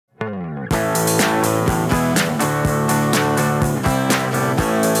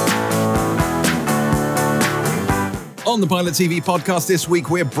On the Pilot TV podcast this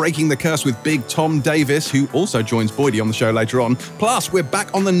week, we're breaking the curse with Big Tom Davis, who also joins Boydie on the show later on. Plus, we're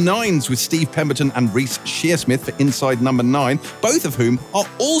back on the nines with Steve Pemberton and Reece Shearsmith for Inside No.9, both of whom are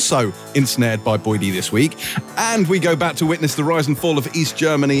also ensnared by Boydie this week. And we go back to witness the rise and fall of East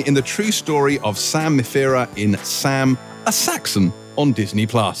Germany in the true story of Sam Mifera in Sam, a Saxon on Disney+.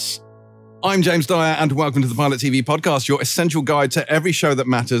 I'm James Dyer, and welcome to the Pilot TV podcast, your essential guide to every show that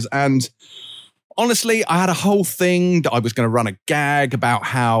matters. And honestly, I had a whole thing that I was going to run a gag about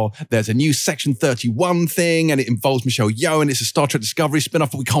how there's a new Section 31 thing and it involves Michelle Yeoh and it's a Star Trek Discovery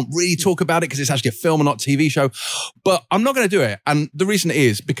spin-off, but we can't really talk about it because it's actually a film and not a TV show. But I'm not going to do it. And the reason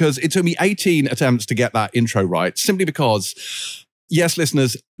is because it took me 18 attempts to get that intro right, simply because, yes,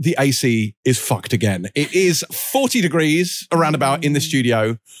 listeners, the AC is fucked again. It is 40 degrees around about in the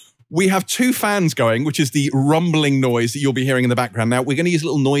studio. We have two fans going, which is the rumbling noise that you'll be hearing in the background. Now, we're going to use a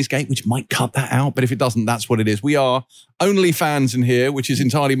little noise gate, which might cut that out, but if it doesn't, that's what it is. We are only fans in here, which is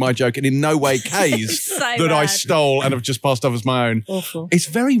entirely my joke, and in no way Kay's So that bad. I stole and have just passed off as my own. Awful. It's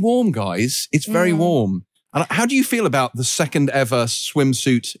very warm, guys. It's very warm. And how do you feel about the second ever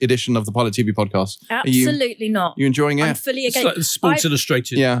swimsuit edition of the Pilot TV podcast? Absolutely not. You enjoying it? I'm fully It's against like the Sports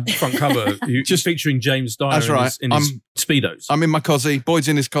Illustrated front cover, just featuring James Dyer That's right. in his Speedos. I'm in my cosy. Boyd's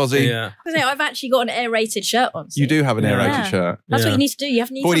in his cosy. Yeah. I've actually got an air-rated shirt on. You do have an air-rated Yeah. shirt. That's what you need to do. You have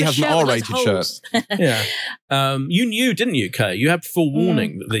Boydie to has have an a R-rated shirt with loads of holes. Yeah. You knew, didn't you, Kay? You had full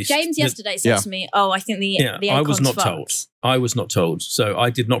warning at least. James yesterday said to me, I think the I was not aircon's told. fucked. I was not told. So I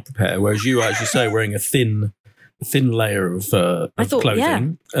did not prepare, whereas you are, as you say, wearing a thin layer of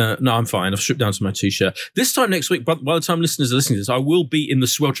clothing. No, I'm fine. I've stripped down to my t-shirt. This time next week, by the time listeners are listening to this, I will be in the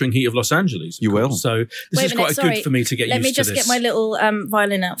sweltering heat of Los Angeles. You will. So this is quite good for me to get used to this. Let me just get my little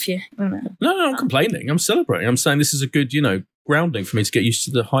violin out for you. No, I'm complaining. I'm celebrating. I'm saying this is a good, grounding for me to get used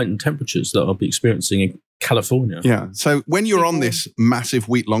to the heightened temperatures that I'll be experiencing in California. Yeah. So when you're on this massive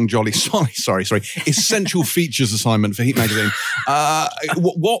week-long jolly, sorry, essential features assignment for Heat Magazine,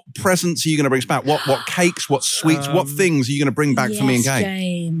 what presents are you going to bring us back? What cakes, what sweets, what things are you going to bring back for me and Kay?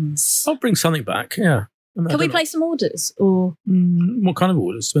 James. I'll bring something back, yeah. Can we place some orders? Or what kind of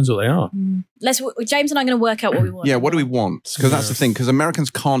orders? Depends what they are. James and I are going to work out what we want. Yeah, what do we want? Because that's the thing, because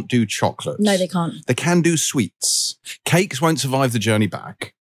Americans can't do chocolates. No, they can't. They can do sweets. Cakes won't survive the journey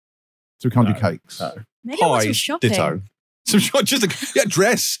back. So we can't do cakes. No. Maybe I want some Pies, shopping. ditto. Just a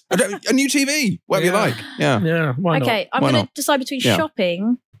dress, a new TV, whatever you like. Yeah. Yeah, why not? Okay, I'm Why going to not? decide between Yeah.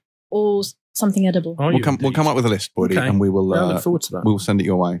 shopping or something edible. Are We'll you come indeed? up with a list, Boydie, Okay. and we will I look forward to that. we'll send it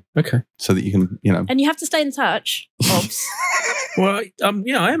your way Okay. so that you can, And you have to stay in touch, Bobs. Well, I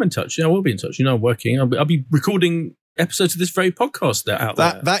am in touch. Yeah, I will be in touch. I'm working. I'll be recording episodes of this very podcast out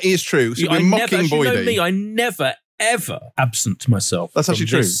there. That is true. So I we're mocking never, Boydie. you know me, I never, ever absent myself. That's from actually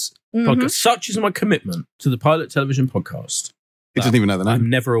true. this podcast. Such is my commitment to the Pilot Television podcast. It doesn't even know the name. I'm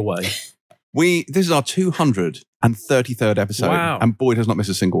never away. This is our 233rd episode, Wow. and Boyd has not missed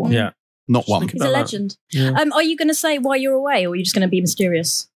a single one. Yeah. Not Just one. thinking He's a about that. legend. Yeah. Are you going to say why you're away, or are you just going to be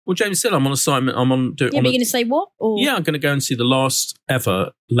mysterious? Well, James said I'm on assignment. I'm on. But you're going to say what? Or? Yeah, I'm going to go and see the last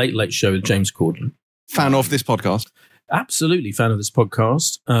ever Late Show with James Corden. Fan of this podcast. Absolutely fan of this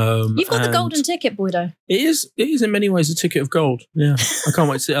podcast. You've got the and golden ticket, Boydo. It is in many ways a ticket of gold. Yeah, I can't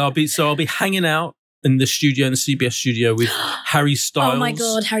wait to see it. I'll be hanging out in the studio, in the CBS studio with Harry Styles. Oh my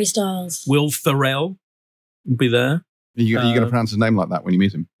God, Harry Styles. Will Ferrell will be there. Are you going to pronounce his name like that when you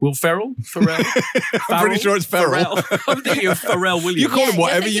meet him? Will Ferrell? Farrell? I'm pretty sure it's Ferrell. I'm thinking of Pharrell Williams. You call him you're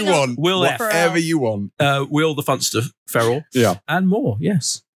whatever you thinking of want. Will F. Whatever you want. Will the Funster Ferrell. Yeah. And more,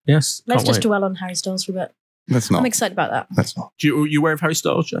 yes. Yes. Let's can't just wait. dwell on Harry Styles for a bit. Let's not. I'm excited about that. Let's not. Do you aware of Harry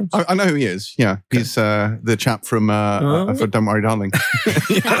Styles, James? I know who he is. Yeah. He's the chap from for Don't Worry, Darling.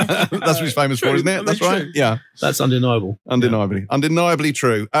 Yeah, that's what he's famous for, isn't it? That's right. True. Yeah. That's undeniable. Undeniably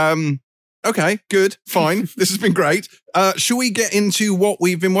true. Okay, good, fine. This has been great. Shall we get into what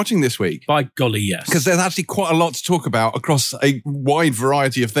we've been watching this week? By golly, yes. Because there's actually quite a lot to talk about across a wide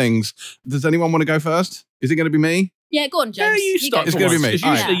variety of things. Does anyone want to go first? Is it going to be me? Yeah, go on, James. Yeah, you start. It's gonna be me.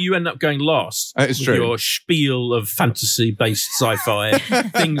 Because usually you end up going last. It's with true. Your spiel of fantasy-based sci-fi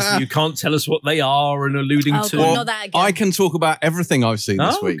things you can't tell us what they are and alluding Oh, to. God, not that again. I can talk about everything I've seen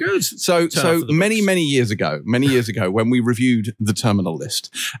this week. Good. So for the many books. many years ago, when we reviewed the Terminal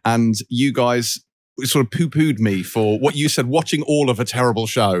List, and you guys sort of poo-pooed me for what you said, watching all of a terrible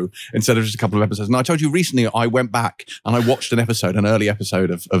show instead of just a couple of episodes. And I told you recently I went back and I watched an early episode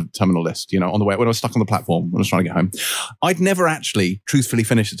of Terminal List, on the way, when I was stuck on the platform when I was trying to get home. I'd never actually truthfully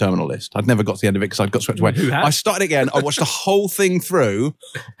finished the Terminal List. I'd never got to the end of it because I'd got swept away. Who had? I started again. I watched the whole thing through.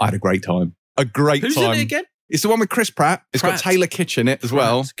 I had a great time. Who's in it again? It's the one with Chris Pratt. It's got Taylor Kitsch in it as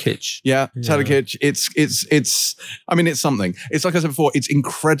well. Kitsch. Yeah, Taylor Kitsch. It's. I mean, it's something. It's like I said before. It's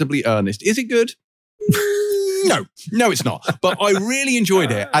incredibly earnest. Is it good? No, it's not. But I really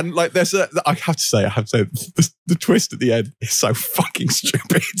enjoyed it, and like, I have to say, the twist at the end is so fucking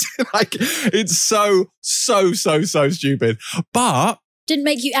stupid. Like, it's so stupid. But didn't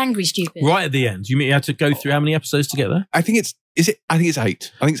make you angry, stupid. Right at the end, you mean you had to go through how many episodes to get there? I think it's 8. I think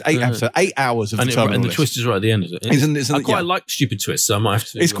it's 8 episodes, 8 hours of the terminal and the list. twist is right at the end, is it? I quite like stupid twists, so I might have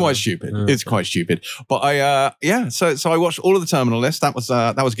to. It's quite stupid. It's quite stupid. But so I watched all of the terminal list. That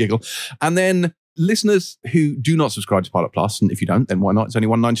was giggle, and then. Listeners who do not subscribe to Pilot Plus, and if you don't, then why not? It's only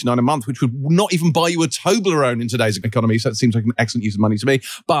 $1.99 a month, which would not even buy you a Toblerone in today's economy. So it seems like an excellent use of money to me.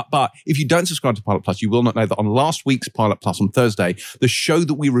 But if you don't subscribe to Pilot Plus, you will not know that on last week's Pilot Plus on Thursday, the show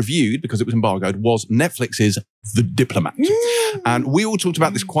that we reviewed, because it was embargoed, was Netflix's The Diplomat. And we all talked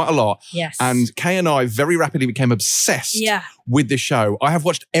about this quite a lot. Yes. And Kay and I very rapidly became obsessed with this show. I have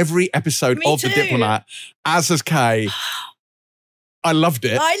watched every episode of The Diplomat, as has Kay. I loved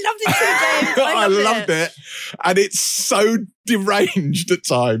it. I loved it too, James. I loved it. And it's so deranged at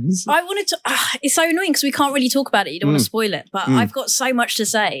times. I wanted to... it's so annoying because we can't really talk about it. You don't want to spoil it. But I've got so much to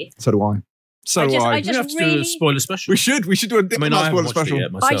say. So do I. So I just have to do a spoiler special. We should do a Diplomat spoiler special.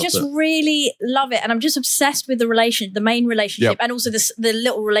 I just really love it. And I'm just obsessed with the main relationship, and also the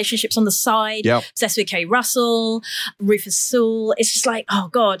little relationships on the side. Obsessed with Kerry Russell, Rufus Sewell. It's just like, oh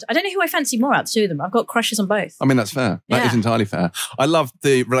God. I don't know who I fancy more out of the two of them. I've got crushes on both. I mean, that's fair. That is entirely fair. I love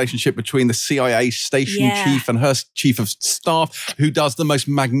the relationship between the CIA station chief and her chief of staff, who does the most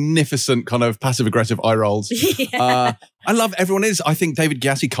magnificent kind of passive-aggressive eye rolls. I love everyone is. I think David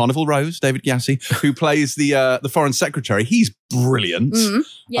Gyasi, Carnival Rose, David Gyasi, who plays the foreign secretary, he's brilliant.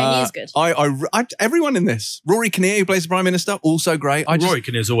 Yeah, he is good. Everyone in this. Rory Kinnear, who plays the Prime Minister, also great. Rory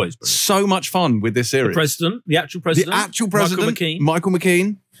Kinnear's always brilliant. So much fun with this series. The actual president. Michael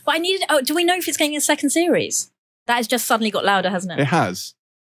McKean. But I needed... do we know if it's getting a second series? That has just suddenly got louder, hasn't it? It has.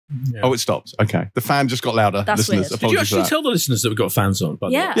 Yeah. Oh, it stopped. Okay. The fan just got louder. That's listeners, weird. Did you actually tell the listeners that we've got fans on?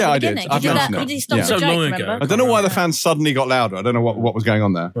 Yeah, I did. I've mentioned it. So long ago. I don't know why the fans suddenly got louder. I don't know what was going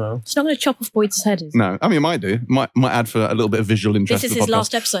on there. Well, it's not going to chop off Boyd's head, is it? No. I mean, it might do. Might add for a little bit of visual interest. This is his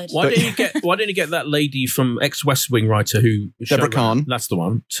last episode. Why don't you get that lady from ex-West Wing writer who... Deborah Kahn. That's the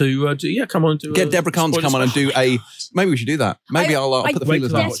one. To come on and do Get Deborah Kahn to come on and do a... Maybe we should do that. Maybe I'll put the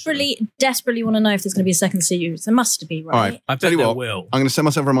feelers out. I desperately want to know if there's going to be a second series. There must be, right? All right. I bet there will. I'm going to send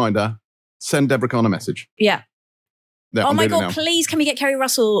myself a reminder. Send Deborah Kahn a message. Yeah. Oh my God, please can we get Kerry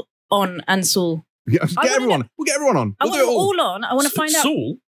Russell on and Saul? Yeah, everyone. We'll get everyone on. I want them all on. I want to find out.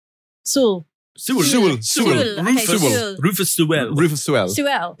 Saul. Rufus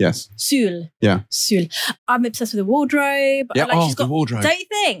Sewell. Yes. Sewell. Yeah. Sewell. I'm obsessed with the wardrobe. Yeah. The wardrobe. Don't you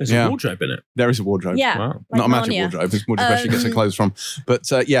think? There's a wardrobe in it. There is a wardrobe. Yeah. Wow. Not a magic wardrobe. It's more just where she gets her clothes from. But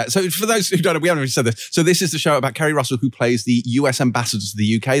so for those who don't know, we haven't really said this. So this is the show about Kerry Russell, who plays the US ambassador to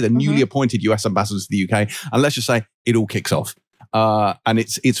the UK, the newly appointed US ambassador to the UK. And let's just say it all kicks off. And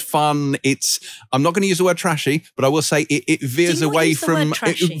it's fun. I'm not going to use the word trashy, but I will say it veers away from,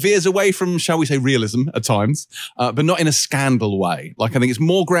 shall we say, realism at times, but not in a scandal way. Like, I think it's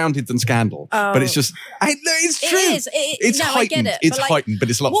more grounded than Scandal, but it's just, it's true. It is. It's heightened. I get it. It's heightened, but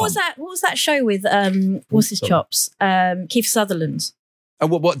it's a lot of fun. What was that show with, what's his chops? Keith Sutherland.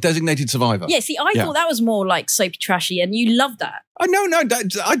 What Designated Survivor? Yeah, see, I thought that was more like soapy trashy, and you loved that. I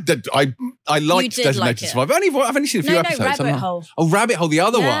liked Designated Survivor. I've only seen a few episodes. Rabbit Hole. Oh, Rabbit Hole, the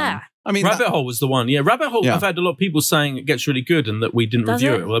other one. I mean, Rabbit Hole was the one. Yeah, Rabbit Hole. I've had a lot of people saying it gets really good, and that we didn't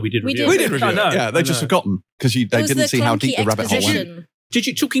review it. Well, we did review it. We did review it. Yeah, they'd just forgotten because they didn't see how deep the rabbit hole went. Did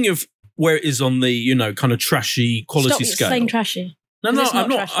you talking of where it is on the kind of trashy quality scale? Stop saying trashy. No, I'm not.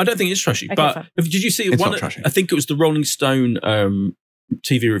 Trashy. I don't think it's trashy. Okay, but fine. Did you see one? I think it was the Rolling Stone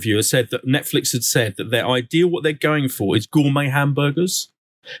TV reviewer said that Netflix had said that their idea, what they're going for, is gourmet hamburgers,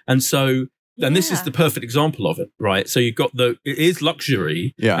 and so. And this is the perfect example of it, right? So you've got it is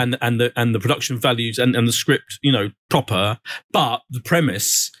luxury, and the production values and the script, proper, but the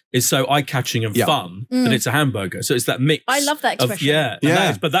premise is so eye-catching and fun that it's a hamburger. So it's that mix. I love that expression.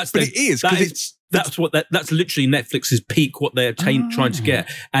 That's literally Netflix's peak, what they're trying to get.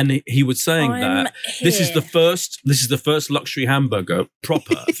 And he was saying this is the first luxury hamburger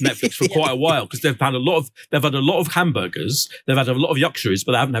proper for Netflix for quite a while, because they've had a lot of hamburgers, they've had a lot of luxuries,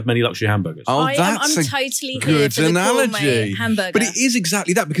 but they haven't had many luxury hamburgers. Oh, that's I'm totally good here for analogy. The gourmet hamburger. But it is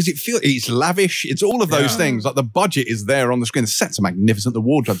exactly that, because it's lavish. It's all of those things. Like, the budget is there on the screen. The sets are magnificent. The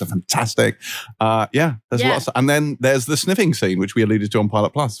wardrobe, They're fantastic. There's a lot of stuff. And then there's the sniffing scene, which we alluded to on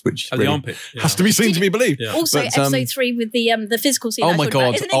Pilot Plus, which really the armpit has to be seen to be believed. Yeah. Also, episode 3 with the physical scene. Oh my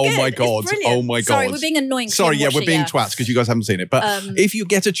God. Oh my God. Sorry, we're being annoying. Sorry, we're being twats because you guys haven't seen it. But if you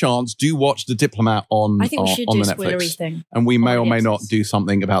get a chance, do watch The Diplomat on I think we should on do the a spoilery Netflix. thing. And we may or may not do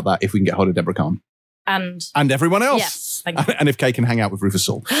something about that if we can get hold of Deborah Kahn. And everyone else. Yes, thank you. And if Kay can hang out with Rufus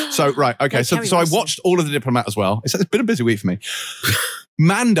Sewell. So, right, okay. So I watched all of The Diplomat as well. It's been a busy week for me.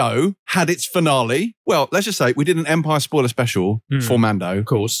 Mando had its finale. Well, let's just say we did an Empire spoiler special for Mando. Of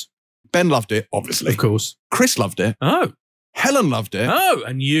course. Ben loved it, obviously. Of course. Chris loved it. Oh. Helen loved it. Oh,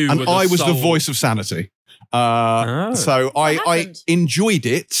 and you and were I was the voice of sanity. So I enjoyed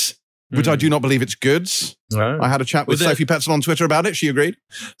it, but I do not believe it's good. Oh. I had a chat with Sophie Petzel on Twitter about it. She agreed.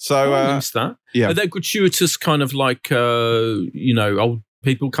 So I missed that. Yeah. Are there gratuitous kind of like old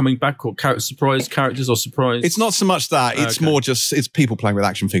people coming back or surprise characters or surprise? It's not so much that. It's more just it's people playing with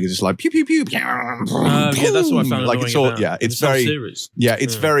action figures. It's like pew pew pew. Yeah, that's what I found. Like it's all it's very serious. Yeah,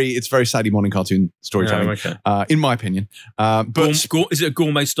 it's very Saturday morning cartoon storytelling. In my opinion. But is it a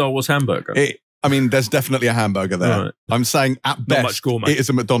gourmet Star Wars hamburger? There's definitely a hamburger there. Right. I'm saying at best, much gourmet. It is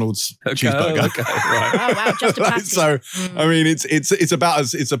a McDonald's cheeseburger. Okay, right. Oh wow, just a patty. So, it's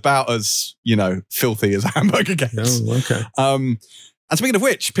about as filthy as a hamburger gets. Oh, okay. And speaking of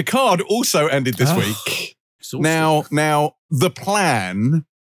which, Picard also ended this week. Now, the plan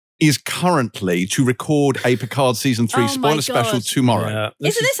is currently to record a Picard season 3 spoiler special tomorrow. Yeah.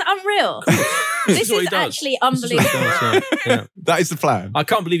 Isn't this unreal? This is actually unbelievable. That is the plan. I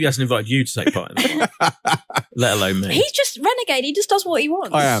can't believe he hasn't invited you to take part in it, let alone me. He's just renegade. He just does what he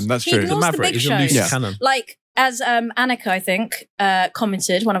wants. I am. That's true. The Maverick is a loose cannon. Like, as Annika, I think,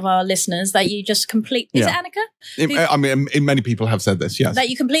 commented, one of our listeners, that you just Is it Annika? Many people have said this, yes. That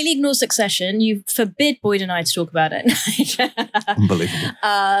you completely ignore Succession. You forbid Boyd and I to talk about it. Unbelievable.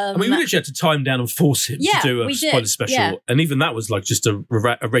 We literally had to time down and force him to do a spoiler special. Yeah. And even that was like just a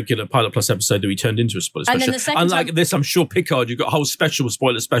regular Pilot Plus episode that we turned into a spoiler special. And then the Unlike this, I'm sure Picard, you've got a whole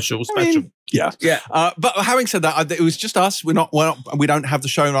spoiler special. Yeah. But having said that, it was just us. We don't have the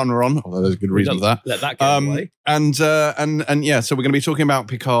showrunner on, although there's a good reason for that. Let that go away. And so we're going to be talking about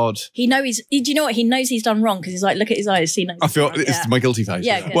Picard. Do you know what? He knows he's done wrong because he's like, look at his eyes. He knows. I feel it's my guilty face.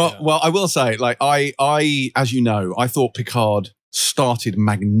 Yeah. Well, I will say, like, I, as you know, I thought Picard started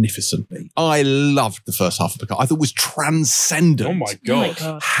magnificently. I loved the first half of Picard. I thought it was transcendent. Oh my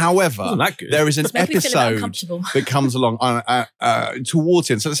God. However, there is an episode that comes along towards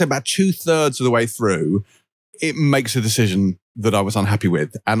the end. So let's say about 2/3 of the way through, it makes a decision that I was unhappy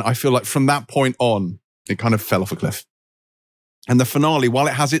with. And I feel like from that point on, it kind of fell off a cliff. And the finale, while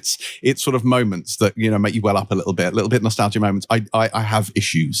it has its sort of moments that, make you well up a little bit nostalgia moments, I have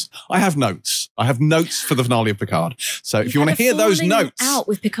issues. I have notes. For the finale of Picard. So if you want to hear those notes. Out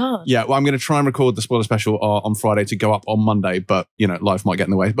with Picard. Yeah, well, I'm going to try and record the spoiler special on Friday to go up on Monday, but, life might get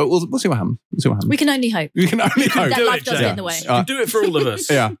in the way. But we'll see what happens. We can only hope. That life does get in the way. You can do it for all of us.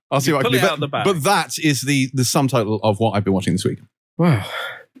 Yeah, I'll see what I can do. Out the bag. But that is the sum total of what I've been watching this week. Wow.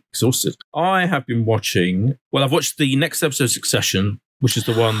 Exhausted. I have been watching. Well, I've watched the next episode of Succession, which is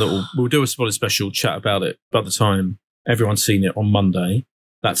the one that we'll do a spoiler special chat about it by the time everyone's seen it on Monday.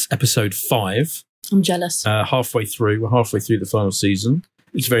 That's episode 5. I'm jealous. We're halfway through the final season.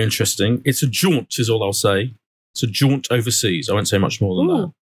 It's very interesting. It's a jaunt, is all I'll say. It's a jaunt overseas. I won't say much more than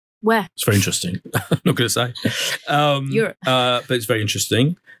that. Where? It's very interesting. I'm not going to say. Europe. But it's very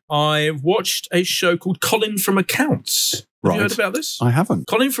interesting. I watched a show called Colin from Accounts. Have you heard about this? I haven't.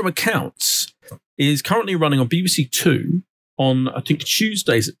 Colin from Accounts is currently running on BBC 2 on, I think,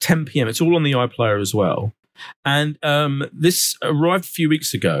 Tuesdays at 10 p.m. It's all on the iPlayer as well. And this arrived a few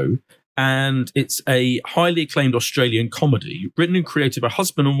weeks ago, and it's a highly acclaimed Australian comedy written and created by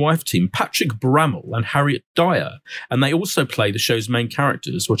husband and wife team Patrick Bramall and Harriet Dyer. And they also play the show's main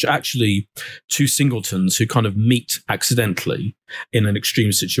characters, which are actually two singletons who kind of meet accidentally in an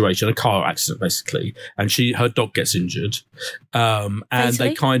extreme situation, a car accident, basically. And her dog gets injured. And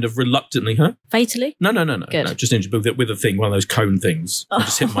they kind of reluctantly, Fatally? No, just injured with a thing, one of those cone things. I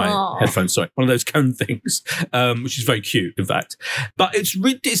just hit my headphones, sorry. One of those cone things, which is very cute, in fact. But it's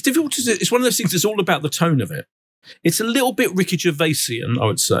difficult to, it's one of those things that's all about the tone of it. It's a little bit Ricky Gervaisian, I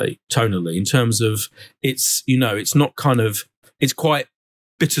would say, tonally, in terms of it's not kind of, it's quite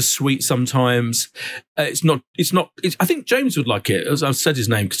bittersweet sometimes. I think James would like it. As I've said his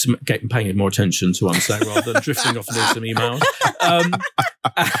name because I'm paying him more attention to what I'm saying rather than drifting off into some emails.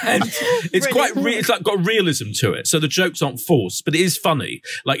 And it's quite it's like got realism to it. So the jokes aren't forced, but it is funny.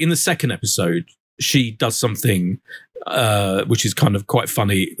 Like in the second episode, she does something which is kind of quite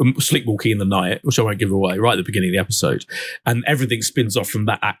funny, sleepwalking in the night, which I won't give away right at the beginning of the episode, and everything spins off from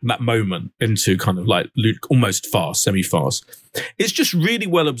that moment into kind of like almost fast, semi-fast. It's just really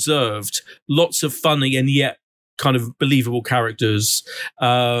well observed, lots of funny and yet kind of believable characters,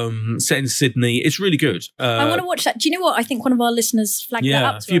 set in Sydney. It's really good. I want to watch that. Do you know what? I think one of our listeners flagged that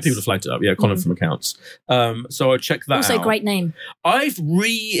up to us. A few people have flagged it up. Yeah, Connor from Accounts. So I'll check that out. Also, great name. I've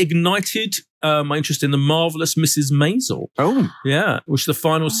reignited my interest in The Marvellous Mrs. Maisel. Oh. Yeah, which the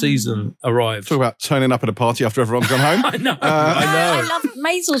final season arrived. Talk about turning up at a party after everyone's gone home. I know. I love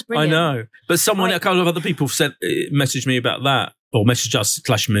Maisel's brilliant. I know. But a couple of other people messaged me about that, or messaged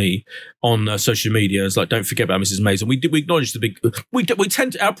us / me on social media. It's like, don't forget about Mrs. Maisel. We acknowledge the big. We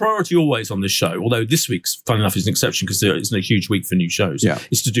tend to, our priority always on this show, although this week's, fun enough, is an exception because it's a huge week for new shows. Yeah.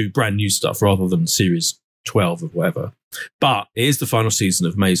 Is to do brand new stuff rather than series 12 or whatever. But it is the final season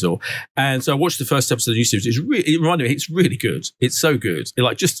of Maisel, and so I watched the first episode of the new series. It reminded me, it's really good. It's so good. It,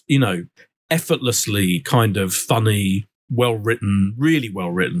 like, just, effortlessly kind of funny, well written, really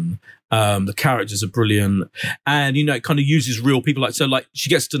well written. The characters are brilliant, and it kind of uses real people. She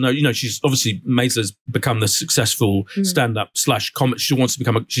gets to know. She's obviously, Maisel's become the successful stand-up / comedy. She wants to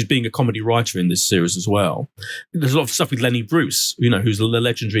become. She's being a comedy writer in this series as well. There's a lot of stuff with Lenny Bruce, who's the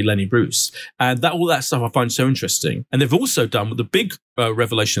legendary Lenny Bruce, and all that stuff I find so interesting. And they've also done, with the big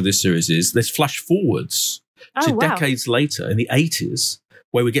revelation of this series is there's flash forwards to decades later in the 80s.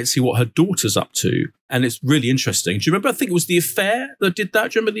 Where we get to see what her daughter's up to. And it's really interesting. Do you remember, I think it was The Affair that did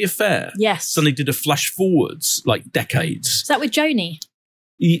that? Do you remember The Affair? Yes. Suddenly did a flash forwards, like decades. Is that with Joni?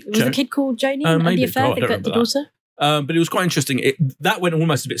 Was the kid called Joni and maybe. The Affair, the daughter? But it was quite interesting. That went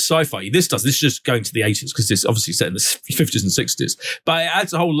almost a bit sci-fi. This is just going to the 80s because it's obviously set in the 50s and 60s. But it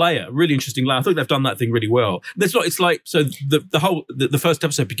adds a whole layer, really interesting layer. I think they've done that thing really well. It's like, so the first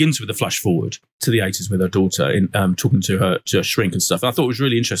episode begins with a flash forward to the 80s with her daughter in talking to her shrink and stuff. And I thought it was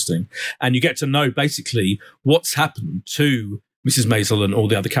really interesting. And you get to know basically what's happened to Mrs. Maisel and all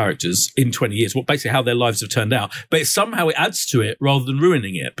the other characters in 20 years, basically how their lives have turned out. But somehow it adds to it rather than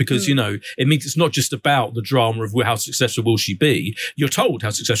ruining it because, it means it's not just about the drama of how successful will she be. You're told how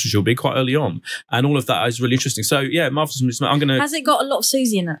successful she'll be quite early on. And all of that is really interesting. So, yeah, Marvellous Mrs. Maisel. Has it got a lot of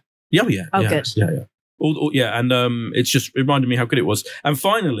Susie in it? Yeah, yeah. Oh, good. Yeah. And it's just reminded me how good it was. And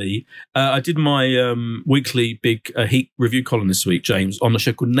finally, I did my weekly big Heat review column this week, James, on a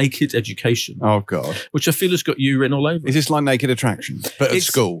show called Naked Education. Oh, God. Which I feel has got you written all over. Is this like Naked Attraction, but at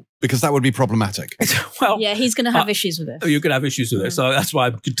school? Because that would be problematic. Well, yeah, he's going to have issues with it. You're going to have issues with it. So that's why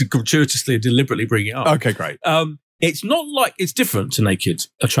I'm gratuitously and deliberately bringing it up. Okay, great. It's not like it's different to Naked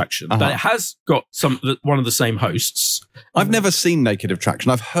Attraction, but it has got one of the same hosts. I've never seen Naked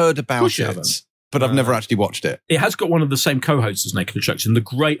Attraction. I've heard about it. But I've never actually watched it. It has got one of the same co-hosts as Naked Attraction, the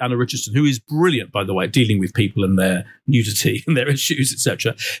great Anna Richardson, who is brilliant, by the way, at dealing with people and their nudity and their issues,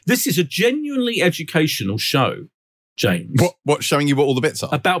 etc. This is a genuinely educational show, James. What showing you what all the bits are?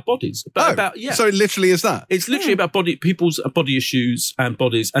 About bodies. So it literally is that? It's literally about people's body issues and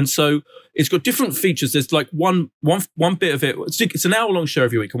bodies. And so it's got different features. There's like one bit of it. It's an hour-long show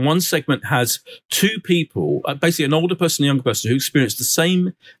every week, and one segment has two people, basically an older person and a younger person, who experience the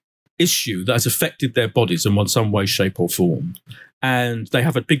same issue that has affected their bodies in some way, shape or form. And they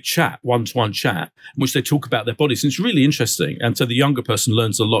have a big chat, one-to-one chat, in which they talk about their bodies. And it's really interesting. And so the younger person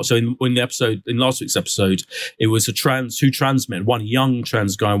learns a lot. So in last week's episode, it was two trans men, one young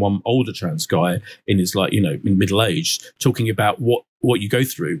trans guy and one older trans guy in his in middle age, talking about what you go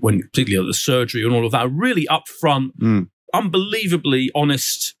through when, particularly the surgery and all of that, really upfront, unbelievably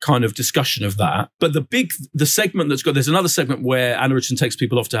honest kind of discussion of that. But the segment there's another segment where Anna Richardson takes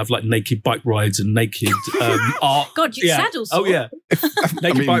people off to have like naked bike rides and naked art. God, you saddle sore. Oh yeah.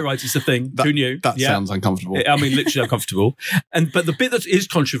 Naked bike rides is the thing. Who knew? That sounds uncomfortable. Literally uncomfortable. But the bit that is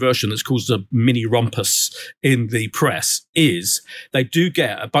controversial, that's caused a mini rumpus in the press, is they do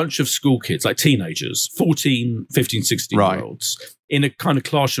get a bunch of school kids, like teenagers, 14, 15, 16-year-olds, in a kind of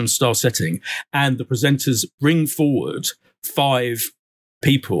classroom-style setting, and the presenters bring forward 5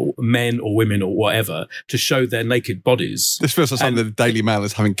 people, men or women or whatever, to show their naked bodies. This feels like something that the Daily Mail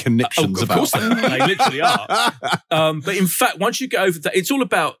is having connections about. Of course they literally are. But in fact, once you get over that, it's all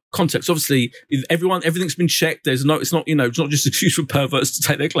about context. Obviously, everything's been checked. It's not just an excuse for perverts to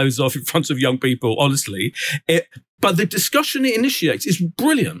take their clothes off in front of young people, honestly. But the discussion it initiates is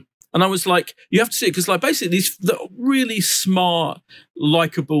brilliant. And I was like, you have to see it, because like basically these really smart,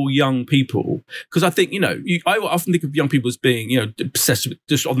 likable young people. Because I think, I often think of young people as being, obsessed with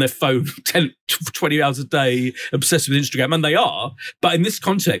just on their phone 10, 20 hours a day, obsessed with Instagram. And they are. But in this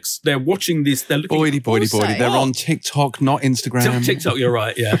context, they're watching this. They're looking Boydie. They're on TikTok, not Instagram. TikTok, you're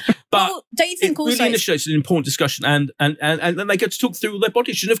right, yeah. But don't you think it really initiates an important discussion and then they get to talk through their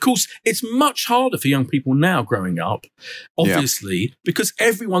body issues. And of course, it's much harder for young people now growing up, obviously, because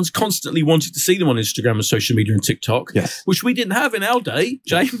everyone's constantly wanting to see them on Instagram and social media and TikTok, which we didn't have in our day,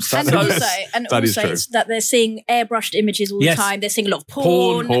 James. And also it's that they're seeing airbrushed images all the time. They're seeing a lot of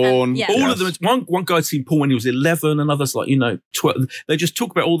porn. All of them. One guy'd seen porn when he was 11 and others 12. They just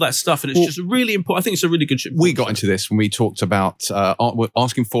talk about all that stuff and it's just really important. I think it's a really good show. We got into this when we talked about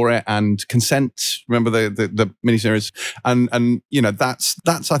asking for it and consent. Remember the miniseries? And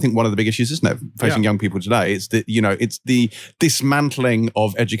that's I think one of the big issues, isn't it, facing young people today? It's the dismantling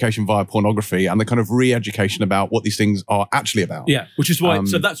of education via pornography and the kind of re-education about what these things are actually about. Yeah, which is why.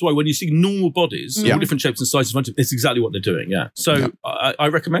 So that's why when you see normal bodies, all different shapes and sizes, it's exactly what they're doing. Yeah. So I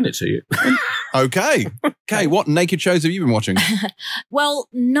recommend it to you. Okay. What naked shows have you been watching? Well,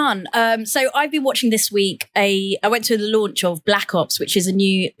 none. So I've been watching this week I went to the launch of Black Ops, which is a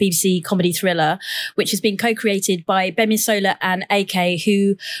new BBC comedy thriller, which has been co-created by Bemi Sola and AK,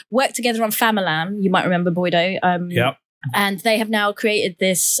 who worked together on Famalam. You might remember Boydo. And they have now created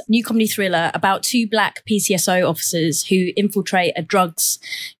this new comedy thriller about two black PCSO officers who infiltrate a drugs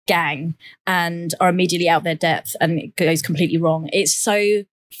gang and are immediately out their depth, and it goes completely wrong. It's so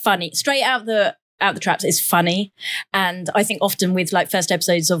funny. Straight out the traps, it's funny. And I think often with first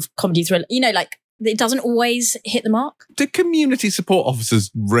episodes of comedy thriller, it doesn't always hit the mark. Do community support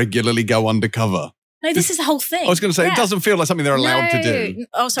officers regularly go undercover? No, this is the whole thing. I was going to say, it doesn't feel like something they're allowed to do.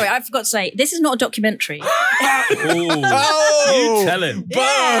 Oh, sorry, I forgot to say, this is not a documentary. You tell him.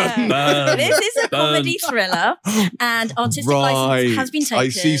 Burn. This is a comedy thriller, and artistic license has been taken. I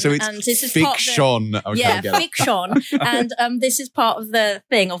see, so it's fiction. Fiction. And this is part of the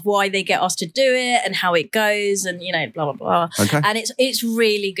thing of why they get asked to do it and how it goes and, blah, blah, blah. Okay. And it's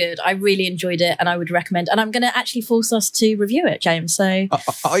really good. I really enjoyed it and I would recommend. And I'm going to actually force us to review it, James. So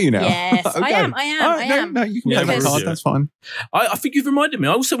are you now? Yes, okay. I am. No, you can go card. That's fine. I think you've reminded me.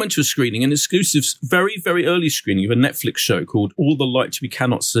 I also went to a screening, an exclusive, very, very early screening of a Netflix show called All the Lights We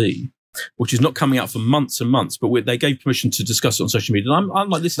Cannot See, which is not coming out for months and months, but they gave permission to discuss it on social media. And I'm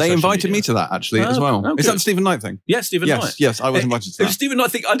like, this is They invited media. me to that, actually, as well. Is that the Stephen Knight thing? Yeah, Stephen Knight. Yes, I was invited to that. It was Stephen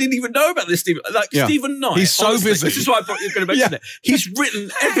Knight thing. I didn't even know about this Stephen. Stephen Knight. He's so busy. This is why I thought you were going to mention it. He's written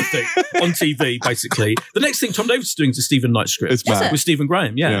everything on TV, basically. The next thing Tom Davis is doing is a Stephen Knight script with Stephen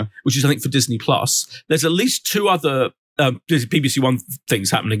Graham, which is, I think, for Disney+. There's at least two other BBC One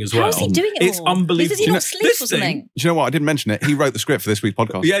things happening as well. How is he doing it It's all? unbelievable. Does he not sleep or something? Do you know what? I didn't mention it. He wrote the script for this week's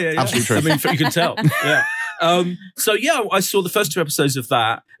podcast. Yeah. Absolutely true. I mean, you can tell. Yeah. I saw the first two episodes of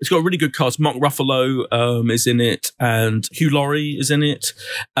that. It's got a really good cast. Mark Ruffalo is in it, and Hugh Laurie is in it,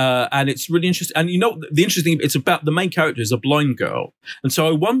 and it's really interesting. And the interesting thing, it's about the main character is a blind girl, and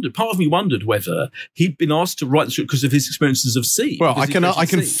so part of me wondered whether he'd been asked to write the script because of his experiences of sea. Well, I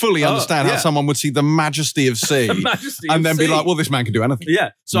can fully understand how someone would see the majesty of sea, and then be like, "Well, this man can do anything." Yeah.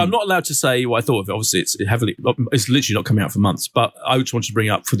 So I'm not allowed to say what I thought of it. Obviously, it's literally not coming out for months. But I just wanted to bring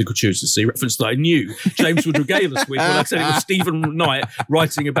up for the gratuitous sea reference that I knew James would regale us with when I said it was Stephen Knight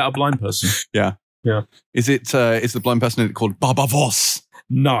writing about a blind person. Yeah. Is the blind person in it called Baba Voss?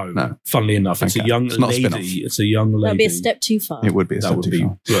 No. Funnily enough, it's a young lady. It's a young lady. That would be a step too far. It would be a step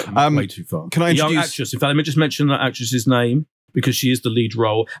too far. Way too far. Can I introduce... young actress? In fact, let me just mention that actress's name because she is the lead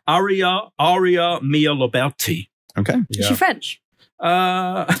role. Aria Mia Loberti. Okay. Is she French?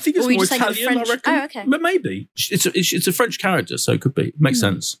 I think it's more Italian, I reckon. Oh, okay. But maybe. It's a French character, so it could be. Makes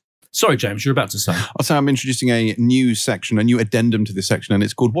sense. Sorry, James, you're about to say. I'll say I'm introducing a new section, a new addendum to this section, and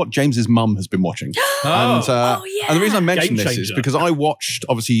it's called What James's Mum Has Been Watching. And the reason I mention this is because I watched,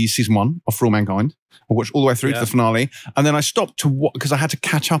 obviously, season 1 of For All Mankind. I watched all the way through to the finale, and then I stopped to watch because I had to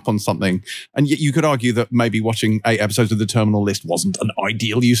catch up on something. And yet you could argue that maybe watching 8 episodes of The Terminal List wasn't an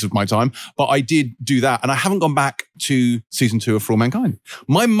ideal use of my time, but I did do that, and I haven't gone back to season 2 of For All Mankind.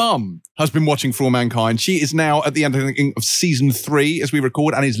 My mum has been watching For All Mankind. She is now at the end of season 3 as we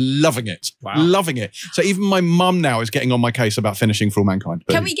record, and is loving it. Wow. Loving it. So even my mum now is getting on my case about finishing For All Mankind.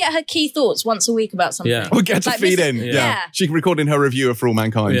 Can we get her key thoughts once a week about something? Yeah. We'll get to feed in. Yeah. She can record in her review of For All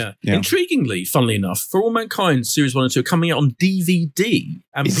Mankind. Yeah. Intriguingly, funnily enough, For All Mankind series 1 and 2 are coming out on DVD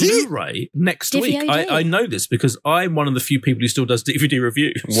and Blu-ray next week. I know this because I'm one of the few people who still does DVD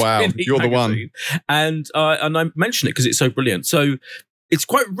reviews. Wow, you're the one. And I mention it because it's so brilliant. So it's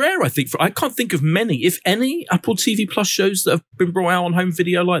quite rare, I think. I can't think of many, if any, Apple TV Plus shows that have been brought out on home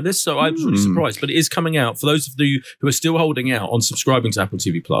video like this. So I was really surprised. But it is coming out. For those of you who are still holding out on subscribing to Apple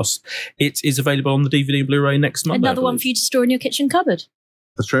TV Plus, it is available on the DVD and Blu-ray next Monday. Another one for you to store in your kitchen cupboard.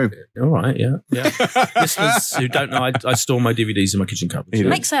 That's true. All right, yeah. Listeners who don't know, I store my DVDs in my kitchen cupboard.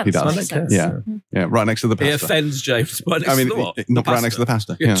 Makes sense. He does. Makes sense. Yeah, right next to the pasta. It offends James. But Not right next to the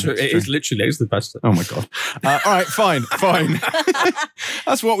pasta. Yeah, true. It is literally next to the pasta. Oh my God. All right, fine.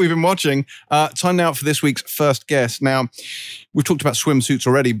 That's what we've been watching. Time now for this week's first guest. Now, we've talked about swimsuits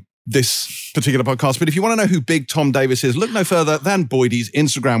already this particular podcast, but if you want to know who Big Tom Davis is, look no further than Boydie's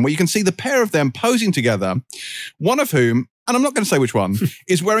Instagram, where you can see the pair of them posing together, one of whom, and I'm not going to say which one,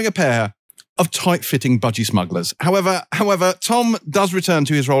 is wearing a pair of tight-fitting budgie smugglers. However, Tom does return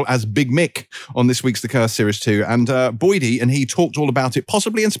to his role as Big Mick on this week's The Curse Series 2, and Boydie and he talked all about it,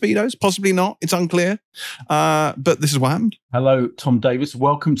 possibly in Speedos, possibly not, it's unclear, but this is what happened. Hello, Tom Davis.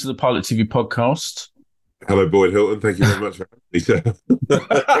 Welcome to the Pilot TV podcast. Hello, Boyd Hilton. Thank you very much for having me, sir.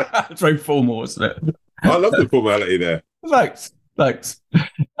 It's very formal, isn't it? I love the formality there. Thanks.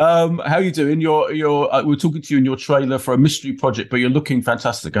 How are you doing? We're talking to you in your trailer for a mystery project, but you're looking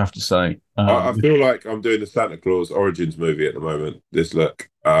fantastic, I have to say. I feel like I'm doing the Santa Claus Origins movie at the moment. This look,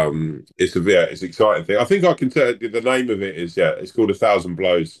 it's an exciting thing. I think I can tell the name of it is it's called 1,000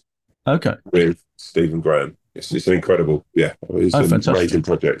 Blows. Okay. With Stephen Graham. It's an incredible, it's an amazing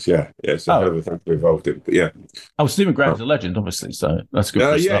project. So I have a thing involved in, but yeah. Oh, Stephen Graham's a legend, obviously, so that's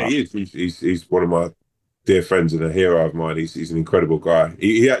good. He is. He's one of my dear friends and a hero of mine. He's an incredible guy.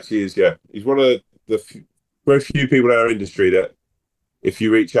 He actually is. He's one of the very few people in our industry that, if you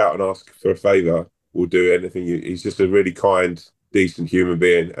reach out and ask for a favour, will do anything. He's just a really kind, decent human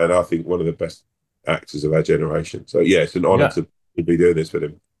being, and I think one of the best actors of our generation. So it's an honour to be doing this with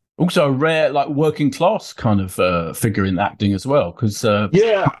him. Also a rare, working class kind of figure in acting as well. Because I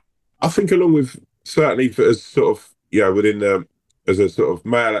think along with certainly as sort of within as a sort of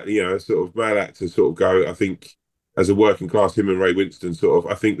male, male actor sort of go. I think as a working class, him and Ray Winston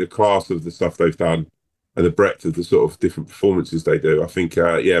I think the class of the stuff they've done and the breadth of the sort of different performances they do. I think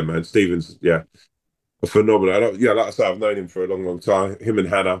Stephen's a phenomenal. Like I say, I've known him for a long, long time. Him and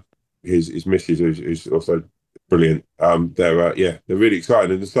Hannah, his missus, who's also brilliant. They're really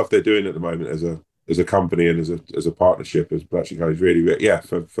exciting, and the stuff they're doing at the moment as a company and as a partnership as Blatchy is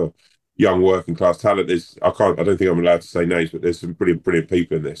really for young working class talent. I don't think I'm allowed to say names, but there's some brilliant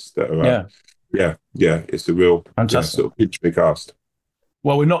people in this that are it's a real sort of pinch-me cast.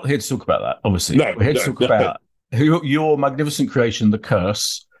 Well, we're not here to talk about that, obviously. We're here to talk about your magnificent creation, The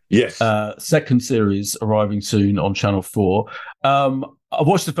Curse. Yes. Second series arriving soon on Channel 4. I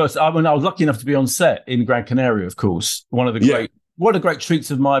watched the first. I was lucky enough to be on set in Gran Canaria, of course. One of the great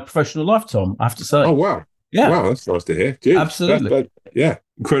treats of my professional life, Tom, I have to say. Oh, wow. Yeah. Wow, that's nice to hear. Jeez, absolutely.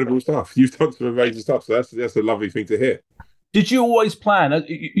 Incredible stuff. You've done some amazing stuff, so that's a lovely thing to hear. Did you always plan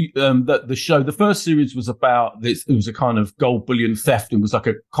that the show, the first series was about this, it was a kind of gold bullion theft, it was like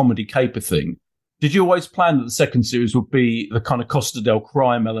a comedy caper thing. Did you always plan that the second series would be the kind of Costa del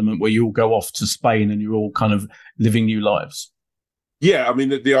Crime element where you all go off to Spain and you're all kind of living new lives? Yeah, I mean,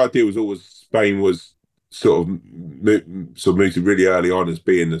 the idea was always Spain was sort of moved really early on as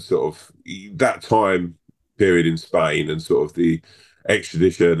being the sort of that time period in Spain and sort of the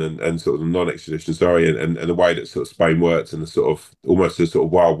extradition and sort of the non-extradition, and the way that sort of Spain works and the sort of almost the sort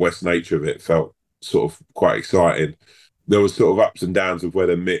of Wild West nature of it felt sort of quite exciting. There was sort of ups and downs of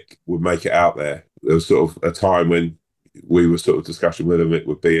whether Mick would make it out there. There was sort of a time when we were sort of discussing whether Mick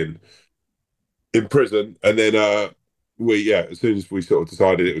would be in prison, and then as soon as we sort of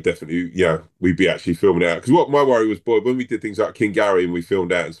decided it would definitely, we'd be actually filming it out. Because what my worry was, boy, when we did things like King Gary and we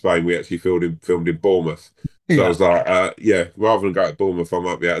filmed out in Spain, we actually filmed in Bournemouth. So I was like, rather than go to Bournemouth, I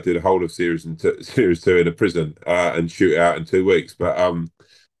might be able to do the whole of series 2 in a prison and shoot it out in 2 weeks. But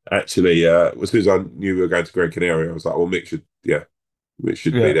actually, as soon as I knew we were going to Gran Canaria, I was like, well, Mick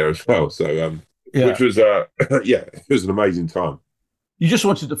should be there as well. So, which was, it was an amazing time. You just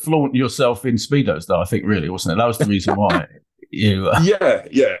wanted to flaunt yourself in Speedos, though, I think, really, wasn't it? That was the reason why. Yeah.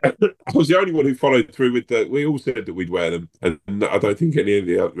 I was the only one who followed through with we all said that we'd wear them, and I don't think any of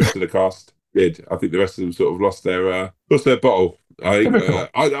the rest of the cast did. I think the rest of them sort of lost their bottle. I you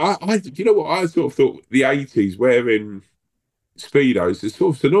know what? I sort of thought the 80s wearing Speedos is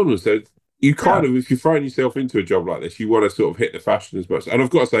sort of synonymous. So you kind of, if you're throwing yourself into a job like this, you want to sort of hit the fashion as much. And I've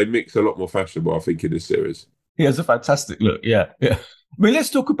got to say, Mick's a lot more fashionable, I think, in this series. He has a fantastic look, yeah. I mean, let's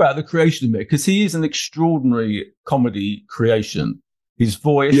talk about the creation of Mick, because he is an extraordinary comedy creation. His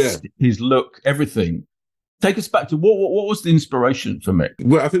voice, his look, everything. Take us back to what was the inspiration for Mick?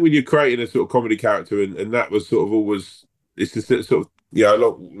 Well, I think when you're creating a sort of comedy character, and that was sort of always, it's just sort of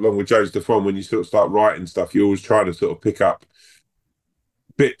along with James Deforn, when you sort of start writing stuff, you're always trying to sort of pick up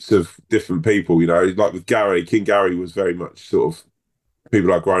bits of different people, like with Gary. King Gary was very much sort of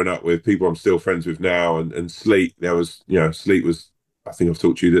people I've grown up with, people I'm still friends with now, and Sleet. There was, Sleet was, I think I've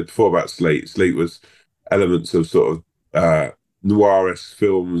talked to you before about Sleet. Sleet was elements of sort of noir-esque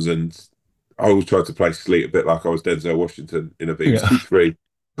films, and I always tried to play Sleet a bit like I was Denzel Washington in a BBC Three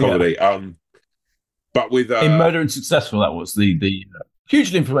comedy. But with in Murder and Successful, that was the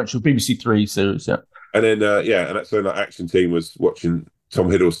hugely influential BBC Three series. Yeah, and then and that's when that action team was watching Tom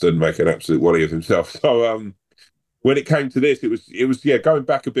Hiddleston make an absolute wally of himself. So when it came to this, it was going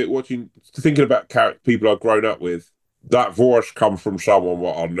back a bit, thinking about people I've grown up with. That voice comes from someone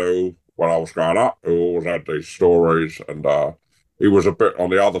what I knew when I was growing up, who always had these stories, and he was a bit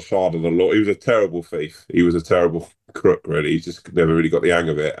on the other side of the law. He was a terrible thief. He was a terrible crook, really. He just never really got the hang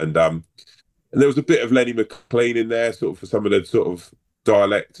of it. And there was a bit of Lenny McLean in there, sort of, for some of the sort of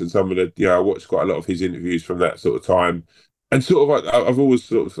dialect and some of the, I watched quite a lot of his interviews from that sort of time. And sort of, I was always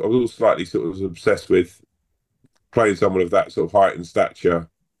slightly sort of obsessed with playing someone of that sort of height and stature,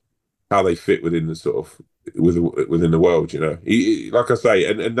 how they fit within the sort of within the world, He, like I say,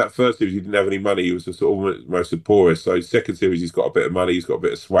 and that first series he didn't have any money. He was the sort of most the poorest. So his second series he's got a bit of money, he's got a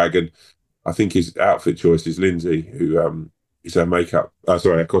bit of swag, and I think his outfit choice is Lindsay, who is our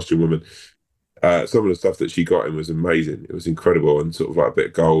our costume woman. Some of the stuff that she got him was amazing. It was incredible, and sort of like a bit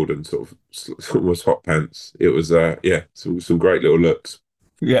of gold and sort of almost hot pants. It was some great little looks.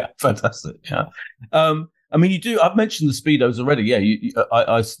 Yeah, fantastic. Yeah. I mean, I've mentioned the Speedos already. Yeah,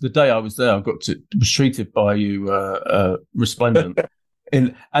 the day I was there, was treated by you, resplendent.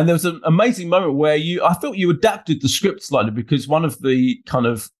 And there was an amazing moment where I felt you adapted the script slightly, because one of the kind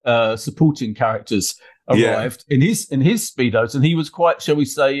of supporting characters arrived in his Speedos, and he was quite, shall we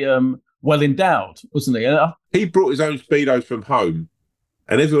say, well endowed, wasn't he? He brought his own Speedos from home,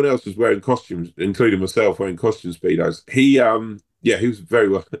 and everyone else was wearing costumes, including myself wearing costume Speedos. He was very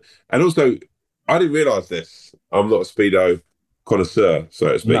well. And also, I didn't realise this. I'm not a Speedo connoisseur,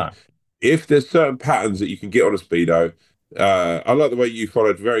 so to speak. No. If there's certain patterns that you can get on a Speedo, I like the way you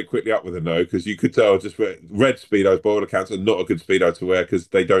followed very quickly up with a no, because you could tell just red Speedos, by all accounts, are not a good Speedo to wear because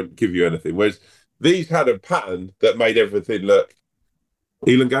they don't give you anything. Whereas these had a pattern that made everything look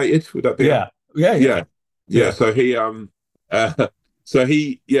elongated. Would that be? Yeah. So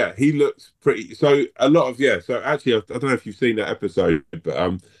he looked pretty. So a lot of So actually, I don't know if you've seen that episode,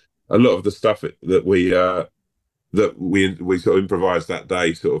 but a lot of the stuff that we sort of improvised that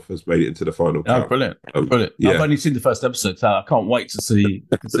day sort of has made it into the final cut. Oh, brilliant! Brilliant. Yeah. I've only seen the first episode, so I can't wait to see.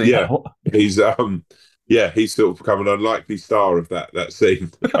 He's he's sort of become an unlikely star of that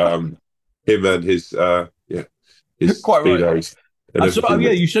scene. Him and his quite Speedos.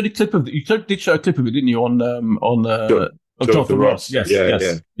 Right. You showed a clip of it. You did show a clip of it, didn't you? On Jonathan Ross. Yes.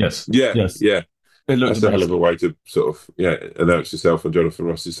 It looks That's a hell of a way to sort of announce yourself on Jonathan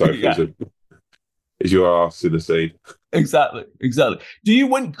Ross's sofa as your arse in the scene. Exactly. Do you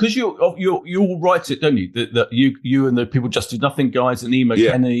because you all write it, don't you? That you and the people just do nothing guys and Emma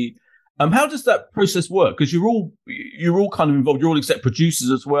Kenny. How does that process work? Because you're all kind of involved. You're all except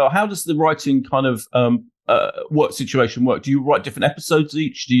producers as well. How does the writing kind of work? Do you write different episodes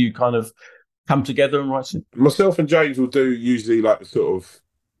each? Do you kind of come together and write it? Myself and James will do usually like the sort of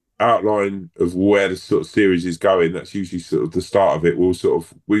outline of where the sort of series is going. That's usually sort of the start of it. We'll sort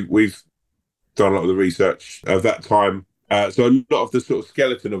of we've done a lot of the research at that time. So a lot of the sort of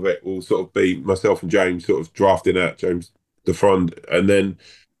skeleton of it will sort of be myself and James sort of drafting out, James the front, and then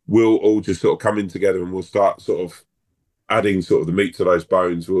we'll all just sort of come in together and we'll start sort of adding sort of the meat to those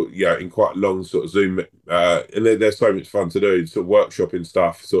bones. We'll, in quite long sort of Zoom, and there's so much fun to do, sort of workshopping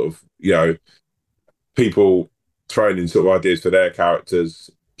stuff, sort of, people throwing in sort of ideas for their characters.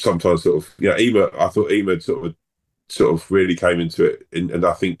 Sometimes sort of, I thought Emma sort of really came into it, and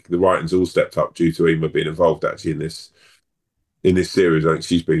I think the writing's all stepped up due to Emma being involved actually in this series. I think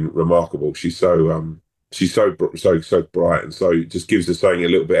she's been remarkable. She's so bright, and so it just gives us something a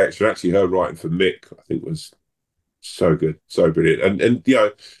little bit extra. Actually, her writing for Mick, I think, was so good, so brilliant. And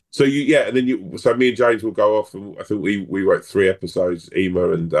so me and James will go off, and I think we wrote 3 episodes.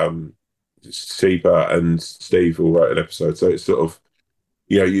 Emma and Sheba and Steve will write an episode. So it's sort of,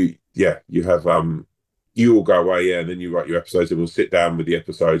 you have you all go away, and then you write your episodes, and we'll sit down with the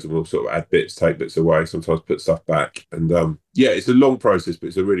episodes and we'll sort of add bits, take bits away, sometimes put stuff back. And it's a long process, but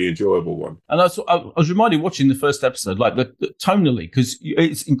it's a really enjoyable one. And I was reminded watching the first episode, like the tonally, because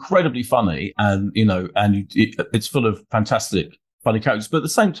it's incredibly funny, and it's full of fantastic funny characters, but at the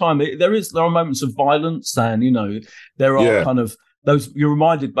same time there are moments of violence, and there are kind of you're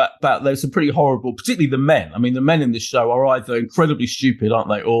reminded about there's some pretty horrible, particularly the men. I mean, the men in this show are either incredibly stupid, aren't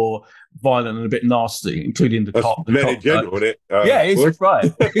they, or violent and a bit nasty, including the cop. Men in general, isn't it? Yeah, it's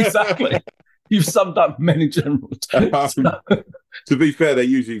right. Exactly. You've summed up men in general. To be fair, they're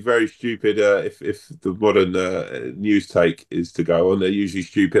usually very stupid. If the modern news take is to go on, they're usually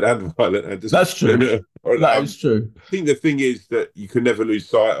stupid and violent. That's true. That is true. I think the thing is that you can never lose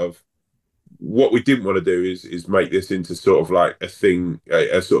sight of what we didn't want to do is make this into sort of like a thing,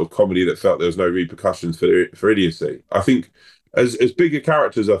 a sort of comedy that felt there was no repercussions for idiocy. I think as big a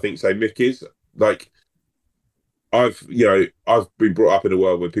character as I think, say, Mick is, like, I've been brought up in a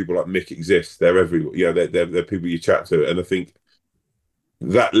world where people like Mick exist. They're everywhere. They're people you chat to, and I think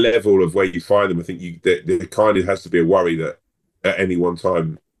that level of where you find them, I think there kind of has to be a worry that at any one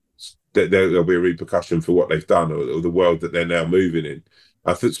time that there'll be a repercussion for what they've done or the world that they're now moving in.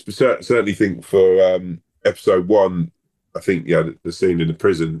 I certainly think for episode 1, I think the scene in the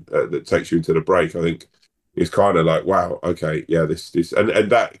prison that takes you into the break, I think is kind of like, wow, okay, yeah, this and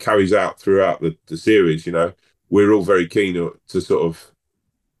that carries out throughout the series. We're all very keen to sort of,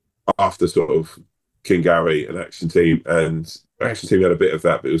 after sort of King Gary and Action Team, and Action Team had a bit of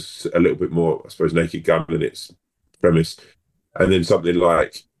that, but it was a little bit more, I suppose, Naked Gun in its premise. And then something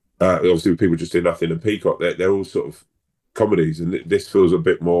like, obviously, People Just Do Nothing and Peacock, they're all sort of comedies, and this feels a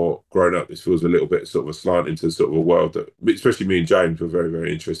bit more grown up. This feels a little bit sort of a slant into sort of a world that, especially me and James, were very,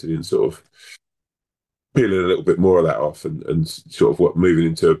 very interested in sort of peeling a little bit more of that off and sort of moving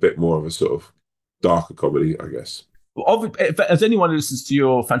into a bit more of a sort of darker comedy, I guess. As anyone who listens to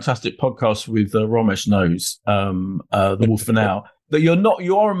your fantastic podcast with Ramesh knows, The Wolf for Now, that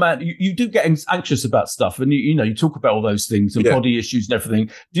you are a man, you do get anxious about stuff, and you talk about all those things and body issues and everything.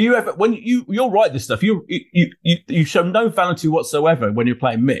 Do you ever, when you'll write this stuff, you show no vanity whatsoever when you're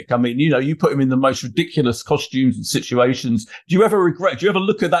playing Mick? I mean, you put him in the most ridiculous costumes and situations. Do you ever regret? Do you ever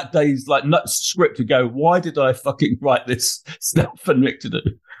look at that day's like script and go, why did I fucking write this stuff for Mick to do?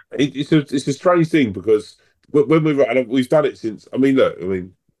 It's a strange thing, because when we write, we've done it since.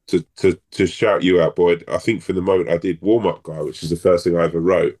 To shout you out, Boyd, I think from the moment I did Warm Up Guy, which is the first thing I ever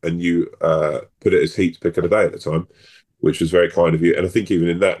wrote, and you put it as Heat's pick of the day at the time, which was very kind of you. And I think even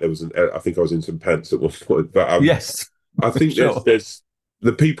in that I think I was in some pants at one point. But yes, I think sure. there's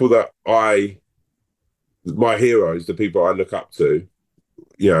the people that my heroes, the people I look up to,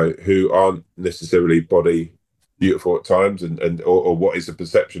 who aren't necessarily body beautiful at times, or what is the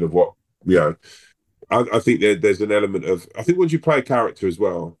perception of what I think there's an element of, I think once you play a character as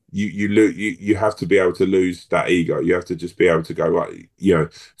well, you have to be able to lose that ego. You have to just be able to go, right,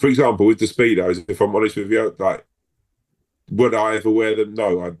 for example, with the Speedos, if I'm honest with you, like, would I ever wear them?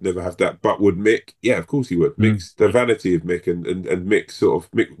 No, I'd never have that. But would Mick? Yeah, of course he would. Mick's the vanity of Mick, and Mick sort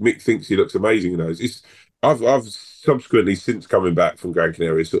of, Mick thinks he looks amazing in those. I've subsequently, since coming back from Gran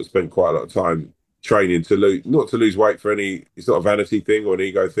Canaria, sort of spent quite a lot of time training not to lose weight for any. It's not a vanity thing or an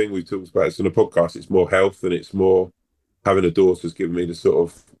ego thing. We've talked about this on a podcast. It's more health, and it's more having a daughter's given me the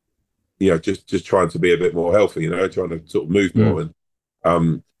sort of, just trying to be a bit more healthy, trying to sort of move more.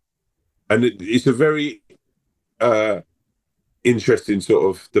 And it's a very interesting sort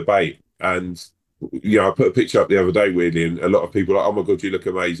of debate. And I put a picture up the other day, weirdly, and a lot of people are like, oh my God, you look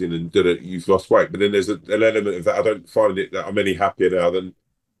amazing, and you've lost weight. But then there's an element of that. I don't find it that I'm any happier now than,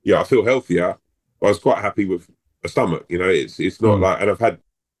 I feel healthier. I was quite happy with a stomach, it's not like, and I've had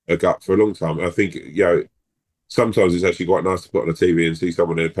a gut for a long time. And I think, sometimes it's actually quite nice to put on a TV and see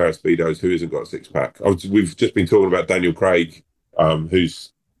someone in a pair of Speedos who hasn't got a six pack. We've just been talking about Daniel Craig,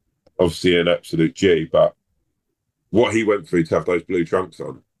 who's obviously an absolute G, but what he went through to have those blue trunks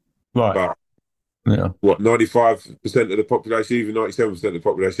on. Right. But yeah. What, 95% of the population, even 97% of the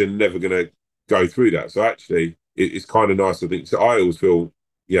population, are never going to go through that. So actually, it's kind of nice, I think. So I always feel,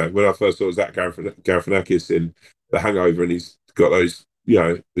 when I first saw Zach Galifianakis in The Hangover, and he's got those,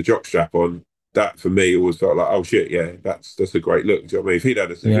 the jock strap on, that for me always felt like, oh shit, yeah, that's a great look. Do you know what I mean?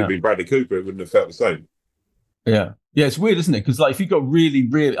 If he'd been Bradley Cooper, it wouldn't have felt the same. Yeah, it's weird, isn't it? Because like, if you got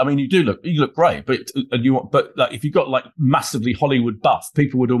really, I mean, you look great, but like, if you got like massively Hollywood buff,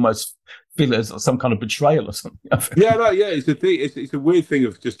 people would almost feel it as some kind of betrayal or something. It's a thing. It's a weird thing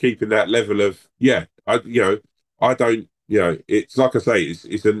of just keeping that level of, I don't. It's like I say,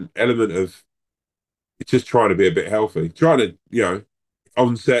 it's an element of just trying to be a bit healthy, trying to,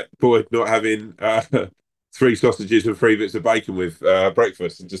 on set, Boyd not having 3 sausages and 3 bits of bacon with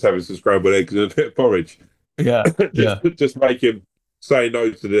breakfast, and just having some scrambled eggs and a bit of porridge. Yeah, just make him say no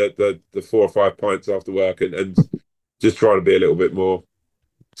to the 4 or 5 pints after work, and just trying to be a little bit more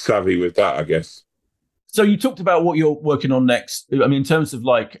savvy with that, I guess. So you talked about what you're working on next. I mean, in terms of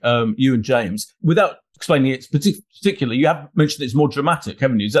like you and James, without explaining it particularly. You have mentioned it's more dramatic,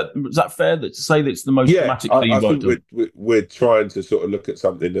 haven't you? Is that fair to say that it's the most dramatic thing you've worked on? We're trying to sort of look at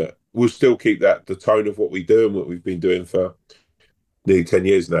something that will still keep the tone of what we do and what we've been doing for nearly 10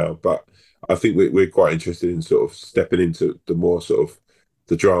 years now. But I think we're quite interested in sort of stepping into the more sort of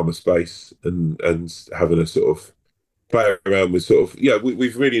the drama space and having a sort of play around with sort of,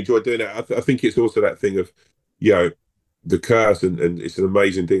 we've really enjoyed doing it. I think it's also that thing of, the curse, and it's an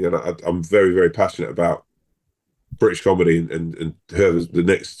amazing thing. And I'm very, very passionate about British comedy and the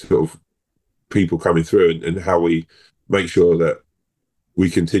next sort of people coming through and how we make sure that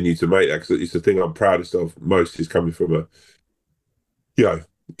we continue to make that. Because it's the thing I'm proudest of most is coming from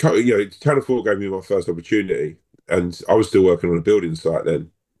Channel 4 gave me my first opportunity, and I was still working on a building site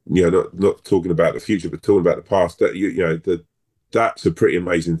then. Not talking about the future, but talking about the past. That's a pretty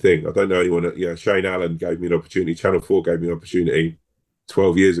amazing thing. I don't know anyone. Shane Allen gave me an opportunity. Channel 4 gave me an opportunity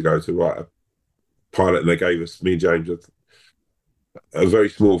 12 years ago to write a pilot, and they gave us, me and James, a very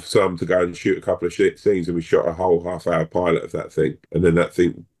small sum to go and shoot a couple of scenes, and we shot a whole half-hour pilot of that thing. And then that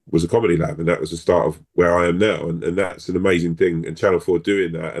thing was a comedy lab, and that was the start of where I am now. And that's an amazing thing. And Channel 4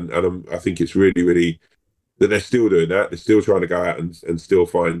 doing that, and I think it's really, really that they're still doing that. They're still trying to go out and still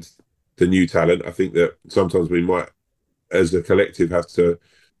find the new talent. I think that sometimes we might, as a collective, have to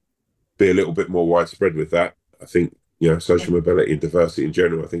be a little bit more widespread with that. I think, social mobility and diversity in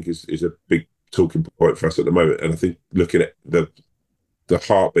general, I think is a big talking point for us at the moment. And I think looking at the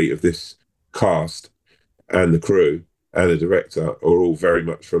heartbeat of this cast and the crew and the director are all very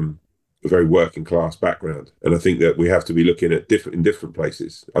much from a very working class background. And I think that we have to be looking at different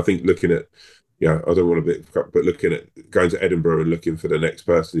places. I think looking at, I don't want to but looking at going to Edinburgh and looking for the next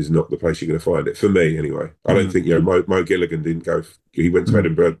person is not the place you're going to find it. For me, anyway. I don't think, Mo Gilligan didn't go. He went to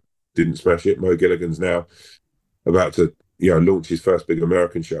Edinburgh, didn't smash it. Mo Gilligan's now about to, launch his first big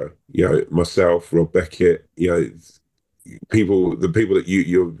American show. Myself, Rob Beckett, the people that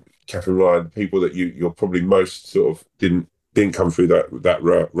you're Catherine Ryan, people that you're probably most sort of didn't come through that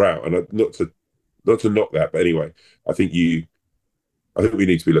route. And not to knock that, but anyway, I think we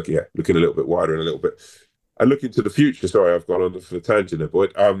need to be looking a little bit wider and a little bit, and looking to the future. Sorry, I've gone on for a tangent there,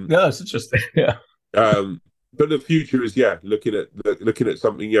 Boyd. No, that's interesting. Yeah. But the future is looking at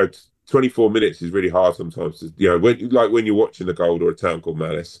something. 24 minutes is really hard sometimes. When you're watching The Gold or A Town Called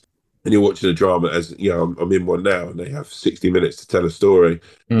Malice, and you're watching a drama, as I'm in one now, and they have 60 minutes to tell a story.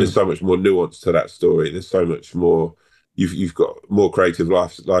 There's so much more nuance to that story. There's so much more. You've got more creative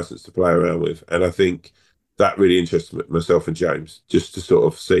license to play around with, and I think that really interests myself and James, just to sort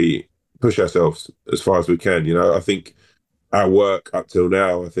of push ourselves as far as we can. I think our work up till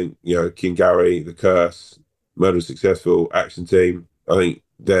now, I think, King Gary, The Curse, Murder Successful, Action Team, I think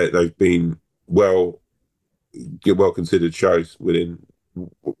they've been well considered shows within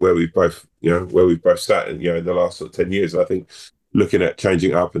where we've both sat in, in the last sort of 10 years. I think looking at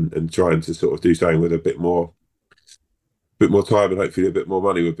changing up and trying to sort of do something with a bit more time and hopefully a bit more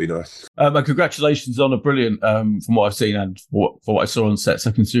money would be nice. And congratulations on a brilliant, from what I've seen and for what I saw on set,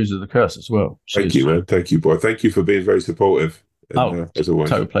 second series of The Curse as well. Thank you, man. Thank you, boy. Thank you for being very supportive. As always.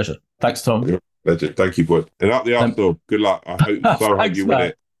 Total pleasure. Thanks, Tom. Legend. Thank you, boy. And up the Arsenal. Good luck. I hope you win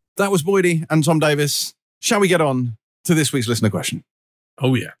it. That was Boydie and Tom Davis. Shall we get on to this week's listener question?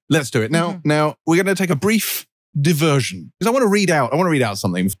 Oh, yeah. Let's do it. Now, we're going to take a brief diversion because I want to read out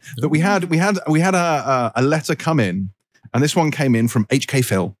something that we had a letter come in. And this one came in from HK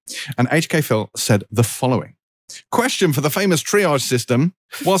Phil. And HK Phil said the following. Question for the famous triage system.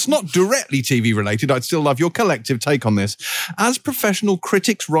 Whilst not directly TV related, I'd still love your collective take on this. As professional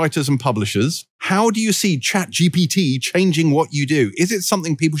critics, writers and publishers, how do you see ChatGPT changing what you do? Is it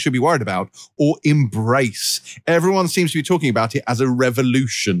something people should be worried about or embrace? Everyone seems to be talking about it as a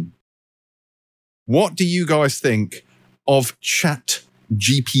revolution. What do you guys think of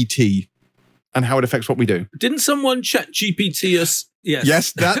ChatGPT and how it affects what we do? Didn't someone ChatGPT us?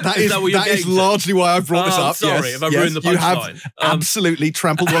 Yes, that is largely why I brought this up. Sorry, have I ruined the punchline? You have absolutely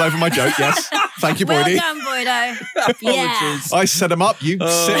trampled all over my joke, yes. Thank you, Boydie. Well done, Boydo. Yeah. I set them up, you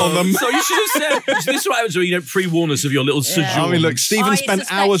sit on them. So you should have said, this is what happens when you don't pre-warn us of your little sojourn. I mean, look, Stephen spent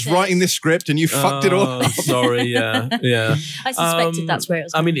hours writing this script and you fucked it all up. Sorry, yeah. I suspected that's where it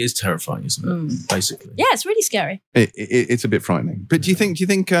was going. I mean, it is terrifying, isn't it? Basically. Yeah, it's really scary. It's a bit frightening. But do you think, do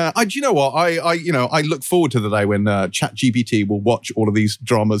you know what? I look forward to the day when ChatGPT will watch all of these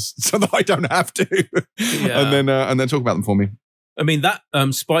dramas so that I don't have to. And then talk about them for me. I mean, that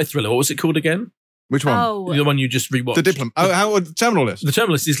spy thriller, what was it called again? Which one? Oh. The one you just rewatched. The Diplomat. The Terminal List. The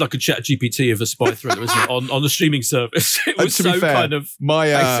Terminal List is like a ChatGPT of a spy thriller, isn't it? On the streaming service. It was so fair, kind of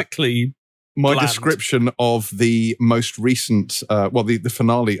basically my description of the most recent, the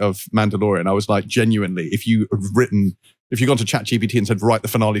finale of Mandalorian, I was like, genuinely, if you've gone to ChatGPT and said, write the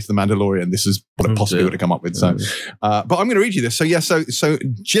finale to The Mandalorian, this is what it possibly would have come up with. So, but I'm going to read you this. So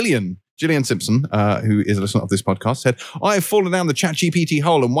Gillian Simpson, who is a listener of this podcast, said, I have fallen down the ChatGPT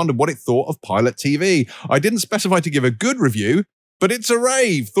hole and wondered what it thought of pilot TV. I didn't specify to give a good review, but it's a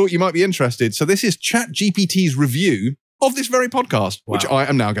rave. Thought you might be interested. So this is ChatGPT's review of this very podcast, which I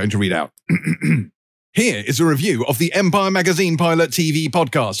am now going to read out. Here is a review of the Empire Magazine Pilot TV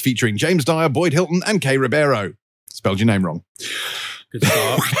podcast featuring James Dyer, Boyd Hilton, and Kay Ribeiro. Spelled your name wrong. Good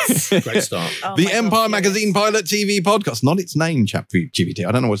start. Great start. The Empire Magazine Pilot TV podcast, not its name, ChatGPT.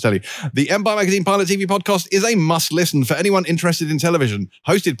 I don't know what to tell you. The Empire Magazine Pilot TV podcast is a must-listen for anyone interested in television.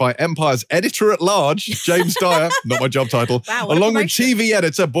 Hosted by Empire's editor-at-large, James Dyer, not my job title, along with TV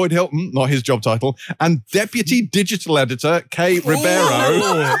editor Boyd Hilton, not his job title, and deputy digital editor Kay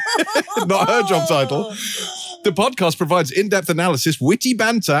Ribeiro, not her job title. The podcast provides in-depth analysis, witty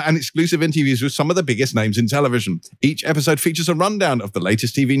banter, and exclusive interviews with some of the biggest names in television. Each episode features a rundown of the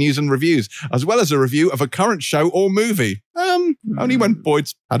latest TV news and reviews, as well as a review of a current show or movie. Only when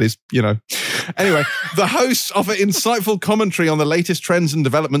Boyd's had his, Anyway, the hosts offer insightful commentary on the latest trends and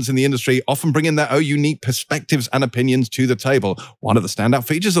developments in the industry, often bringing their own unique perspectives and opinions to the table. One of the standout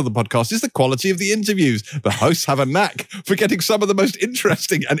features of the podcast is the quality of the interviews. The hosts have a knack for getting some of the most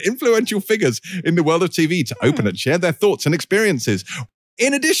interesting and influential figures in the world of TV to open and share their thoughts and experiences.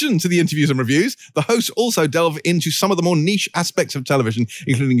 In addition to the interviews and reviews, the hosts also delve into some of the more niche aspects of television,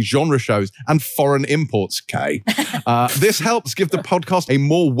 including genre shows and foreign imports, Kay. This helps give the podcast a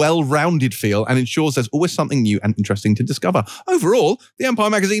more well-rounded feel and ensures there's always something new and interesting to discover. Overall, the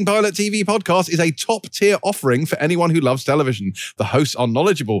Empire Magazine Pilot TV podcast is a top-tier offering for anyone who loves television. The hosts are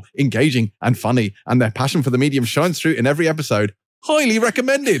knowledgeable, engaging, and funny, and their passion for the medium shines through in every episode. Highly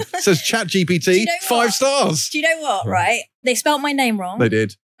recommended, says ChatGPT. 5 stars. Do you know what, right? They spelled my name wrong. They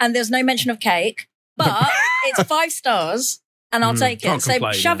did. And there's no mention of cake, but it's 5 stars and I'll take it.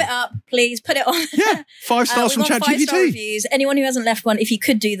 So shove it up, please. Put it on. Yeah, 5 stars from ChatGPT. 5-star reviews. Anyone who hasn't left one, if you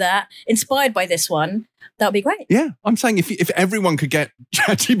could do that, inspired by this one, that would be great. Yeah, I'm saying if everyone could get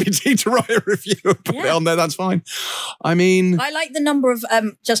ChatGPT to write a review and put it on there, that's fine. I mean, I like the number of,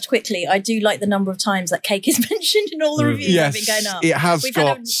 just quickly, I do like the number of times that cake is mentioned in all the reviews that have been going up. It has We've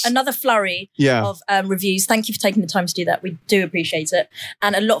had another flurry of reviews. Thank you for taking the time to do that. We do appreciate it.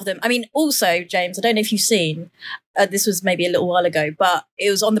 And a lot of them, I mean, also, James, I don't know if you've seen, this was maybe a little while ago, but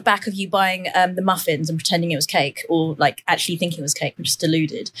it was on the back of you buying the muffins and pretending it was cake, or like actually thinking it was cake and just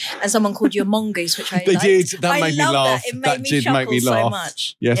deluded. And And someone called you a mongoose, which I liked. That made me laugh. That did make me laugh so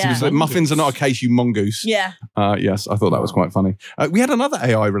much. Yes, because muffins are not a case, you mongoose. Yeah. Yes, I thought that was quite funny. We had another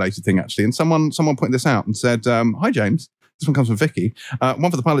AI-related thing, actually, and someone pointed this out and said, hi, James. This one comes from Vicky.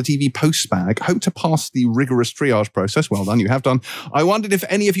 One for the Pilot TV post bag. Hope to pass the rigorous triage process. Well done, you have done. I wondered if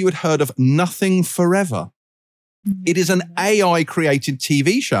any of you had heard of Nothing Forever. It is an AI-created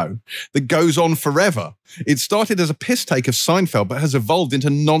TV show that goes on forever. It started as a piss take of Seinfeld, but has evolved into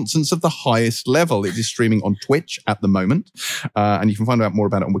nonsense of the highest level. It is streaming on Twitch at the moment, and you can find out more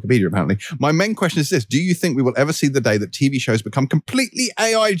about it on Wikipedia, apparently. My main question is this. Do you think we will ever see the day that TV shows become completely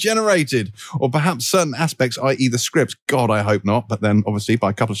AI-generated? Or perhaps certain aspects, i.e. the scripts? God, I hope not. But then, obviously, by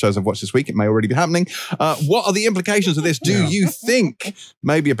a couple of shows I've watched this week, it may already be happening. What are the implications of this? Do you think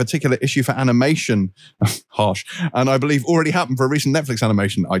maybe a particular issue for animation? Harsh. And I believe already happened for a recent Netflix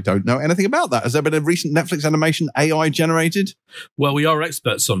animation. I don't know anything about that. Has there been a recent Netflix animation AI generated? Well, we are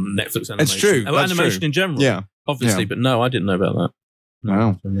experts on Netflix animation. It's true. Animation in general. Yeah. Obviously, but no, I didn't know about that.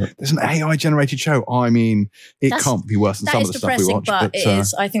 No. There's an AI generated show. I mean, it can't be worse than some of the stuff we watch. But it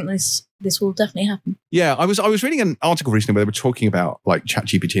is. I think this will definitely happen. Yeah, I was reading an article recently where they were talking about like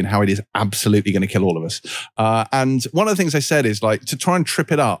ChatGPT and how it is absolutely going to kill all of us. And one of the things they said is like to try and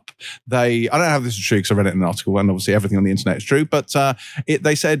trip it up. I don't know if this is true because I read it in an article, and obviously everything on the internet is true. But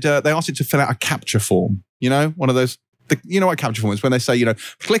they said they asked it to fill out a capture form. You know, one of those. You know what capture form is? When they say,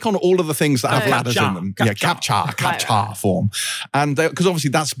 click on all of the things that have ladders in them. Capture form. And because obviously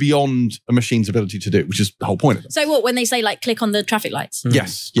that's beyond a machine's ability to do, which is the whole point of it. So what, when they say like click on the traffic lights?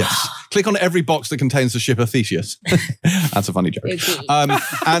 Yes. Click on every box that contains the ship Theseus. That's a funny joke. Did you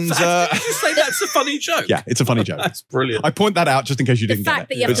say that's a funny joke? Yeah, it's a funny joke. That's brilliant. I point that out just in case you didn't get it.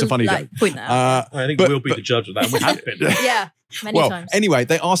 That you have it's a funny joke. Point that out. I think we'll be the judge of that. And we have been. Yeah, many times. Anyway,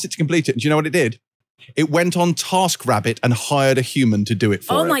 they asked it to complete it. And do you know what it did? It went on TaskRabbit and hired a human to do it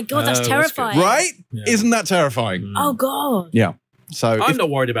for it. Oh my God, that's terrifying. Right? Yeah. Isn't that terrifying? Oh God. Yeah. So I'm not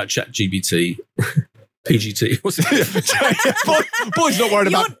worried about ChatGPT. PGT. What's it? Boyd's not worried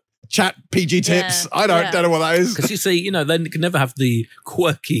about chat PG tips. I don't know what that is. Because you see, they can never have the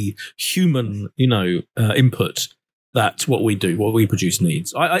quirky human, input that what we produce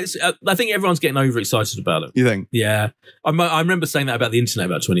needs. I think everyone's getting overexcited about it. You think? Yeah. I remember saying that about the internet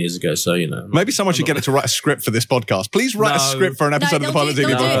about 20 years ago. So, maybe someone should get it to write a script for this podcast. Please write a script for an episode of the Pilot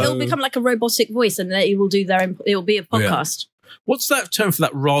TV podcast. It'll become like a robotic voice and it will do it'll be a podcast. What's that term for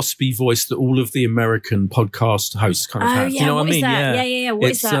that raspy voice that all of the American podcast hosts kind of have? Yeah. Do you know what I mean? Yeah.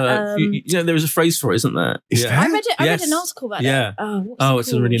 What is that? There is a phrase for it, isn't there? Is there? I read an article about it.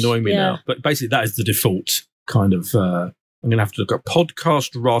 It's really annoying me now. But basically, that is the default kind of. I'm going to have to look at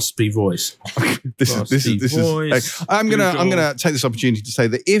podcast raspy voice. This is. I'm going to take this opportunity to say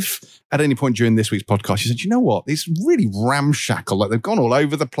that if at any point during this week's podcast you said, you know what, it's really ramshackle, like they've gone all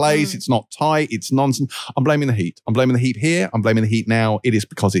over the place, it's not tight, it's nonsense, I'm blaming the heat. I'm blaming the heat here. I'm blaming the heat now. It is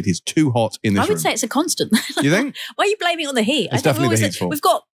because it is too hot in this room. I would say it's a constant. You think? Why are you blaming it on the heat? It's definitely the heat's fault. We've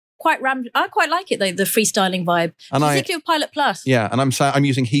got I quite like it though, the freestyling vibe, and particularly with Pilot Plus. Yeah, and I'm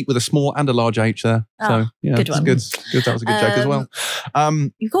using heat with a small and a large H there. So yeah, good one. Good. That was a good joke as well.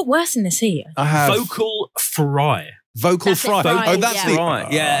 You've got worse in this heat. I have vocal fry. Vocal fry. Oh, that's the fry.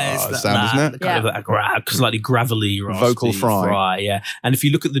 Yeah, it's that sound, isn't it? Kind of that slightly gravelly, raspy vocal fry. Yeah, and if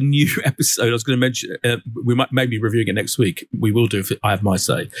you look at the new episode, I was going to mention we might maybe reviewing it next week. We will do if I have my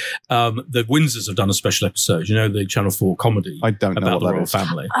say. The Windsors have done a special episode. The Channel 4 comedy. I don't know about what the royal is.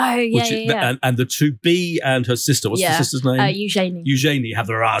 family. Oh yeah. And the two B and her sister. What's the sister's name? Eugenie have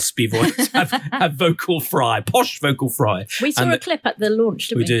the raspy voice. have vocal fry, posh vocal fry. We saw a clip at the launch,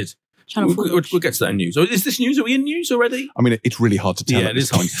 didn't we? We did. We'll get to that in news. Is this news? Are we in news already? I mean, it's really hard to tell. Yeah, it is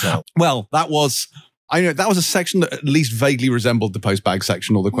hard to tell. Well, that was a section that at least vaguely resembled the postbag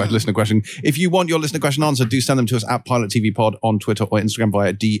section or the listener question. If you want your listener question answered, do send them to us at Pilot TV Pod on Twitter or Instagram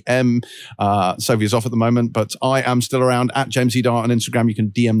via DM. Sophie is off at the moment, but I am still around at James E. Dart on Instagram. You can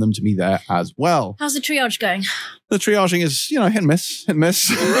DM them to me there as well. How's the triage going? The triaging is, hit and miss.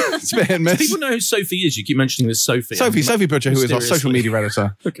 It's a bit hit and miss. People know who Sophie is. You keep mentioning this Sophie. Sophie Butcher, who is our social media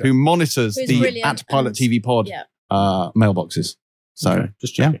editor, who monitors the at Pilot TV Pod mailboxes. So,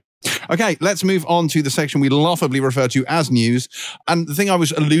 just checking. Okay, let's move on to the section we laughably refer to as news. And the thing I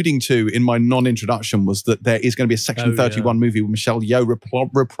was alluding to in my non-introduction was that there is going to be a Section 31 movie with Michelle Yeoh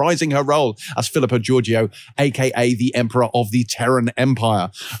reprising her role as Philippa Georgiou, a.k.a. the Emperor of the Terran Empire,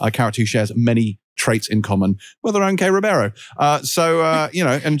 a character who shares many traits in common with her own Kay Ribeiro. And is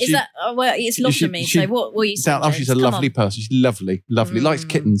that it's lost on me. So what were you saying? She's a lovely person. She's lovely, likes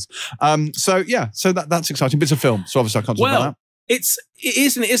kittens. So that's exciting. But it's a film, so obviously I can't talk about that. It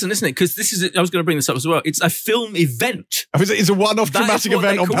isn't it? Because I was going to bring this up as well. It's a film event. It's a one-off dramatic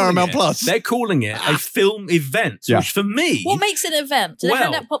event on Paramount Plus. They're calling it a film event, which for me... What makes it an event? Do they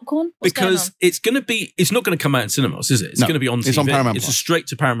hand out popcorn? Because it's not going to come out in cinemas, is it? It's going to be on TV. It's on Paramount Plus. It's a straight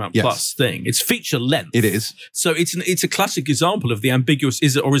to Paramount Plus thing. It's feature length. It is. So it's a classic example of the ambiguous,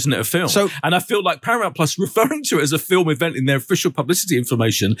 is it or isn't it a film? And I feel like Paramount Plus, referring to it as a film event in their official publicity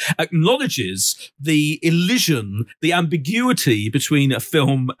information, acknowledges the elision, the ambiguity between a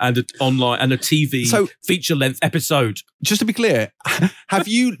film and an online and a TV feature length episode. Just to be clear, have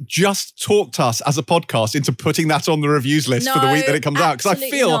you just talked us as a podcast into putting that on the reviews list for the week that it comes out? Because I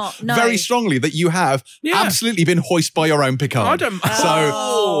feel very strongly that you have absolutely been hoist by your own Picard. I don't.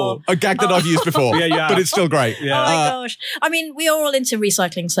 A gag that I've used before, but it's still great. Yeah. Oh my gosh! I mean, we are all into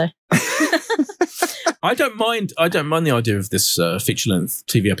recycling, so. I don't mind the idea of this feature length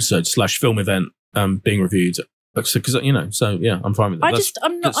TV episode / film event being reviewed. Because I'm fine with it.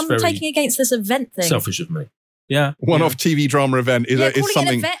 I'm taking against this event thing. Selfish of me. Yeah. One-off TV drama event is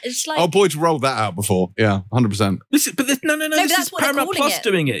something. Event, it's like, our boys rolled that out before. Yeah, 100%. This is Paramount Plus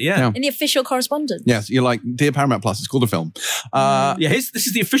doing it. Yeah. In the official correspondence. Yes, you're like, dear Paramount Plus, it's called a film. This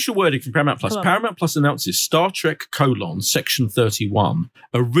is the official wording from Paramount Plus. Paramount Plus announces Star Trek: Section 31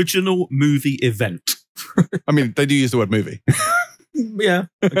 original movie event. I mean, they do use the word movie. Yeah.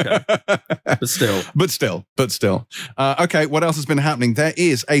 Okay. But still. Okay, what else has been happening? There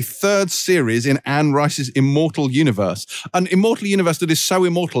is a third series in Anne Rice's Immortal Universe. An immortal universe that is so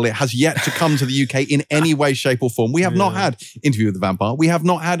immortal it has yet to come to the UK in any way, shape or form. We have not had Interview with the Vampire. We have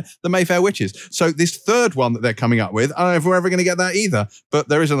not had The Mayfair Witches. So this third one that they're coming up with, I don't know if we're ever going to get that either, but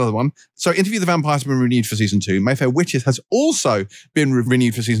there is another one. So Interview with the Vampire has been renewed for season 2. Mayfair Witches has also been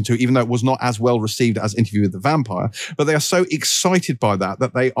renewed for season 2, even though it was not as well received as Interview with the Vampire. But they are so excited by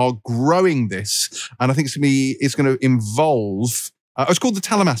that they are growing this, and I think it's going to involve. It's called the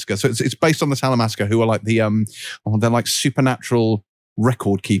Talamasca, so it's based on the Talamasca, who are like the they're like supernatural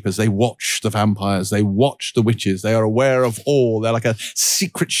record keepers. They watch the vampires, they watch the witches, they are aware of all. They're like a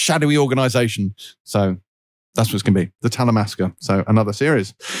secret, shadowy organization. So That's what it's going to be. The Talamasca. So another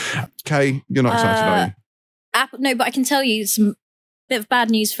series. Kay, you're not excited, are you? No, but I can tell you some bit of bad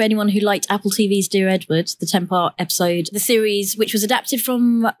news for anyone who liked Apple TV's Dear Edward, the 10-part episode, the series, which was adapted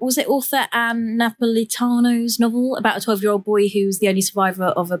from, was it author Anne Napolitano's novel about a 12-year-old boy who's the only survivor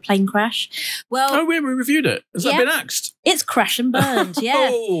of a plane crash. Well, we reviewed it. Has that been axed? It's crash and burned, yeah.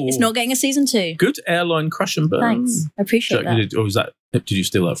 It's not getting a season 2. Good airline crash and burn. Thanks. I appreciate that. Did you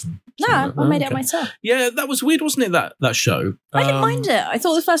steal that from? No, I made it myself. Yeah, that was weird, wasn't it? That show. I didn't mind it. I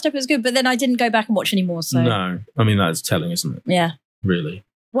thought the first episode was good, but then I didn't go back and watch anymore. So no, I mean that's telling, isn't it? Yeah. Really.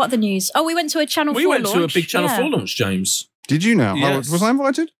 What are the news? Oh, we went to a Channel 4 launch. We went to a big Channel 4 launch, James. Did you know? Yes. Was I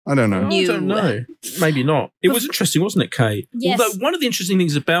invited? I don't know. I don't know. Maybe not. It was interesting, wasn't it, Kay? Yes. Although one of the interesting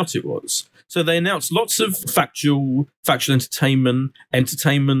things about it was, so they announced lots of factual entertainment,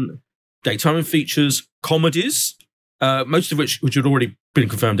 daytime features, comedies, most of which had already been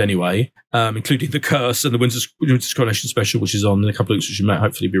confirmed anyway, including The Curse and the Winter's Coronation Special, which is on in a couple of weeks, which you might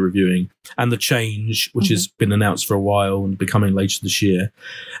hopefully be reviewing, and The Change, which has been announced for a while and becoming later this year,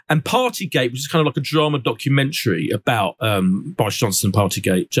 and Partygate, which is kind of like a drama documentary about Boris Johnson and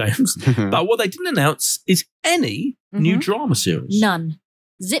Partygate, James. But what they didn't announce is any new drama series. None.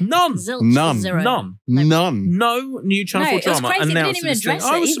 Zip. None. Zilch. None. Zero. None. None. No new Channel 4 it was drama crazy. announced. They didn't even address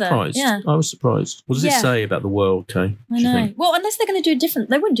I was it either. surprised. Yeah. I was surprised. What does it say about the world, Kay? I know. Well, unless they're going to do a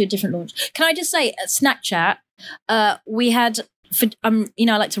different, they wouldn't do a different launch. Can I just say, at Snack Chat, we had, I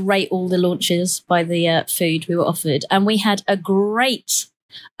like to rate all the launches by the food we were offered, and we had a great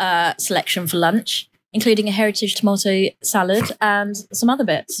selection for lunch, including a heritage tomato salad and some other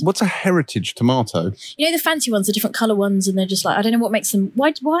bits. What's a heritage tomato? You know the fancy ones, the different colour ones, and they're just like, I don't know what makes them.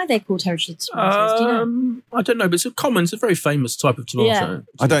 Why are they called heritage tomatoes? Do you know? I don't know, but it's a very famous type of tomato. Yeah.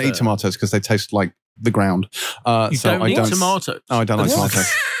 I don't eat tomatoes because they taste like the ground. You don't eat tomatoes? Oh, I don't like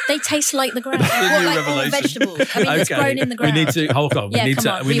tomatoes. They taste like the ground. What, like all vegetables? I mean, it's grown in the ground. We need to hold on.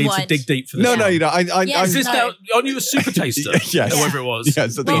 Yeah, we need to dig deep for this. No, you know, Is this now? Aren't you a super taster? Yes. Or whatever it was.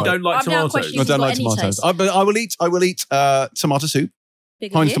 Yes, but you don't like tomatoes. I don't like tomatoes. I will eat tomato soup.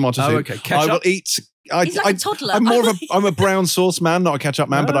 Heinz tomato soup. Okay. Ketchup? I will eat. He's like a toddler. I'm a brown sauce man, not a ketchup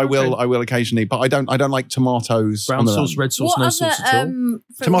man, but I will occasionally. But I don't like tomatoes. Brown sauce, red sauce, no sauce at all.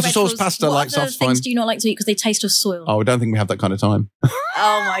 Tomato sauce, pasta, like stuff's fine. What things do you not like to eat because they taste of soil? Oh, I don't think we have that kind of time.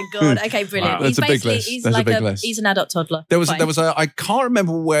 Oh my god! Okay, brilliant. Wow. That's a big list. He's That's like a big list. He's an adult toddler. There was I can't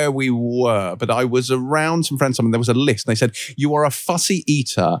remember where we were, but I was around some friends. There was a list. And they said you are a fussy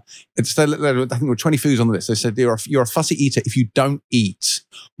eater. I think there were 20 foods on the list. They said you're a fussy eater if you don't eat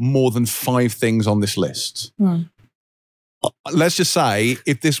more than 5 things on this list. Let's just say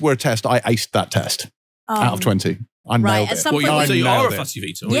if this were a test, I aced that test out of 20. I nailed it. So you are a fussy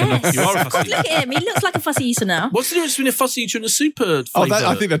eater. Yes. You are a fussy eater. Look at him. He looks like a fussy eater now. What's the difference between a fussy eater and a super flavour?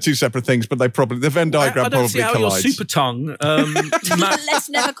 I think they're two separate things, but the Venn diagram I don't see how collides. your super tongue, let's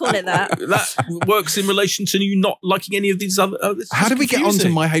never call it that. That works in relation to you not liking any of these other. How did we get onto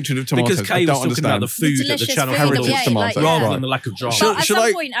my hatred of tomatoes? Because Kay was talking about the food at the Channel heritage tomato, rather than the lack of drama. Should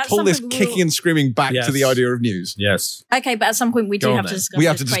I pull this kicking and screaming back to the idea of news? Yes. Okay, but at some point we do have to discuss. We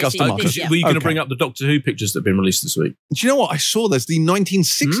have to discuss tomatoes. Were you going to bring up the Doctor Who pictures that have been released this week? Do you know what? I saw there's the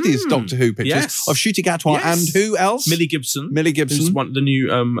 1960s Doctor Who pictures of Ncuti Gatwa and who else? Millie Gibson. Who's the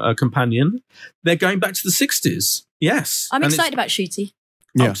new companion. They're going back to the 60s. Yes. I'm excited about Ncuti.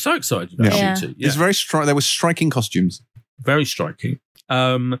 Yeah. I'm so excited about Ncuti. It's very there were striking costumes. Very striking.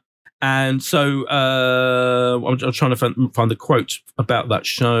 And so I'm trying to find the quote about that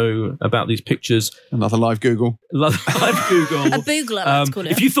show, about these pictures. Another live Google. Live Google. A boogler, let's call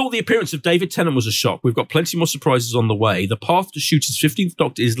it. If you thought the appearance of David Tennant was a shock, we've got plenty more surprises on the way. The path to Ncuti's 15th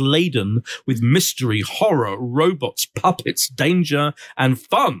Doctor is laden with mystery, horror, robots, puppets, danger, and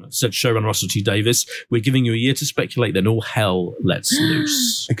fun, said showrunner Russell T Davies. We're giving you a year to speculate, then all hell lets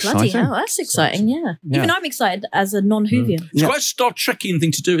loose. Exciting. Bloody hell, that's exciting, yeah. Even I'm excited as a non-Whovian. It's quite a Star Trekian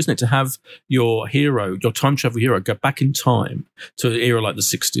thing to do, isn't it? To have your hero, your time travel hero, go back in time to an era like the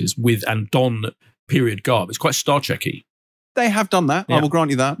 60s and don period garb. It's quite Star Trek-y. They have done that. I will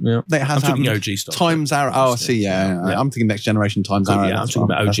grant you that. Yeah. It has I'm thinking OG stuff. Times Arrow. Oh, I see. Yeah. I'm thinking Next Generation Times Arrow. Yeah, I'm talking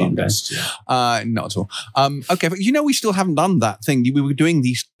about OG and best. Not at all. Okay, but we still haven't done that thing. We were doing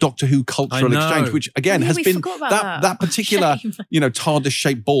these Doctor Who cultural exchange, which again has been that particular,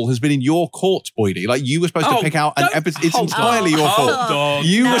 TARDIS-shaped ball has been in your court, Boydie. Like you were supposed to pick out an episode. It's entirely your fault.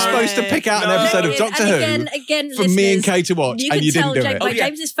 You were supposed to pick out an episode of Doctor Who for me and Kay to watch, and you didn't do it. By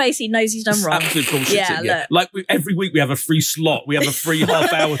James's face, he knows he's done wrong. Absolute bullshit. Yeah, like every week we have a free slot. We have a free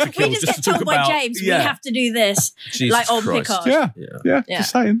half hour to kill. We just get told by James we have to do this, like on Picard. Yeah,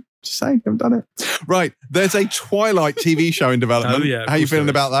 just saying. Just saying, haven't done it. Right, there's a Twilight TV show in development. Oh, yeah. How are you feeling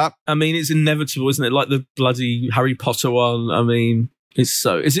about that? I mean, it's inevitable, isn't it? Like the bloody Harry Potter one. I mean, it's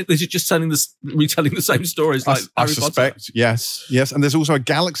so. Is it just retelling the same stories like I Harry suspect, Potter? Yes. And there's also a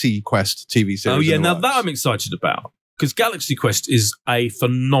Galaxy Quest TV series. Oh yeah, now that I'm excited about because Galaxy Quest is a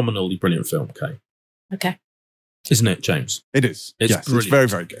phenomenally brilliant film. Okay. Isn't it, James? It is. It's brilliant. It's very,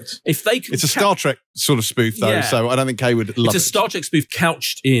 very good. If they can it's a Star Trek sort of spoof, though, so I don't think Kay would love it. It's a Star Trek spoof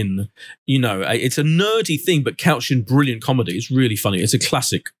couched in, it's a nerdy thing, but couched in brilliant comedy. It's really funny. It's a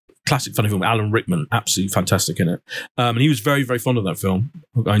classic funny film. Alan Rickman, absolutely fantastic in it. And he was very, very fond of that film.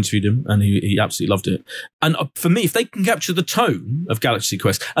 I interviewed him and he absolutely loved it. And for me, if they can capture the tone of Galaxy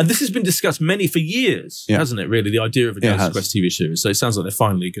Quest, and this has been discussed for years, hasn't it, really, the idea of a Galaxy Quest TV series. So it sounds like they're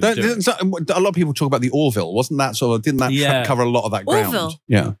finally going to do it. A lot of people talk about the Orville. Wasn't that didn't that cover a lot of that ground? Orville?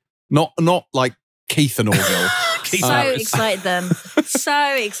 Yeah. Not like Keith and Orville. So excited then.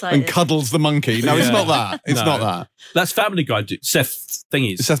 So excited. And Cuddles the monkey. No, it's not that. It's not that. That's Family Guy. Seth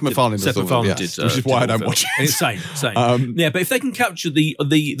MacFarlane did. Which is why I don't watch it. Insane. But if they can capture the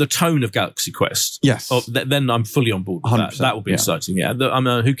tone of Galaxy Quest, then I'm fully on board with that. That will be exciting. Yeah. I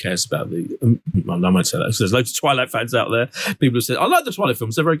mean, who cares about I won't say that because there's loads of Twilight fans out there. People have said, I like the Twilight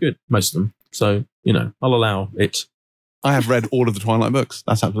films. They're very good, most of them. So, I'll allow it. I have read all of the Twilight books.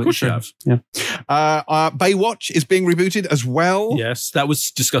 That's absolutely true. Of course you have. Yeah. Baywatch is being rebooted as well. Yes, that was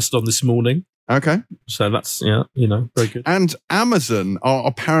discussed on this morning. Okay. So that's, very good. And Amazon are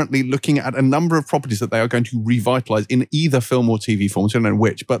apparently looking at a number of properties that they are going to revitalize in either film or TV form. I don't know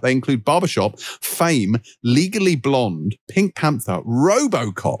which, but they include Barbershop, Fame, Legally Blonde, Pink Panther,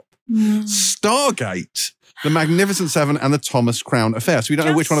 RoboCop, Stargate, The Magnificent Seven, and The Thomas Crown Affair. So we don't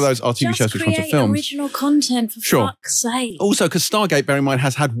know which one of those are TV shows, which ones are films. Original content, for fuck's sake. Also, because Stargate, bear in mind,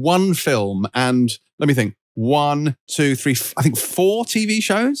 has had one film and, let me think, 1, 2, 3, I think 4 TV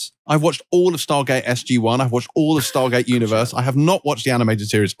shows. I've watched all of Stargate SG-1. I've watched all of Stargate Universe. I have not watched the animated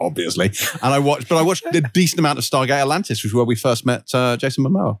series, obviously. And I watched a decent amount of Stargate Atlantis, which is where we first met Jason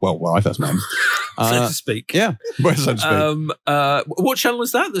Momoa. Well, where I first met him. So to speak. Yeah, so to speak. What channel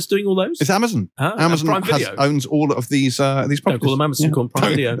is that that's doing all those? It's Amazon. Amazon owns all of these properties. Don't call them Amazon, call them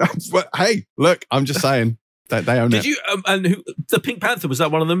Prime Video. But hey, look, I'm just saying. They own it. Did you? The Pink Panther, was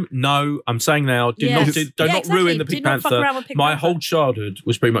that one of them? No, I'm saying now. Do not ruin the Pink Panther. My whole childhood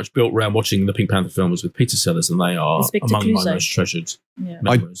was pretty much built around watching the Pink Panther films with Peter Sellers, and they are among my most treasured memories.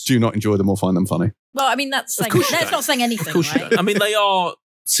 I do not enjoy them or find them funny. Well, I mean, that's not saying anything. Of course, right? I mean, they are.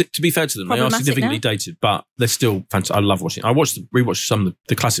 To be fair to them, they are significantly dated, but they're still fantastic. I love watching. I rewatched some of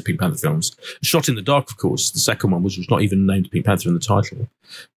the classic Pink Panther films. Shot in the Dark, of course. The second one, which was not even named Pink Panther in the title.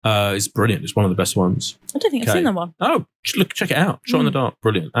 It's brilliant. It's one of the best ones. I don't think I've seen that one. Oh, check it out. Shot in the Dark,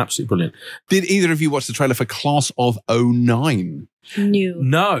 brilliant, absolutely brilliant. Did either of you watch the trailer for Class of 09?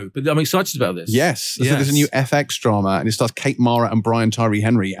 No, but I'm excited about this. Yes. So there's a new FX drama, and it stars Kate Mara and Brian Tyree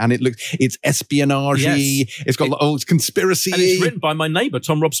Henry, and it's espionage. Yes. It's got it's conspiracy, and it's written by my neighbour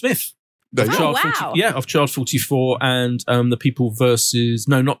Tom Rob Smith. Of Child 44 and The People versus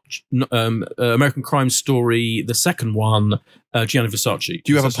American Crime Story, the second one, Gianni Versace.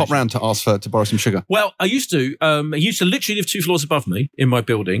 Do you ever pop round to ask to borrow some sugar? Well, I used to. He used to literally live 2 floors above me in my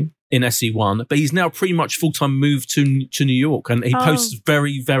building in SE1, but he's now pretty much full-time moved to New York, and he posts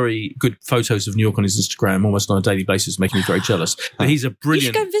very, very good photos of New York on his Instagram almost on a daily basis, making me very jealous. But he's a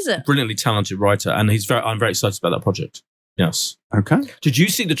brilliantly talented writer, and I'm very excited about that project. Yes. Okay. Did you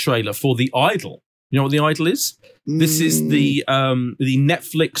see the trailer for The Idol? You know what The Idol is? This is the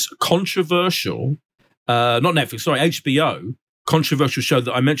Netflix controversial, not Netflix, sorry, HBO controversial show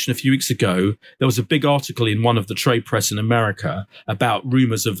that I mentioned a few weeks ago. There was a big article in one of the trade press in America about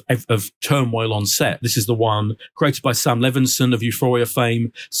rumors of turmoil on set. This is the one created by Sam Levinson of Euphoria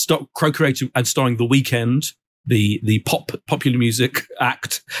fame, co-created and starring The Weeknd, the popular music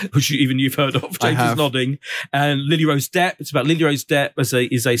act, which you've heard of. James is nodding. And Lily Rose Depp. It's about Lily Rose Depp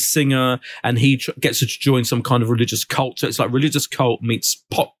is a singer, and he gets her to join some kind of religious cult. So it's like religious cult meets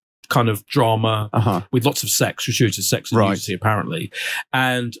pop kind of drama with lots of sex, gratuitous sex and nudity, apparently.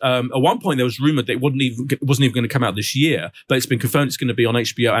 And at one point there was rumored that it wasn't even going to come out this year, but it's been confirmed it's going to be on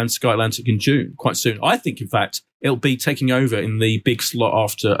HBO and Sky Atlantic in June, quite soon. I think, in fact, it'll be taking over in the big slot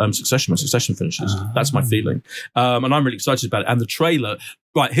after Succession when Succession finishes. That's my feeling. And I'm really excited about it. And the trailer,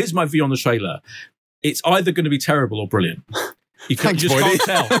 right, here's my view on the trailer. It's either going to be terrible or brilliant. You can't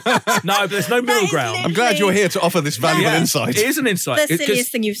tell. No, but there's no middle ground. I'm glad you're here to offer this valuable insight. It is an insight. The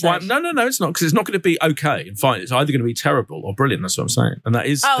silliest thing you've said. No, it's not, because it's not going to be okay and fine. It's either going to be terrible or brilliant. That's what I'm saying. And that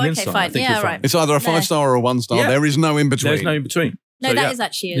is an insight. Fine. I think right. It's either a 5-star or a 1-star. Yeah. There is no in between. There's no in between. No, So, that is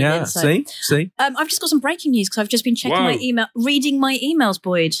actually yeah. inside. See. I've just got some breaking news because I've just been checking reading my emails,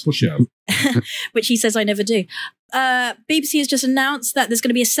 Boyd. Push it up. Which he says I never do. BBC has just announced that there's going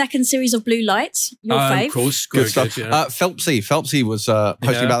to be a second series of Blue Lights. Your fave. Of course. Good stuff. Yeah. Phelpsy was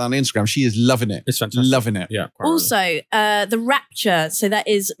posting about that on Instagram. She is loving it. It's fantastic. Loving it. Yeah. Also, The Rapture, so that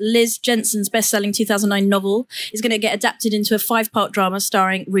is Liz Jensen's best-selling 2009 novel, is going to get adapted into a 5-part drama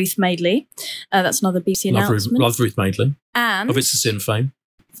starring Ruth Madeley. That's another BBC announcement. Love Ruth Madeley. And of It's a Sin fame.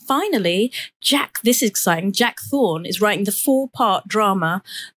 Finally, this is exciting, Jack Thorne is writing the 4-part drama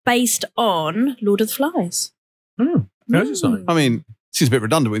based on Lord of the Flies. That's exciting. I mean, seems a bit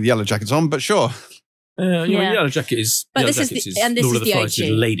redundant with Yellow Jackets on, but sure. Yellow Jacket is. But Yellow this Jackets is and this Lord is of the the Flies OG.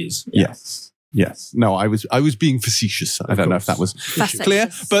 is ladies. Yes. No, I was being facetious. I don't know if that was clear.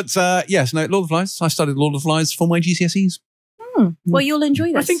 But yes, no, Lord of the Flies. I studied Lord of the Flies for my GCSEs. Well, you'll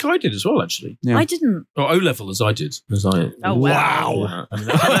enjoy this. I think I did as well, actually. Yeah. I didn't. Or O-level as I did. Oh, wow.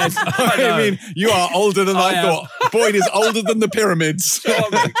 I mean, you are older than I thought. Boyd is older than the pyramids.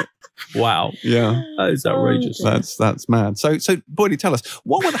 Wow. Yeah. That is outrageous. That's mad. So Boydie, tell us,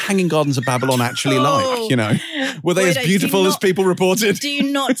 what were the Hanging Gardens of Babylon actually like? You know, were they as beautiful as people reported? Do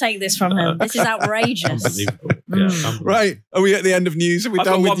not take this from him. This is outrageous. Unbelievable. Yeah, Right. Are we at the end of news? Are we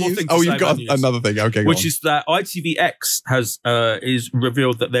done with news? Oh, you've got another thing. Okay, which is that ITVX has is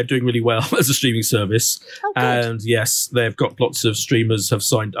revealed that they're doing really well as a streaming service. Oh, good. And yes, they've got lots of streamers have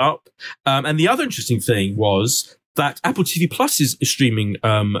signed up. And the other interesting thing was that Apple TV Plus's streaming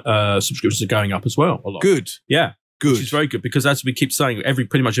subscriptions are going up as well a lot. Good. Yeah. Good. Which is very good because, as we keep saying,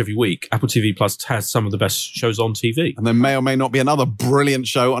 pretty much every week, Apple TV Plus has some of the best shows on TV. And there may or may not be another brilliant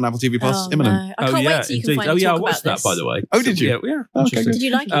show on Apple TV Plus imminent. No. I can't wait till you can finally talk I watched about that, this. by the way. Oh, did you? Yeah. Okay, good. Did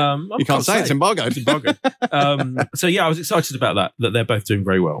you like it? You can't say it's embargoed. So yeah, I was excited about that they're both doing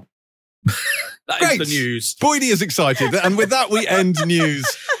very well. That is the news. Boydie is excited. And with that, we end news.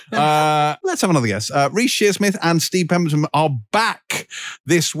 Let's have another guess. Reece Shearsmith and Steve Pemberton are back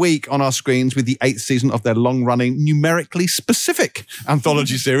this week on our screens with the 8th season of their long-running, numerically specific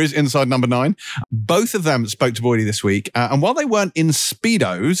anthology series, Inside No.9. Both of them spoke to Boydie this week. And while they weren't in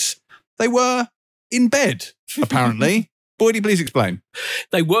Speedos, they were in bed, apparently. Boydie, please explain.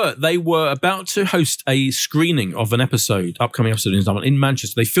 They were about to host a screening of an upcoming episode in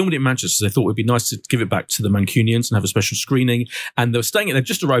Manchester. They filmed it in Manchester, so they thought it would be nice to give it back to the Mancunians and have a special screening. And they'd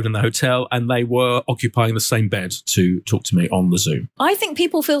just arrived in the hotel and they were occupying the same bed to talk to me on the Zoom. I think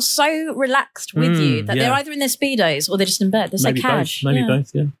people feel so relaxed with you that they're either in their Speedos or they're just in bed. They're so cash. Maybe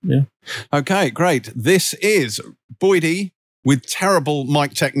both, yeah. Okay, great. This is Boydie with terrible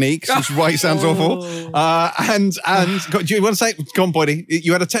mic techniques, which is why it sounds awful. And do you want to say, come on, Boydie,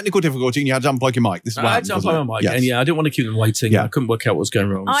 you had a technical difficulty and you had to unplug your mic. This is what I had to unplug my mic, and I didn't want to keep them waiting. I couldn't work out what was going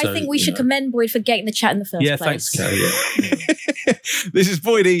wrong. I think we should commend Boyd for getting the chat in the first place. Yeah, thanks, Kerry. Yeah. This is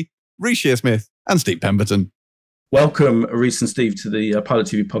Boydie, Reece Shearsmith, and Steve Pemberton. Welcome, Reece and Steve, to the Pilot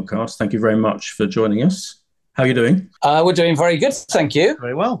TV podcast. Thank you very much for joining us. How are you doing? We're doing very good, thank you.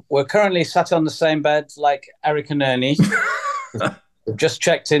 Very well. We're currently sat on the same bed like Eric and Ernie. We've just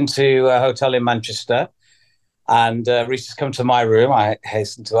checked into a hotel in Manchester, and Reece has come to my room, I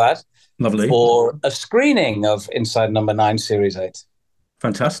hasten to add. Lovely. For a screening of Inside No.9 Series 8.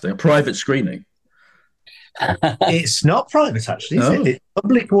 Fantastic. A private screening. It's not private, actually, is it? It's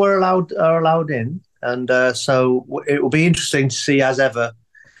public are allowed in, and so it will be interesting to see, as ever,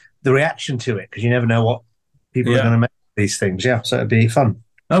 the reaction to it, because you never know what people are going to make of these things. Yeah, so it'd be fun.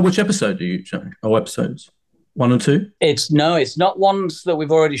 Which episode are you showing? Episodes? 1 and 2? It's not ones that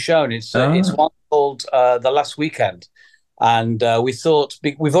we've already shown. It's one called The Last Weekend. And we thought,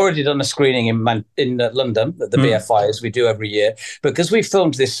 we've already done a screening in London at the BFI, as we do every year. Because we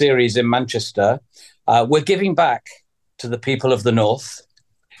filmed this series in Manchester, we're giving back to the people of the North.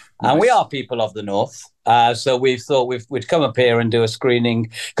 And we are people of the North. So we thought we'd come up here and do a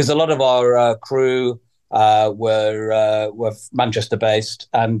screening, because a lot of our crew were Manchester based,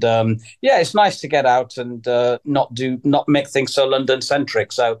 and it's nice to get out and not make things so London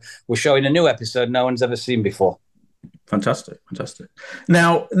centric. So we're showing a new episode no one's ever seen before. Fantastic.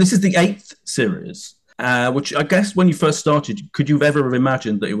 Now this is the 8th series, which I guess when you first started, could you have ever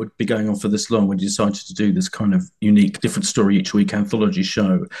imagined that it would be going on for this long when you decided to do this kind of unique, different story each week anthology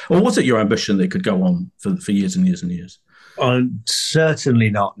show, or was it your ambition that it could go on for years and years and years?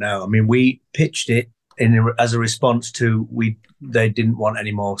 Certainly not. No, I mean, we pitched it as a response to they didn't want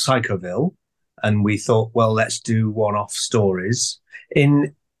any more Psychoville, and we thought, well, let's do one-off stories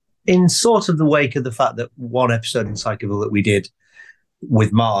in sort of the wake of the fact that one episode in Psychoville that we did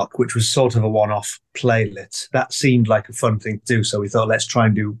with Mark, which was sort of a one-off playlet, that seemed like a fun thing to do. So we thought, let's try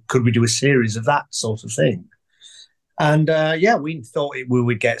and could we do a series of that sort of thing? And we thought we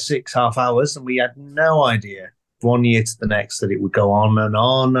would get 6 half hours, and we had no idea 1 year to the next that it would go on and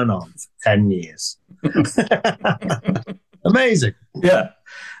on and on for 10 years. Amazing. Yeah.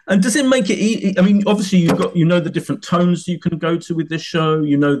 And does it make it easy? I mean, obviously you know the different tones you can go to with this show.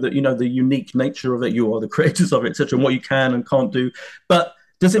 You know that the unique nature of it. You are the creators of it, etc., and what you can and can't do. But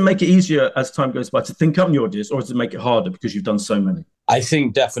does it make it easier as time goes by to think up new ideas, or does it make it harder because you've done so many? I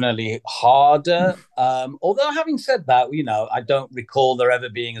think definitely harder. Although having said that, I don't recall there ever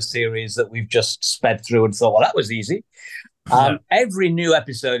being a series that we've just sped through and thought, well, that was easy. Every new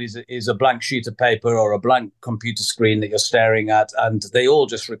episode is a blank sheet of paper or a blank computer screen that you're staring at, and they all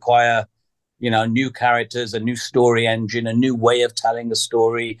just require, new characters, a new story engine, a new way of telling a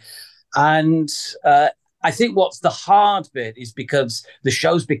story. And I think what's the hard bit is because the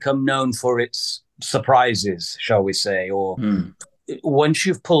show's become known for its surprises, shall we say, or once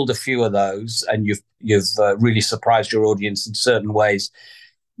you've pulled a few of those and you've really surprised your audience in certain ways,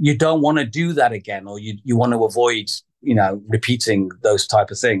 you don't want to do that again, or you want to avoid repeating those type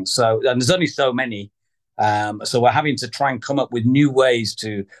of things. And there's only so many. So we're having to try and come up with new ways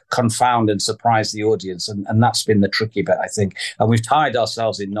to confound and surprise the audience. And that's been the tricky bit, I think. And we've tied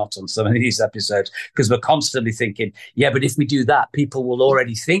ourselves in knots on some of these episodes because we're constantly thinking, yeah, but if we do that, people will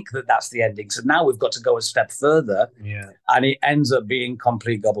already think that that's the ending. So now we've got to go a step further. Yeah. And it ends up being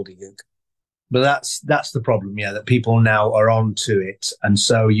complete gobbledygook. But that's the problem, that people now are on to it. And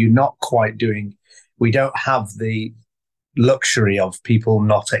so you're not quite we don't have the luxury of people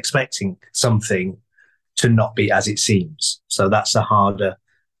not expecting something to not be as it seems. So that's a harder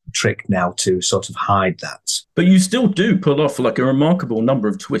trick now to sort of hide that. But you still do pull off like a remarkable number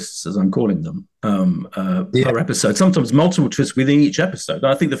of twists, as I'm calling them, per episode. Sometimes multiple twists within each episode.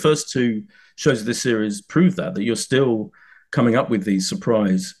 And I think the first 2 shows of this series prove that you're still coming up with these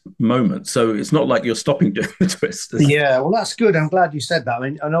surprise moments. So it's not like you're stopping doing the twists. Yeah, well, that's good. I'm glad you said that. I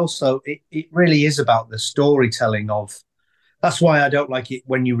mean, and also it really is about the storytelling of. That's why I don't like it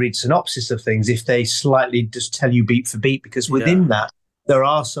when you read synopsis of things, if they slightly just tell you beat for beat, because within that, there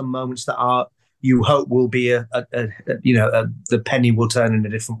are some moments that you hope will be the penny will turn in a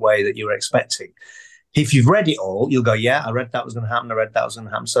different way that you're expecting. If you've read it all, you'll go, yeah, I read that was going to happen. I read that was going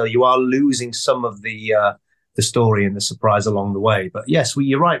to happen. So you are losing some of the story and the surprise along the way. But yes,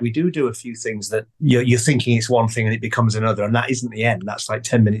 you're right. We do a few things that you're thinking it's one thing and it becomes another. And that isn't the end. That's like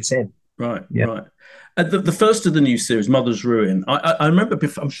 10 minutes in. Right, yeah. Right. The first of the new series, Mother's Ruin, I remember,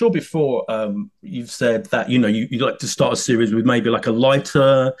 I'm sure before you've said that, you like to start a series with maybe like a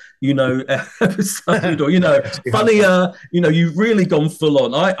lighter, episode or, funnier, you've really gone full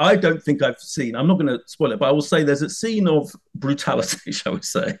on. I don't think I've seen, I'm not going to spoil it, but I will say there's a scene of brutality, shall we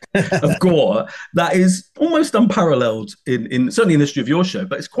say, of gore that is almost unparalleled in certainly in the history of your show,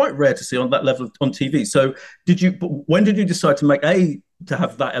 but it's quite rare to see on that level on TV. So when did you decide to make to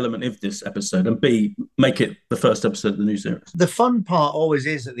have that element of this episode, and B, make it the first episode of the new series? The fun part always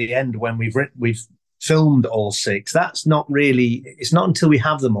is at the end when we've filmed all 6. That's not really, it's not until we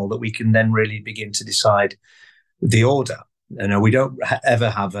have them all that we can then really begin to decide the order. We don't ever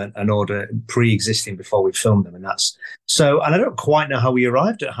have an order pre-existing before we film them. And that's so, and I don't quite know how we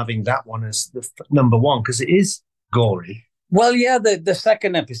arrived at having that one as the number 1, because it is gory. Well, yeah, the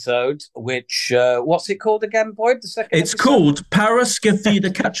second episode, which, what's it called again, Boyd? It's episode? Called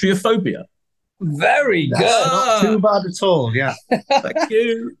Paraskephedocatria. Very good. Not too bad at all, yeah. Thank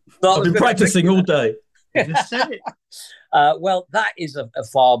you. I've been practicing all day. You just said it. Well, that is a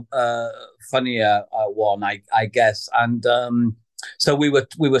far funnier one, I guess. And so we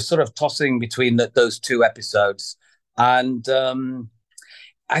were sort of tossing between those 2 episodes. And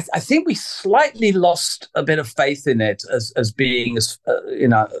I think we slightly lost a bit of faith in it as being as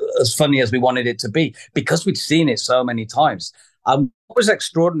funny as we wanted it to be, because we'd seen it so many times. What was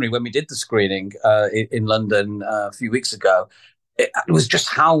extraordinary when we did the screening in London a few weeks ago, it was just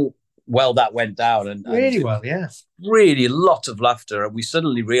how well that went down, and really well, yeah, really a lot of laughter, and we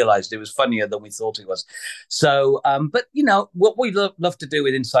suddenly realized it was funnier than we thought it was. So, but what we love to do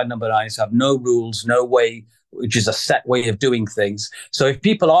with Inside No.9 is have no rules, no way, which is a set way of doing things. So if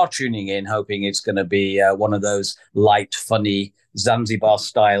people are tuning in hoping it's going to be one of those light, funny,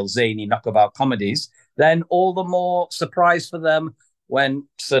 Zanzibar-style, zany knockabout comedies, then all the more surprise for them when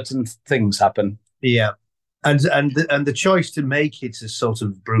certain things happen. Yeah. And the choice to make it as sort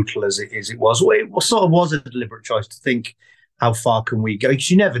of brutal as it was, well, it sort of was a deliberate choice to think, how far can we go?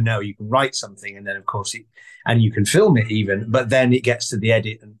 Because you never know. You can write something, and then of course and you can film it even, but then it gets to the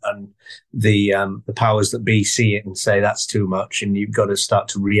edit and the powers that be see it and say that's too much, and you've got to start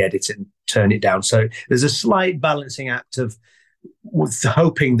to re-edit it and turn it down. So there's a slight balancing act of with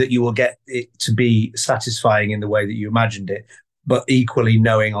hoping that you will get it to be satisfying in the way that you imagined it, but equally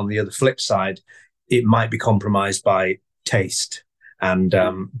knowing on the other flip side, it might be compromised by taste and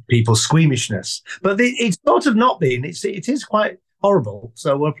people's squeamishness. But it's sort of not been. It is quite horrible.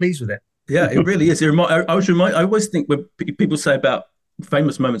 So we're pleased with it. Yeah, it really is. I always think when people say about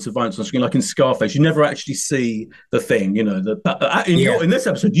famous moments of violence on screen, like in Scarface, you never actually see the thing. You know, in this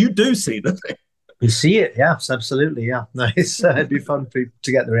episode, you do see the thing. You see it, yes, absolutely, yeah. No, it'd be fun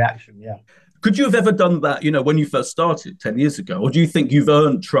to get the reaction, yeah. Could you have ever done that, when you first started 10 years ago? Or do you think you've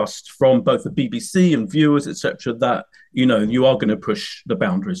earned trust from both the BBC and viewers, etc., that, you are going to push the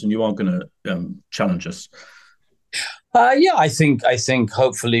boundaries and you are going to challenge us? Yeah, I think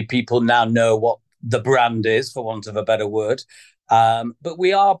hopefully people now know what the brand is, for want of a better word. But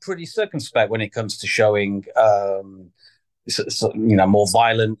we are pretty circumspect when it comes to showing more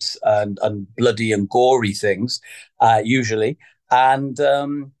violent and bloody and gory things, usually. And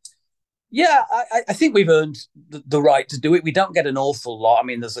I think we've earned the right to do it. We don't get an awful lot. I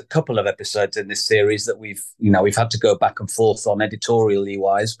mean, there's a couple of episodes in this series that we've had to go back and forth on editorially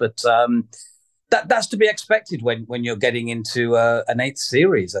wise, but that's to be expected when you're getting into an 8th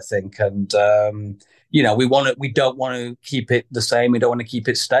series, I think. And we don't want to keep it the same. We don't want to keep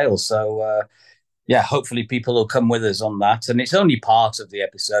it stale. So. Hopefully people will come with us on that. And it's only part of the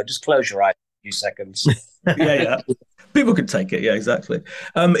episode. Just close your eyes for a few seconds. Yeah. People can take it. Yeah, exactly.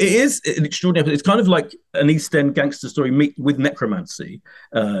 It is an extraordinary. It's kind of like an East End gangster story with necromancy.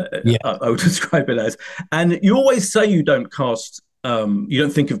 I would describe it as. And you always say you don't cast, you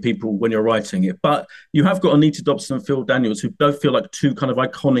don't think of people when you're writing it, but you have got Anita Dobson and Phil Daniels, who both feel like two kind of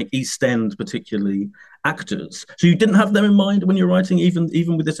iconic East End, particularly actors. So you didn't have them in mind when you're writing, even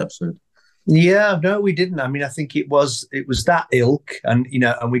with this episode? Yeah, no, we didn't. I mean, I think it was that ilk, and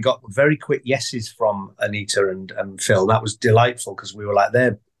and we got very quick yeses from Anita and Phil. That was delightful because we were like,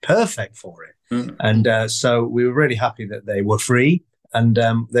 they're perfect for it, and so we were really happy that they were free, and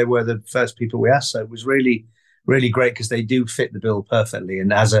they were the first people we asked. So it was really, really great because they do fit the bill perfectly,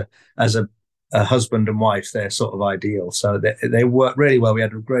 and as a husband and wife, they're sort of ideal. So they worked really well. We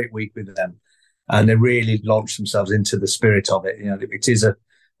had a great week with them, and they really launched themselves into the spirit of it. It is a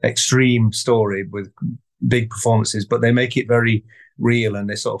extreme story with big performances, but they make it very real and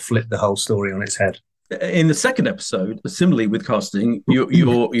they sort of flip the whole story on its head. In the second episode, similarly with casting, your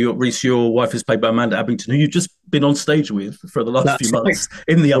Reece, your wife is played by Amanda Abbington, who you've just been on stage with for the last few months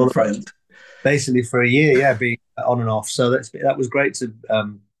in The Unfriend. Basically for a year, being on and off. So that was great to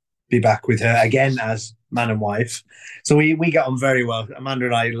be back with her again as man and wife. So we got on very well. Amanda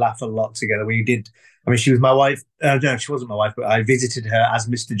and I laugh a lot together. We did. I mean, she was my wife. No, she wasn't my wife, but I visited her as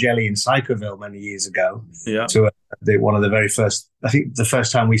Mr. Jelly in Psychoville many years ago. Yeah. To one of the very first, I think the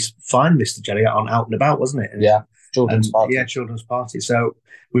first time we find Mr. Jelly out and about, wasn't it? Yeah. Children's party. Yeah, children's party. So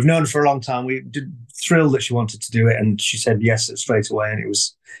we've known her for a long time. We did thrilled that she wanted to do it, and she said yes straight away. And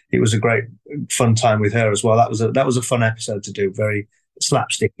it was a great fun time with her as well. That was a fun episode to do. Very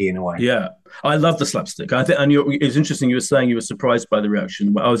slapsticky in a way. Yeah, I love the slapstick. I think, and it's interesting. You were saying you were surprised by the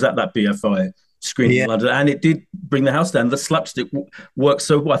reaction. I was at that BFI screening in London, and it did bring the house down. The slapstick worked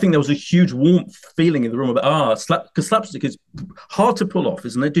so well. I think there was a huge warmth feeling in the room about because slapstick is hard to pull off,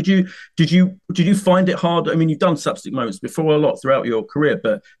 isn't it? Did you find it hard? I mean, you've done slapstick moments before a lot throughout your career,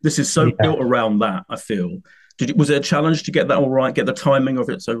 but this is so built around that. I feel. Was it a challenge to get that all right, get the timing of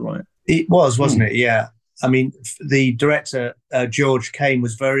it so right? It was, wasn't it? Yeah. I mean, the director George Kane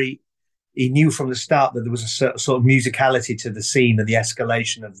was he knew from the start that there was a sort of musicality to the scene and the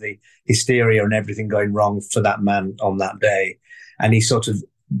escalation of the hysteria and everything going wrong for that man on that day. And he sort of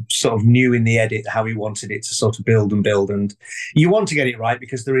knew in the edit how he wanted it to sort of build. And you want to get it right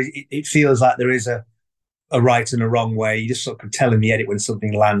because it feels like there is a right and a wrong way. You just sort of tell in the edit when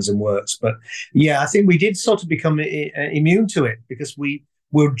something lands and works. But yeah, I think we did sort of become immune to it because we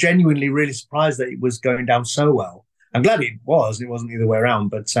were genuinely really surprised that it was going down so well. I'm glad it wasn't the other way around,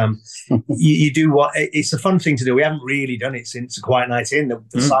 but you do it's a fun thing to do. We haven't really done it since A Quiet Night In,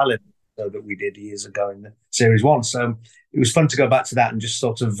 the silent episode that we did years ago in the series 1. So it was fun to go back to that and just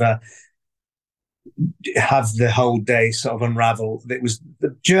sort of have the whole day sort of unravel. It was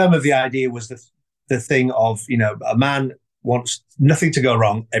the germ of the idea was the thing of, a man wants nothing to go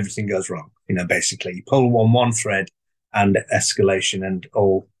wrong, everything goes wrong. Basically you pull on one thread and escalation and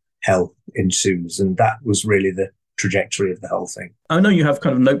all hell ensues. And that was really the trajectory of the whole thing. I know you have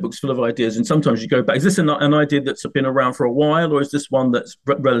kind of notebooks full of ideas, and sometimes you go back. Is this an idea that's been around for a while, or is this one that's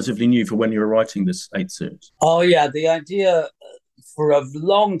relatively new for when you were writing this 8th series? Oh yeah, the idea for a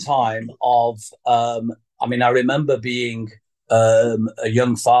long time of I remember being a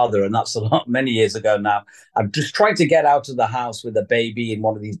young father, and that's many years ago now. I'm just trying to get out of the house with a baby in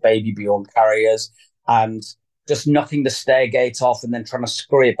one of these baby beyond carriers, and just knocking the stair gate off and then trying to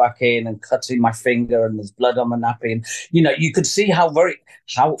screw it back in and cutting my finger, and there's blood on my nappy. And, you could see how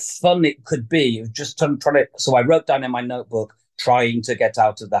fun it could be. Just trying to. So I wrote down in my notebook, trying to get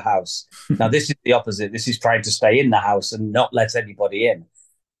out of the house. Now, this is the opposite. This is trying to stay in the house and not let anybody in.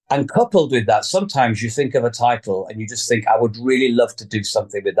 And coupled with that, sometimes you think of a title and you just think, I would really love to do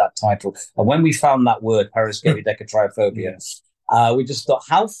something with that title. And when we found that word, paraskevidecatryphobia, we just thought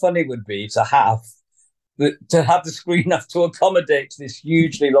how fun it would be to have the screen enough to accommodate this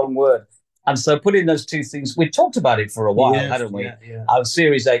hugely long word. And so putting those two things, we talked about it for a while, hadn't we? Yeah. Our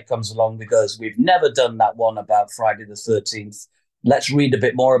Series 8 comes along because we've never done that one about Friday the 13th. Let's read a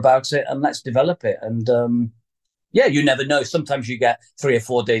bit more about it and let's develop it. And you never know. Sometimes you get 3 or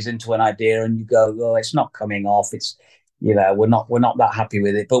 4 days into an idea and you go, oh, it's not coming off. It's, we're not that happy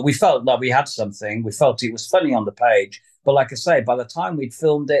with it. But we felt like we had something. We felt it was funny on the page. But like I say, by the time we'd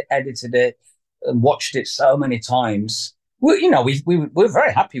filmed it, edited it, and watched it so many times, we were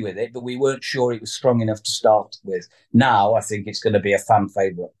very happy with it, but we weren't sure it was strong enough to start with. Now I think it's going to be a fan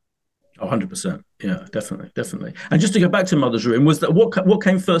favourite. 100%. Yeah, definitely. And just to go back to Mother's Ruin, was that what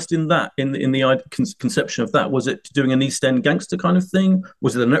came first in that in the conception of that? Was it doing an East End gangster kind of thing?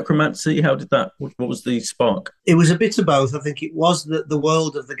 Was it a necromancy? How did that? What was the spark? It was a bit of both. I think it was the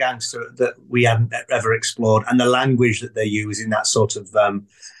world of the gangster that we hadn't ever explored, and the language that they use in that sort of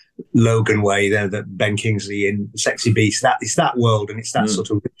Logan way, that Ben Kingsley in Sexy Beast. That it's that world, and it's that sort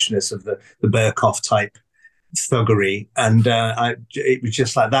of richness of the Burkoff type thuggery, and it was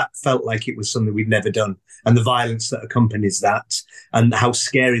just like that. Felt like it was something we'd never done, and the violence that accompanies that, and how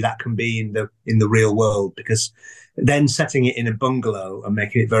scary that can be in the real world. Because then setting it in a bungalow and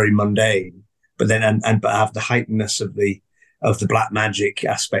making it very mundane, but then but have the heightenedness of the black magic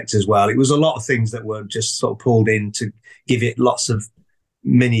aspect as well. It was a lot of things that were just sort of pulled in to give it lots of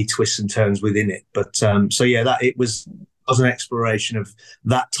many twists and turns within it. But that it was an exploration of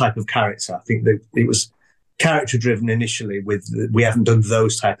that type of character. I think that it was character driven initially. We haven't done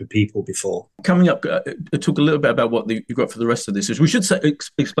those type of people before. Coming up, talk a little bit about what you've got for the rest of this. We should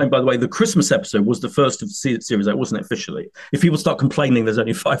explain, by the way, the Christmas episode was the first of the series. That wasn't officially. If people start complaining, there's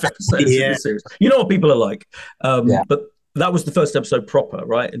only 5 episodes in the series. You know what people are like. But that was the first episode proper,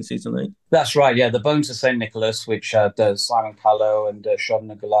 right, in season 8? That's right, yeah. The Bones of St. Nicholas, which had Simon Callow and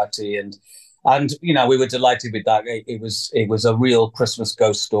Shobna Gulati, and we were delighted with that. It was a real Christmas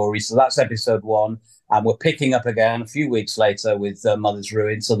ghost story. So that's episode 1, and we're picking up again a few weeks later with Mother's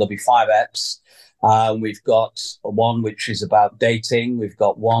Ruin. So there'll be 5 eps. We've got one which is about dating. We've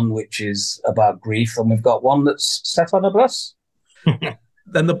got one which is about grief, and we've got one that's set on a bus.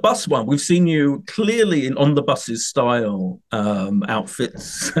 Then the bus one, we've seen you clearly on the bus's style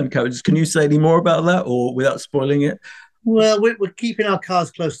outfits and codes. Can you say any more about that, or without spoiling it? Well, we're keeping our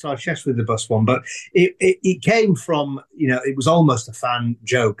cards close to our chest with the bus one, but it came from, it was almost a fan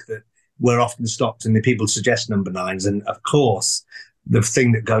joke that we're often stopped and the people suggest number 9s. And of course, the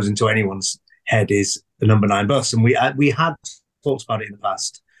thing that goes into anyone's head is the number 9 bus. And we had talked about it in the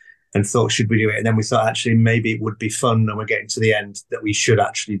past and thought, should we do it? And then we thought, actually, maybe it would be fun, and we're getting to the end, that we should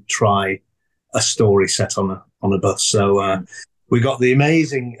actually try a story set on a bus. So we got the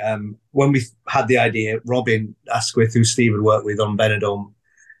amazing, when we had the idea, Robin Asquith, who Steve had worked with on Benidorm,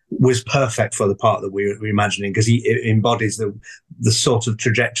 was perfect for the part that we were imagining, because he embodies the sort of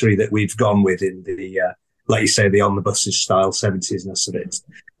trajectory that we've gone with in the, like you say, the on the buses style 70s-ness of it.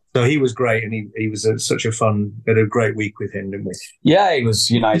 So he was great, and he was such a fun, we had a great week with him, didn't we? Yeah, he was,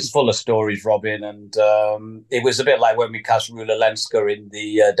 he's full of stories, Robin, and it was a bit like when we cast Rula Lenska in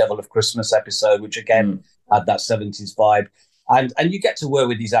the Devil of Christmas episode, which again had that 70s vibe. And you get to work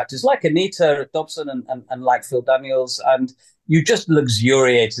with these actors like Anita Dobson and like Phil Daniels, and you just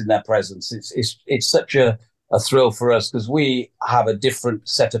luxuriate in their presence. It's such a thrill for us, because we have a different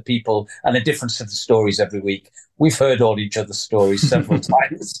set of people and a different set of stories every week. We've heard all each other's stories several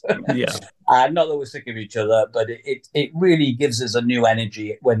times. Yeah. Not that we're sick of each other, but it really gives us a new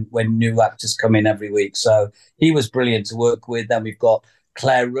energy when new actors come in every week. So he was brilliant to work with. Then we've got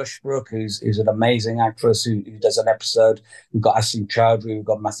Claire Rushbrook, who's an amazing actress who does an episode. We've got Asim Chowdhury, we've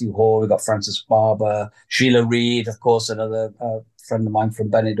got Matthew Hall, we've got Francis Barber, Sheila Reid, of course, another friend of mine from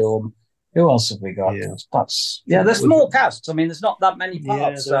Benidorm. Who else have we got? Yeah. There's small casts. I mean, there's not that many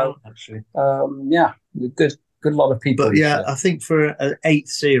parts. So actually, good lot of people. But I think for an 8th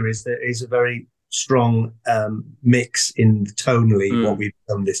series, there is a very strong mix in tonally what we've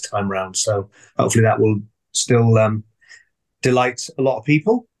done this time round. So hopefully that will still delight a lot of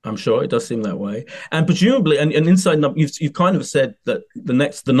people. I'm sure it does seem that way. And presumably, and Inside you've kind of said that the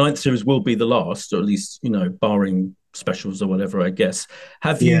 9th series will be the last, or at least, barring specials or whatever, I guess.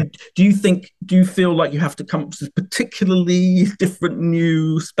 Do you feel like you have to come up with particularly different,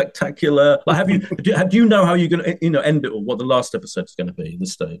 new, spectacular, like do you know how you're going to, end it, or what the last episode is going to be at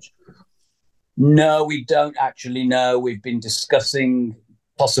this stage? No, we don't actually know. We've been discussing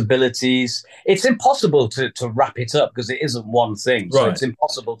possibilities. It's impossible to wrap it up because it isn't one thing. So it's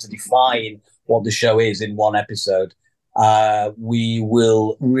impossible to define what the show is in one episode. We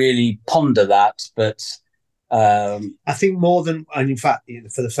will really ponder that, but I think more than, and in fact,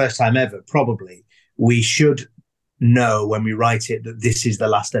 for the first time ever, probably we should know when we write it that this is the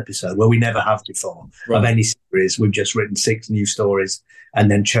last episode, where we never have before of any series. We've just written 6 new stories and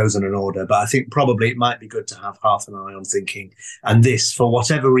then chosen an order. But I think probably it might be good to have half an eye on thinking, and this, for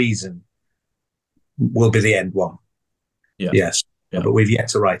whatever reason, will be the end one. Yeah. Yes. Yeah. But we've yet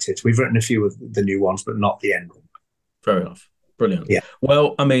to write it. We've written a few of the new ones, but not the end one. Fair enough. Brilliant. Yeah.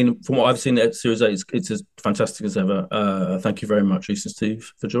 Well, I mean, from what I've seen at Series 8, it's as fantastic as ever. Thank you very much, Reece and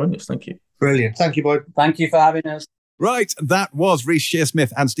Steve, for joining us. Thank you. Brilliant. Thank you, Boyd. Thank you for having us. Right, that was Reece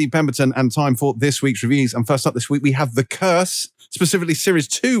Shearsmith and Steve Pemberton, and time for this week's reviews. And first up this week, we have The Curse, specifically Series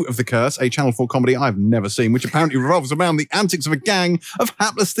 2 of The Curse, a Channel 4 comedy I've never seen, which apparently revolves around the antics of a gang of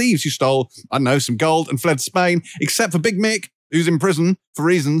hapless thieves who stole, some gold and fled to Spain, except for Big Mick, who's in prison for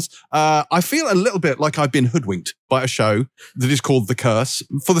reasons. I feel a little bit like I've been hoodwinked by a show that is called The Curse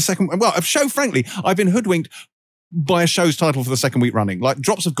for the second... Well, a show, frankly, I've been hoodwinked by a show's title for the second week running. Like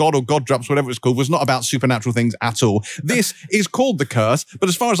Drops of God or God Drops, whatever it's called, was not about supernatural things at all. This is called The Curse, but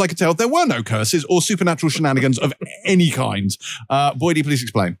as far as I could tell, there were no curses or supernatural shenanigans of any kind. Boydie, please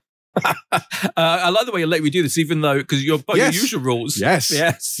explain. I like the way you let me do this, even though, because your usual ruals.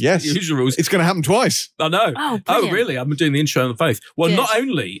 Yes. Usual rules. It's going to happen twice. I know. Oh, really? I've been doing the intro on both. Well, Good. not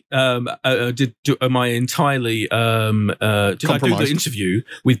only am I entirely did I do the interview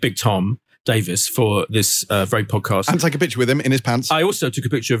with Big Tom Davis for this very podcast, and take a picture with him in his pants. I also took a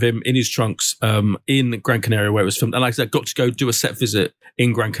picture of him in his trunks in Gran Canaria, where it was filmed, and like I said, got to go do a set visit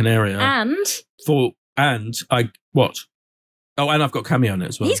in Gran Canaria, and I've got cameo in it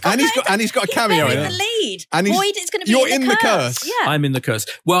as well. He's got a cameo in it. The lead. And Boyd is going to be you're in the curse. Yeah. I'm in The Curse.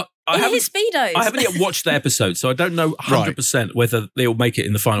 Well, I haven't yet watched the episode, so I don't know 100% whether they'll make it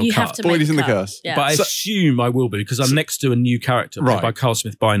in the final cut. Boyd is in The Curse. Yeah. But I assume I will be, because I'm next to a new character played by Carl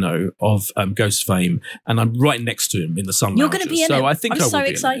Smith Bino of Ghost fame, and I'm right next to him in the sun. You're going to be in it. So I think I'm I will so be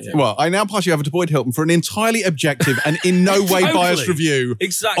excited. In it, yeah. Well, I now pass you over to Boyd Hilton for an entirely objective and in no way biased review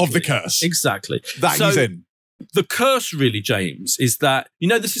of The Curse. Exactly. He's in. The Curse, really, James, is that,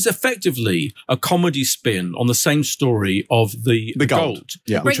 this is effectively a comedy spin on the same story of the gold,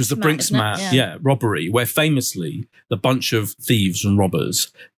 which was the Brinksmat robbery, where famously the bunch of thieves and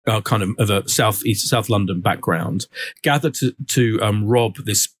robbers, kind of a South London background, gathered to rob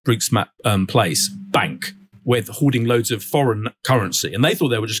this Brinksmat place bank, with hoarding loads of foreign currency. And they thought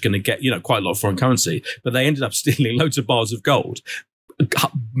they were just going to get, quite a lot of foreign currency, but they ended up stealing loads of bars of gold.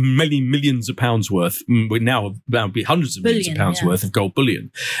 Many millions of pounds worth, now would be hundreds of millions of pounds worth of gold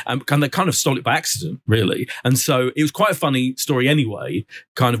bullion. And they kind of stole it by accident, really. And so it was quite a funny story anyway,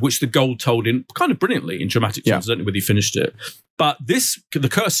 kind of, which the gold told in kind of brilliantly in dramatic terms. I don't know whether you finished it. But The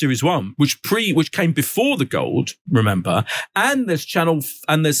Curse Series 1, which came before the gold, remember, and there's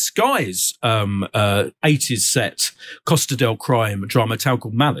Sky's 80s set Costa del Crime drama town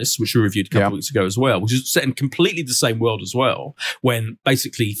called Malice, which we reviewed a couple of weeks ago as well, which is set in completely the same world as well, when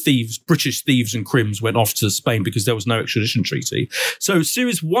basically British thieves and crims went off to Spain because there was no extradition treaty. So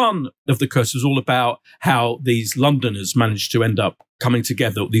Series 1 of The Curse was all about how these Londoners managed to end up coming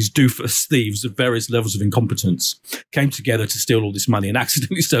together, these doofus thieves of various levels of incompetence came together to steal all this money and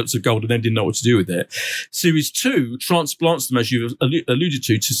accidentally stole some gold and then didn't know what to do with it. Series 2 transplants them, as you've alluded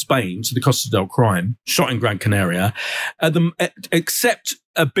to Spain, to the Costa del Crime, shot in Gran Canaria, except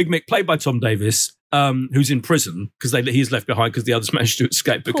Big Mick, played by Tom Davis, who's in prison because he's left behind because the others managed to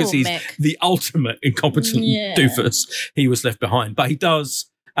escape because he's the ultimate incompetent doofus. He was left behind, but he does,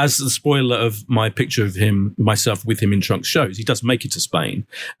 as the spoiler of my picture of myself with him in trunks shows, he does make it to Spain,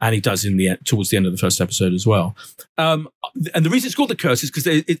 and he does towards the end of the first episode as well. And the reason it's called The Curse is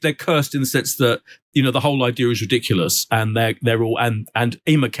because they're cursed in the sense that the whole idea is ridiculous, and they're all and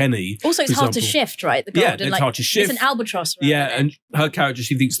Emma Kenny. Also, it's hard to shift, right? The gold, it's hard to shift. It's an albatross. And her character,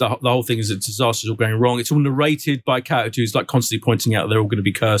 she thinks the whole thing is a disaster, is all going wrong. It's all narrated by a character who's like constantly pointing out they're all going to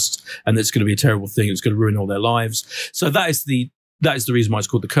be cursed, and it's going to be a terrible thing. It's going to ruin all their lives. So that is the reason why it's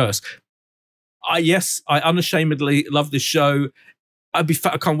called The Curse. I unashamedly love this show. I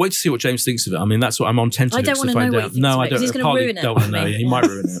can't wait to see what James thinks of it. I mean, that's what I'm on tentative to find out. I don't want to know what he thinks No, of I it, 'cause don't. he's gonna ruin it Don't want to for know. me. Yeah, he might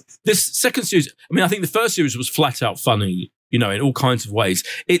ruin it. This second series, I mean, I think the first series was flat out funny, in all kinds of ways.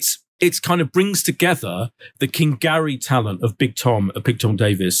 It's kind of brings together the King Gary talent of Big Tom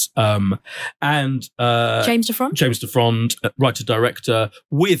Davis, and James DeFrond, writer-director,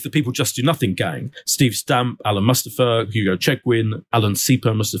 with the People Just Do Nothing gang, Steve Stamp, Alan Mustafa, Hugo Chegwin, Alan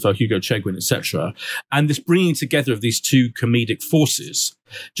Sieper Mustafa, Hugo Chegwin, etc. And this bringing together of these two comedic forces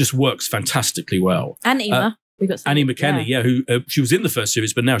just works fantastically well. And Emma. Annie McKenna, who she was in the first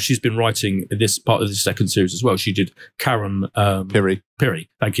series, but now she's been writing this part of the second series as well. She did Karen Pirrie.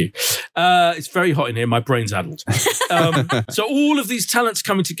 Thank you. It's very hot in here. My brain's addled. So all of these talents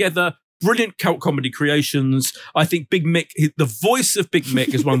coming together. Brilliant comedy creations. I think Big Mick, the voice of Big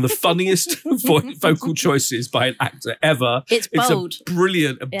Mick is one of the funniest vocal choices by an actor ever. It's bold.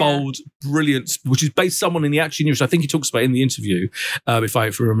 A bold, brilliant, which is based someone in the Actually News. I think he talks about it in the interview, if I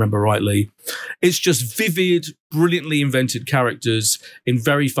remember rightly. It's just vivid, brilliantly invented characters in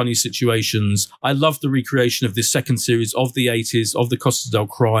very funny situations. I love the recreation of this second series of the 80s, of the Costa del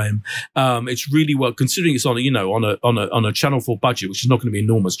Crime. It's really well, considering it's on a Channel 4 budget, which is not going to be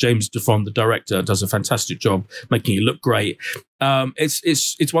enormous. James DeFrond, the director, does a fantastic job making it look great.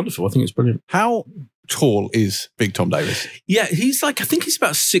 It's wonderful. I think it's brilliant. How tall is Big Tom Davis? Yeah, he's I think he's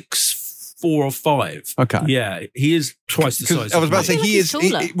about 6'4" or 5. Okay. Yeah, he is twice the size. I was about to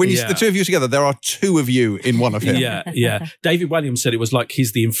say when the two of you together, there are two of you in one of him. Yeah. David Williams said it was like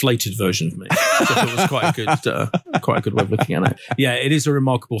he's the inflated version of me. So I thought it was quite a good way of looking at it. Yeah, it is a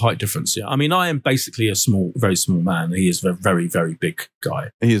remarkable height difference. Yeah, I mean, I am basically a very small man. He is a very, very big guy.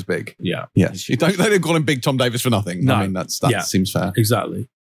 He is big. Yeah. Yes. They don't call him Big Tom Davis for nothing. No. I mean, that seems fair. Exactly.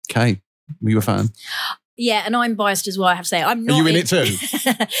 Okay. Were you a fan? Yeah, and I'm biased as well, I have to say. I'm not. Are you in it too?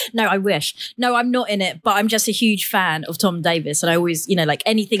 No, I wish. No, I'm not in it, but I'm just a huge fan of Tom Davis. And I always,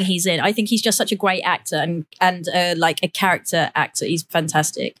 anything he's in, I think he's just such a great actor and a character actor. He's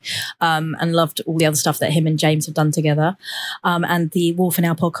fantastic. And loved all the other stuff that him and James have done together. And the Wolf and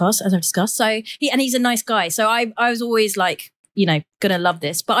Owl podcast, as I've discussed. So he's a nice guy. So I was always gonna love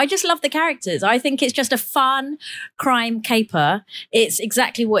this, but I just love the characters. I think it's just a fun crime caper. It's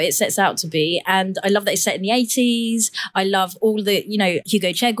exactly what it sets out to be, and I love that it's set in the 80s. I love all the Hugo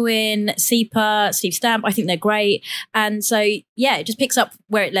Chegwin, Sieper, Steve Stamp. I think they're great, and so it just picks up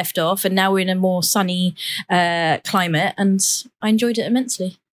where it left off, and now we're in a more sunny climate, and I enjoyed it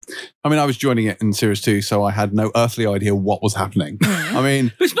immensely. I mean, I was joining it in series 2, so I had no earthly idea what was happening. I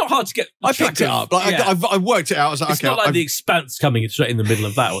mean, but it's not hard to get. I picked it up. I worked it out. I was like, it's not like The Expanse coming straight in the middle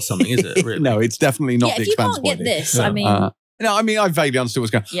of that or something, is it? Really? No, it's definitely not The Expanse. If you can't get this, I mean. No, I mean, I vaguely understood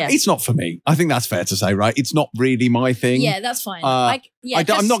what's going on. Yeah. It's not for me. I think that's fair to say, right? It's not really my thing. Yeah, that's fine. I'm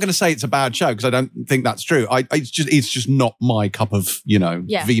not going to say it's a bad show because I don't think that's true. It's just not my cup of, vino.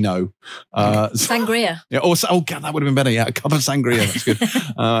 Sangria. Yeah. Oh, God, that would have been better. Yeah, a cup of sangria. That's good.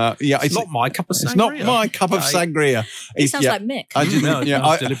 It's not my cup of sangria. It's not my cup of sangria. It sounds like Mick. I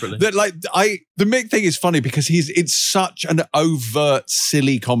didn't. Deliberately. The Mick thing is funny because it's such an overt,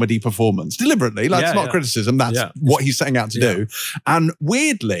 silly comedy performance. Deliberately. It's not criticism. That's what he's setting out to do. And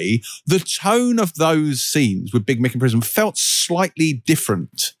weirdly, the tone of those scenes with Big Mick in prison felt slightly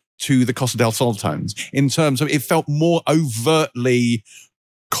different to the Costa del Sol tones in terms of it felt more overtly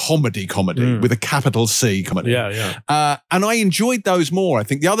comedy with a capital C comedy. And I enjoyed those more. I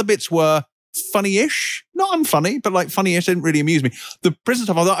think the other bits were funny-ish, not unfunny, but funny-ish didn't really amuse me. The prison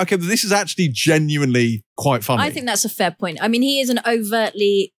stuff, I thought, okay, this is actually genuinely quite funny. I think that's a fair point. I mean, he is an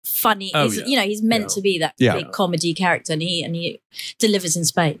overtly funny, he's meant to be that big comedy character, and he delivers in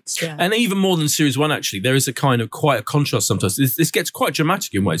spades. Yeah. And even more than series 1, actually, there is a kind of quite a contrast sometimes. This gets quite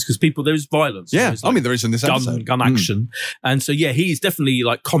dramatic in ways because there is violence. Yeah, there is in this episode. Gun action. And so, he's definitely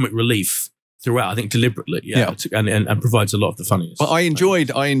comic relief throughout, I think deliberately, and provides a lot of the funniest. But I enjoyed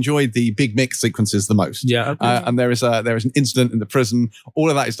the Big Mick sequences the most. Yeah, okay. And there is an incident in the prison. All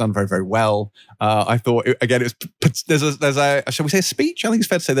of that is done very, very well. I thought there's a shall we say a speech? I think it's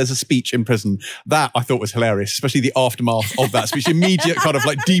fair to say there's a speech in prison that I thought was hilarious, especially the aftermath of that speech, immediate kind of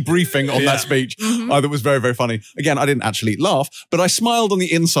debriefing on that speech. Mm-hmm. I thought was very, very funny. Again, I didn't actually laugh, but I smiled on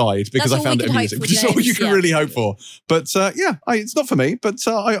the inside because I found it amusing, which is all you can really hope for. But it's not for me. But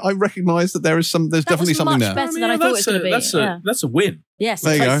I recognise that there's definitely something there. Better than I thought it was going to be. That's a win. Yes,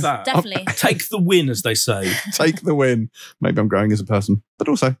 There you go. definitely. Take the win, as they say. Take the win. Maybe I'm growing as a person, but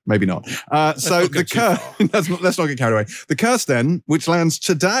also maybe not. So the curse, let's not get carried away. The curse then, which lands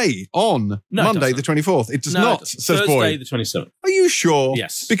today on Monday the 24th. It does not, says Thursday Boyd. the 27th. Are you sure?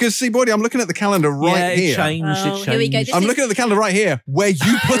 Yes. Because see, Boydie, I'm looking at the calendar right here. It changed. Here we go. I'm looking at the calendar right here where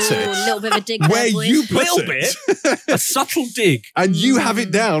you put it. A little bit of a dig Where there, boys. you put Little it. A subtle dig. And you have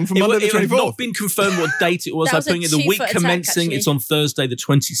it down for Monday the It had 24th. not been confirmed what date it was. That I'm was a putting it the week 2-foot attack, commencing. actually. It's on Thursday the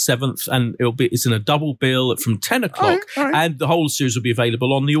 27th, and it's in a double bill from 10 o'clock, All right. and the whole series will be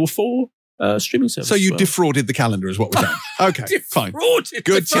available on the All 4 streaming service. So you as well. defrauded the calendar is what we're saying. Okay, fine. Defrauded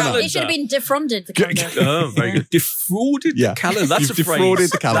Good the to know. calendar. It should have been defrauded. The calendar. Oh, very good. Defrauded Yeah. the calendar. That's You've a phrase.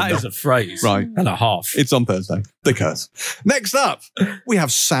 defrauded the calendar. That is a phrase. Right. And a half. It's on Thursday. The curse. Next up, we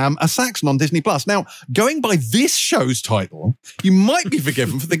have Sam, a Saxon on Disney+. Now, going by this show's title, you might be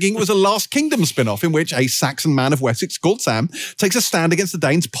forgiven for thinking it was a Last Kingdom spin-off in which a Saxon man of Wessex called Sam takes a stand against the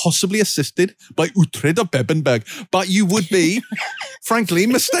Danes, possibly assisted by Uhtred of Bebenberg. But you would be, frankly,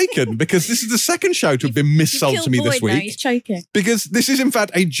 mistaken, because this is the second show to have been missold to me this Boyd now, week. he's choking. Because this is, in fact,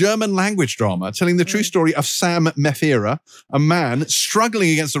 a German language drama telling the true story of Sam Mefira, a man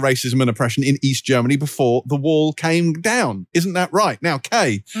struggling against the racism and oppression in East Germany before the wall came down. Isn't that right? Now,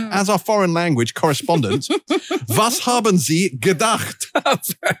 Kay, as our foreign language correspondent, was haben Sie gedacht?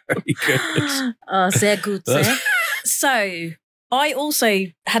 Very good. Sehr gut, sir. So, I also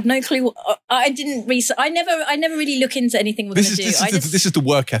had no clue. I didn't research. I never really look into anything we're going to do. This is the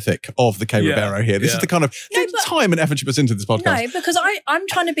work ethic of the Kay Ribeiro here. This is the kind of time and effort she puts into this podcast. No, because I'm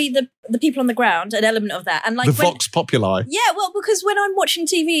trying to be the people on the ground, an element of that, and like the Vox Populi. Yeah, well, because when I'm watching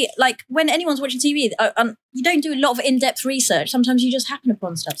TV, like when anyone's watching TV, you don't do a lot of in-depth research. Sometimes you just happen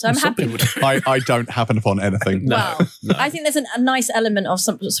upon stuff. So I'm happy. I don't happen upon anything. No. I think there's a nice element of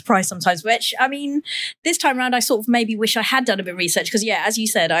some surprise sometimes, which, I mean, this time around, I sort of maybe wish I had done a bit of research because, yeah, as you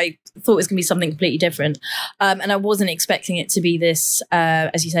said, I thought it was going to be something completely different. And I wasn't expecting it to be this,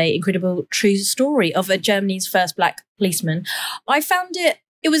 as you say, incredible true story of Germany's first black policeman. I found it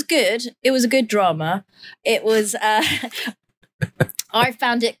was good. It was a good drama. It was... I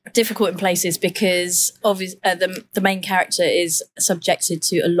found it difficult in places because obviously the main character is subjected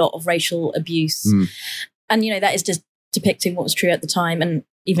to a lot of racial abuse. And, you know, that is just depicting what was true at the time and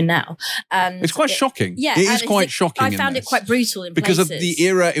even now. And it's quite shocking. Yeah. It is quite shocking. I found it quite brutal in because places. of the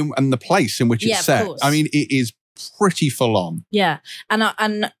era and the place in which it's set. I mean, it is pretty full on. Yeah.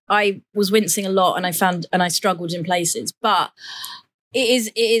 And I was wincing a lot and I struggled in places. But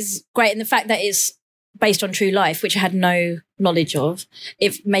it is great. And the fact that it's based on true life, which I had no knowledge of,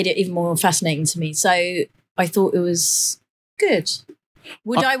 it made it even more fascinating to me. So I thought it was good.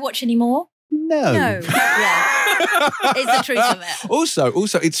 Would I watch any more? No. Yeah. It's the truth of it.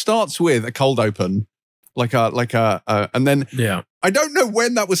 Also, it starts with a cold open, and then I don't know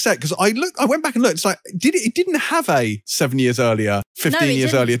when that was set because I went back and looked. It's like it didn't have a 7 years earlier, 15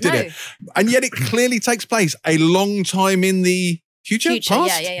 years earlier, did it? And yet it clearly takes place a long time in the future,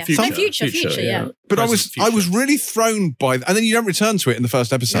 past? Yeah. Future, yeah. But I was really thrown by and then you don't return to it in the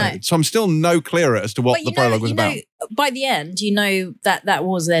first episode. So I'm still no clearer as to what the prologue was about. By the end, you know that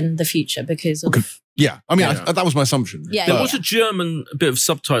was then the future because of... Yeah, I mean, that was my assumption. Yeah, there was a German bit of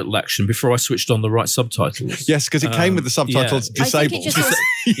subtitle action before I switched on the right subtitles. Yes, because it came with the subtitles disabled.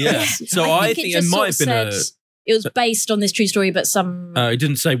 So I think it might have been it was based on this true story, but some... it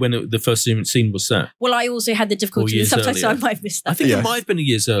didn't say when the first scene was set. Well, I also had the difficulty with the subtitles, so I might have missed that. I think it might have been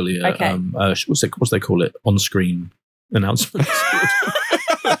years earlier. Okay. What do they call it? On-screen announcements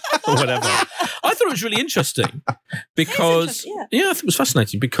or whatever. I thought it was really interesting because I think it was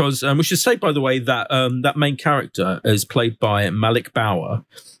fascinating because we should say, by the way, that that main character is played by Malik Bauer,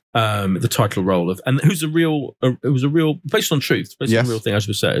 the title role of, and who's it was a real based on truth, based on a real thing, as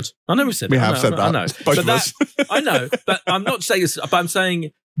we said. I know we said we that. have said that. I know, both of us. I know, but I'm not saying this. But I'm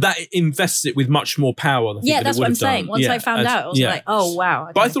saying that it invests it with much more power. Yeah, that's what I'm saying. Once I found out, I was like, oh wow.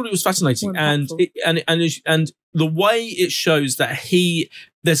 Okay. But I thought it was fascinating, and the way it shows that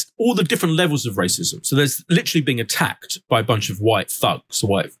there's all the different levels of racism. So there's literally being attacked by a bunch of white thugs,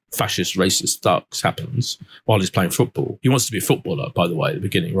 white fascist, racist thugs happens while he's playing football. He wants to be a footballer, by the way, at the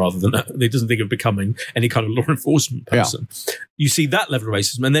beginning, rather than he doesn't think of becoming any kind of law enforcement person. Yeah. You see that level of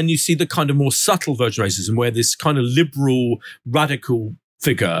racism, and then you see the kind of more subtle version of racism where this kind of liberal, radical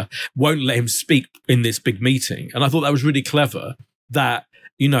figure won't let him speak in this big meeting. And I thought that was really clever that,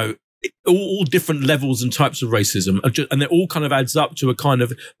 you know, all different levels and types of racism, and it all kind of adds up to a kind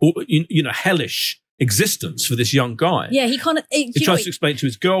of, you know, hellish existence for this young guy. Yeah, he can't. He tries to explain to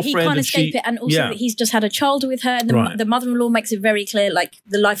his girlfriend. He can't escape it, and also that he's just had a child with her, and the mother-in-law makes it very clear, like,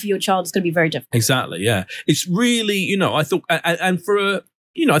 the life of your child is going to be very different. Exactly, yeah. It's really, I thought, and for a,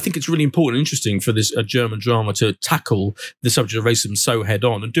 I think it's really important and interesting for this German drama to tackle the subject of racism so head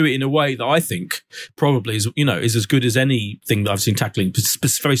on and do it in a way that I think probably is, is as good as anything that I've seen tackling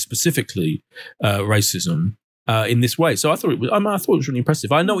very specifically racism. In this way, so I thought it was really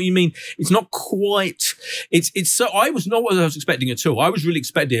impressive. I know what you mean. It's not quite. It's so. I was not what I was expecting at all. I was really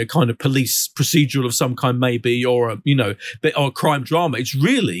expecting a kind of police procedural of some kind, maybe, or a crime drama. It's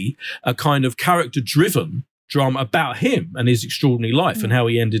really a kind of character-driven drama about him and his extraordinary life and how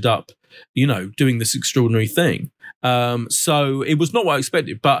he ended up, doing this extraordinary thing. So it was not what I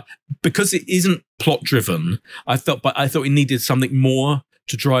expected, but because it isn't plot-driven, I thought it needed something more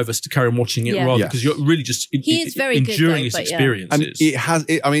to drive us to carry on watching it rather, because you're really just enduring his experiences. And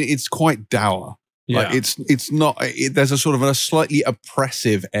it's quite dour. Like it's not. There's a sort of a slightly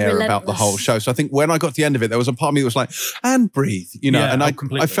oppressive air about the whole show. So I think when I got to the end of it, there was a part of me that was like, and breathe, and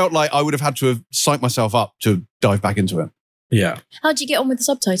I felt like I would have had to have psyched myself up to dive back into it. Yeah. How'd you get on with the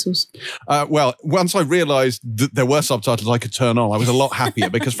subtitles? Well, once I realised that there were subtitles I could turn on, I was a lot happier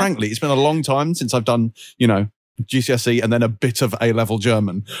because, frankly, it's been a long time since I've done, GCSE and then a bit of A-level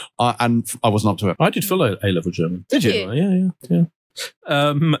German, and I wasn't up to it. I did full A-level German. Did you? Yeah.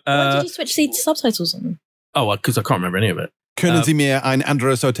 Why did you switch to subtitles on them? Oh, because I can't remember any of it. Können Sie mir ein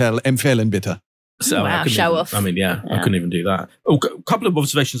anderes Hotel empfehlen, bitte? So show off. I couldn't even do that. A couple of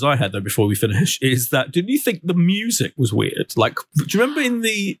observations I had though before we finish is that, didn't you think the music was weird? Like, do you remember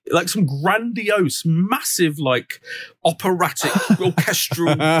in some grandiose, massive, like operatic,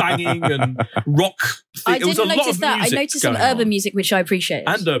 orchestral banging and rock? I didn't notice that. I noticed some urban music, which I appreciate.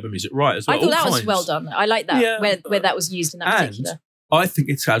 And urban music, right, as well. I thought that was well done. I like that, where that was used in that particular. I think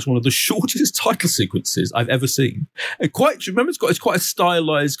it has one of the shortest title sequences I've ever seen. Do you remember it's quite a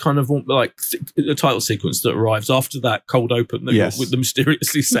stylized kind of like a title sequence that arrives after that cold open with the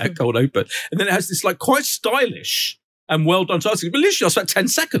mysteriously set cold open, and then it has this like quite stylish and well done title sequence. But literally, it's about 10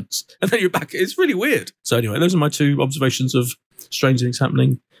 seconds, and then you're back. It's really weird. So anyway, those are my two observations of strange things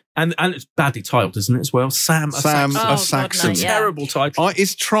happening. And it's badly titled, isn't it, as well? Sam a Saxon. Terrible title.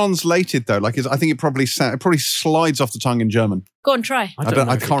 It's translated, though. Like, I think it probably slides off the tongue in German. Go on, try.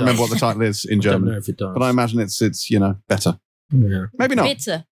 I can't remember what the title is in German. I don't know if it does. But I imagine it's better. Yeah. Maybe not.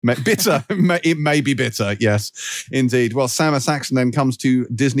 Bitter. Bitter. It may be bitter, yes, indeed. Well, Sam a Saxon then comes to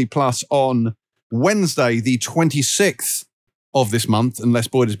Disney Plus on Wednesday, the 26th of this month, unless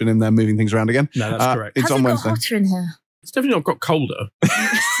Boyd has been in there moving things around again. No, that's correct. It's on Wednesday. Got hotter in here? It's definitely not got colder.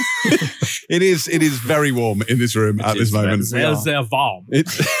 It is very warm in this room at this moment. Sehr warm.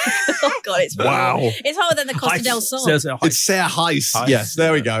 Oh God, it's wow. It's hotter than the Costa del Sol. It's sehr heiß. Yes,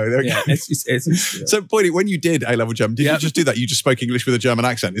 there we go. So, Boydie, when you did A-level German, did you just do that? You just spoke English with a German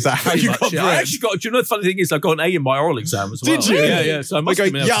accent. Is that how you got through it? I actually got. Do you know the funny thing is, I got an A in my oral exam as well. Did you? Yeah. So I must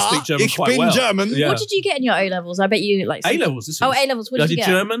have been able to speak German quite well. German. Yeah. What did you get in your A-levels? I bet you like A-levels. A-levels. What did you get? I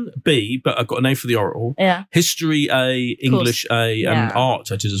did German B, but I got an A for the oral. Yeah. History A, English A, and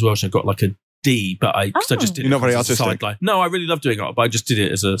art I did as well. So I got like a D, but I just did. You're not very artistic. Sideline. No, I really love doing art, but I just did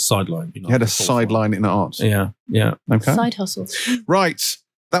it as a sideline. You had a sideline in art. Yeah. Okay. Side hustle. Right.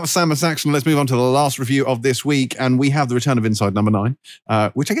 That was Sam a Saxon. Let's move on to the last review of this week. And we have the return of Inside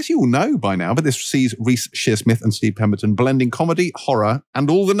No.9, which I guess you all know by now, but this sees Reece Shearsmith and Steve Pemberton blending comedy, horror, and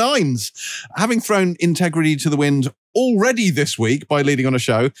all the nines. Having thrown integrity to the wind already this week by leading on a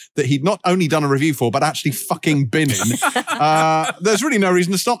show that he'd not only done a review for, but actually fucking been in. There's really no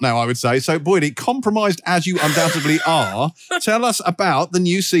reason to stop now, I would say. So, Boydie, compromised as you undoubtedly are, tell us about the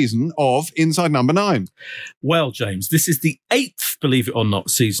new season of Inside No.9. Well, James, this is the 8th, believe it or not,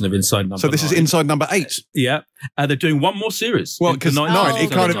 season of Inside No.9. So this is Inside number 8. Yeah. They're doing one more series. Well, because 9,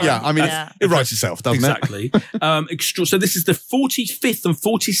 it kind of, it writes itself, doesn't it? Exactly. So this is the 45th and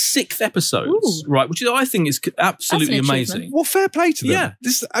 46th episodes, right? Which I think is absolutely amazing. Well, fair play to them.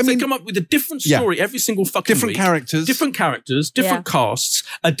 Yeah. They come up with a different story every single fucking week. Different characters, different casts,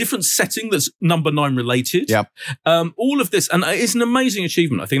 a different setting that's number 9 related. Yep. All of this, and it's an amazing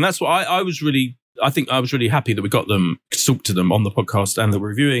achievement. I think that's what I was really happy that we got them to talk to them on the podcast and that we're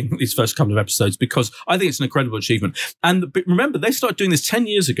reviewing these first couple of episodes, because I think it's an incredible achievement. And remember, they started doing this 10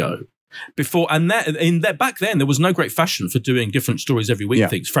 years ago. before, and that back then there was no great fashion for doing different stories every week.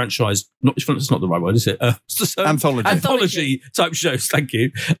 Things franchise, it's not the right word, is it? Anthology type shows. Thank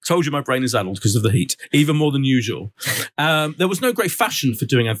you. Told you my brain is addled because of the heat, even more than usual. There was no great fashion for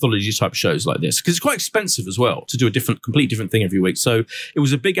doing anthology type shows like this because it's quite expensive as well to do a completely different thing every week. So it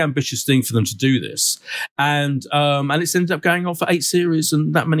was a big ambitious thing for them to do this, and it's ended up going on for 8 series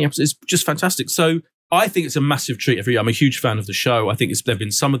and that many episodes. It's just fantastic. So I think it's a massive treat every year. I'm a huge fan of the show. I think there have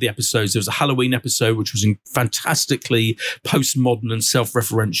been some of the episodes. There was a Halloween episode, which was fantastically postmodern and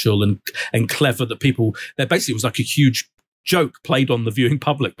self-referential and clever that basically was like a huge joke played on the viewing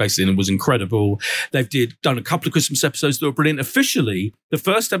public, basically, and it was incredible. They've done a couple of Christmas episodes that were brilliant. Officially, the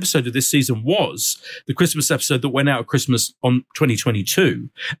first episode of this season was the Christmas episode that went out at Christmas on 2022.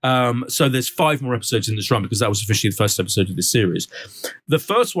 So there's 5 more episodes in this run because that was officially the first episode of this series. The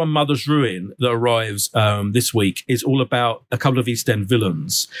first one, Mother's Ruin, that arrives this week is all about a couple of East End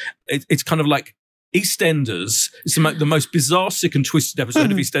villains. It's kind of like EastEnders. It's the most bizarre, sick and twisted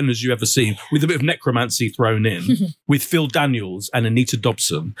episode of EastEnders you've ever seen, with a bit of necromancy thrown in, with Phil Daniels and Anita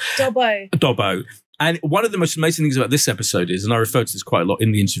Dobson. Dobbo. And one of the most amazing things about this episode is, and I refer to this quite a lot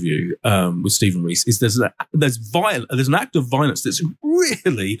in the interview with Stephen Reece, is there's an act of violence that's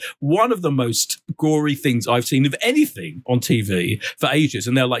really one of the most gory things I've seen of anything on TV for ages.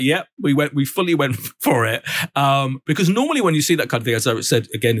 And they're like, yeah, we fully went for it. Because normally when you see that kind of thing, as I said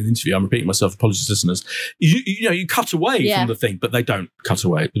again in the interview, I'm repeating myself, apologies listeners, you cut away from the thing, but they don't cut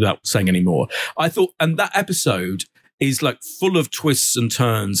away without saying any more. I thought, and that episode is like full of twists and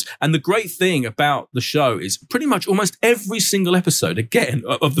turns. And the great thing about the show is pretty much almost every single episode, again,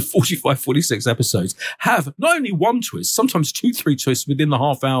 of the 45, 46 episodes, have not only one twist, sometimes 2-3 twists within the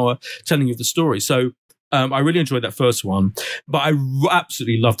half hour telling of the story. So I really enjoyed that first one, but I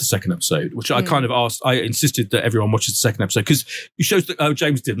absolutely loved the second episode, which I kind of I insisted that everyone watches the second episode because you showed that,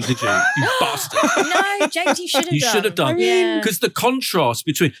 James didn't, did you? You bastard. No, James, you should have done. You should have done. Because the contrast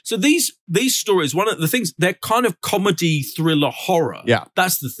between, so these stories, one of the things, they're kind of comedy, thriller, horror. Yeah.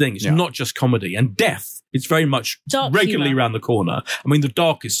 That's the thing. It's not just comedy. And death, it's very much dark regularly humor around the corner. I mean, the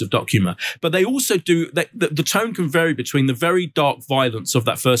darkest of dark humor. But they also do, the tone can vary between the very dark violence of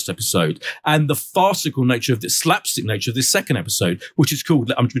that first episode and the farcical nature of this, slapstick nature of this second episode, which is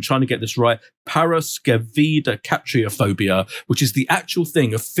called, I'm trying to get this right, paraskevidocatriophobia, which is the actual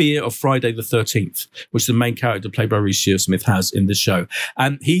thing of fear of Friday the 13th, which the main character played by Reece Shearsmith has in this show.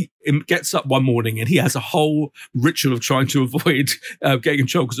 And he gets up one morning and he has a whole ritual of trying to avoid getting in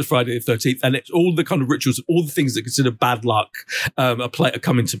trouble because of Friday the 13th. And it's all the kind of rituals, all the things that consider bad luck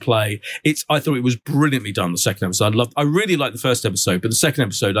come into play. I thought it was brilliantly done, the second episode. I really liked the first episode, but the second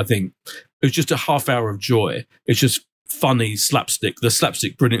episode, I think, it was just a half hour of joy. It's just funny slapstick, the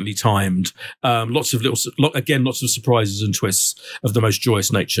slapstick brilliantly timed, lots of surprises and twists of the most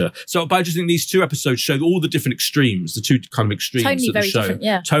joyous nature. So I just think these 2 episodes show all the different extremes, the 2 kind of extremes totally of the show.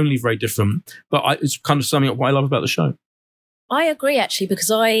 Totally very different, but it's kind of summing up what I love about the show. I agree, actually, because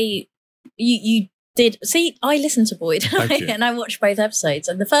you did see, I listened to Boyd and I watched both episodes,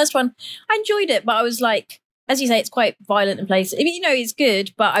 and the first one I enjoyed it, but I was like, as you say, it's quite violent in places. I mean, it's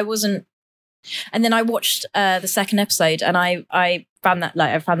good, but I wasn't. And then I watched the second episode, and I found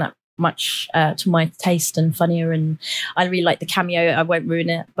that much to my taste and funnier, and I really like the cameo. I won't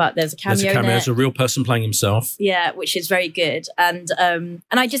ruin it, but there's a cameo. There's a real person playing himself. Yeah, which is very good, and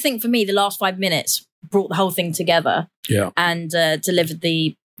I just think for me the last 5 minutes brought the whole thing together. Yeah, and delivered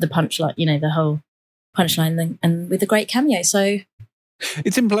the punchline, the whole punchline thing, and with a great cameo. So.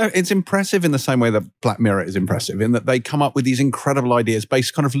 It's impressive in the same way that Black Mirror is impressive, in that they come up with these incredible ideas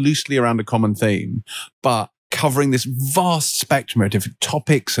based kind of loosely around a common theme, but covering this vast spectrum of different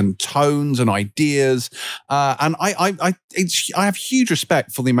topics and tones and ideas. And I have huge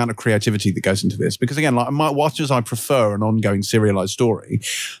respect for the amount of creativity that goes into this, because again, like much as I prefer an ongoing serialized story,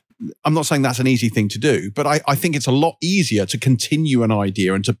 I'm not saying that's an easy thing to do, but I think it's a lot easier to continue an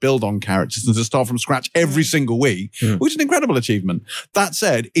idea and to build on characters than to start from scratch every single week, which is an incredible achievement. That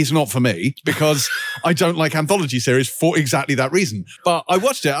said, it's not for me, because I don't like anthology series for exactly that reason. But I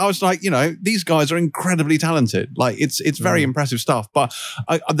watched it. I was like, these guys are incredibly talented. Like, it's very impressive stuff. But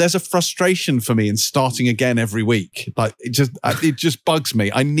there's a frustration for me in starting again every week. Like, it just bugs me.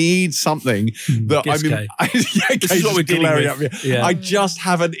 I need something that this is what we're dealing with. Yeah. I just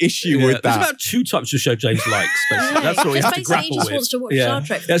have an issue with that. There's about 2 types of show James likes, basically. That's what we have to grapple with. He just wants to watch Star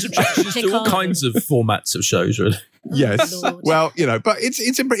Trek. There's just all kinds of formats of shows, really. Yes. Lord. Well, but it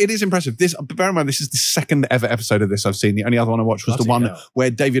is impressive. Bear in mind, this is the second ever episode of this I've seen. The only other one I watched was the one where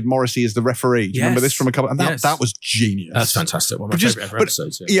David Morrissey is the referee. Do you remember this from a couple? And that was genius. That's fantastic. One of my favorite ever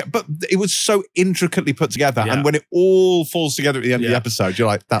episodes. Yeah, but it was so intricately put together. Yeah. And when it all falls together at the end of the episode, you're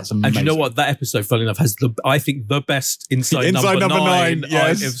like, that's amazing. And you know what? That episode, funny enough, has I think the best Inside Number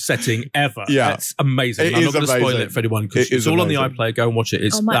 9 setting ever. Yeah. That's amazing. I'm not going to spoil it for anyone because it's all on the iPlayer. Go and watch it.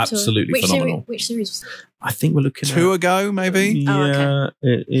 It's absolutely phenomenal. Which series? I think we're looking at 2 ago, maybe. Yeah,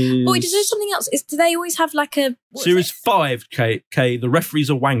 it is. Boy, is there something else? Do they always have like a series 5? K. The referee's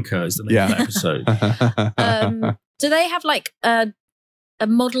a wanker is the name of the episode. Do they have like a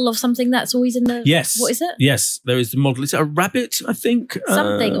model of something that's always in the... Yes. What is it? Yes, there is the model. Is it a rabbit, I think?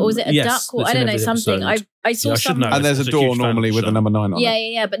 Something, or is it a duck? Or I don't know, something. I saw something. And there's a door normally with a number 9 on it.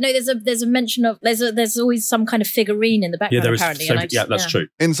 Yeah. But no, there's a mention of... There's always some kind of figurine in the background, apparently. That's true.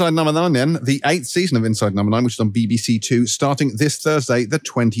 Inside Number 9 then, the 8th season of Inside Number 9, which is on BBC 2, starting this Thursday, the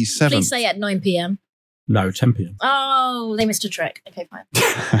 27th. Please say at 9 p.m. No, 10 p.m. Oh, they missed a trick. Okay, fine.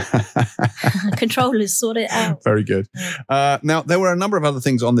 Controllers sort it out. Very good. Now, there were a number of other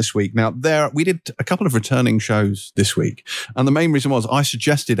things on this week. Now, we did a couple of returning shows this week. And the main reason was I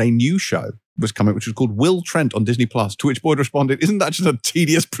suggested a new show was coming, which was called Will Trent on Disney Plus, to which Boyd responded, isn't that just a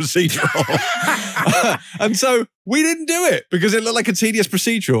tedious procedural? And so we didn't do it because it looked like a tedious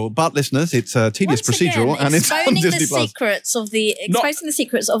procedural. But listeners, it's a tedious procedural and it's on Disney Plus. Exposing the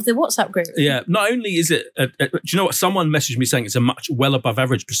secrets of the WhatsApp group. Yeah, not only is it, do you know what? Someone messaged me saying it's a much well above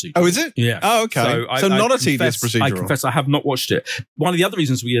average procedural. Oh, is it? Yeah. Oh, okay. So not a tedious procedural. I confess I have not watched it. One of the other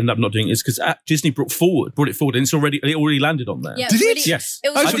reasons we ended up not doing it is because Disney brought it forward and it already landed on there. Yeah, did it? Yes.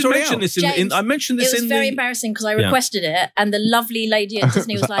 I mentioned this I mentioned this in the... It was very embarrassing because I requested it and the lovely lady at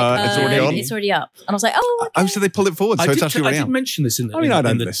Disney was like, it's already up. And I was like, okay. So they pulled it forward, so it's actually already I did mention this in the... I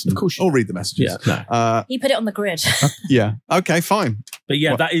don't listen. Of course. I'll read the messages. Yeah, he put it on the grid. Yeah. Okay, fine. But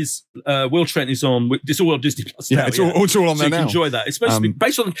yeah, that is... Will Trent is on... It's all on Disney Plus. Yeah, it's all on there now. You can enjoy that. It's supposed to be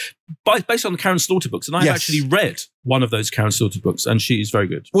based on the Karen Slaughter books, and I've actually read one of those Karen Slaughter books, and she is very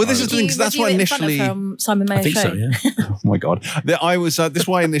good. Well, this is the thing, because that's why initially... Simon Mayo I think so, yeah. Oh my God. This is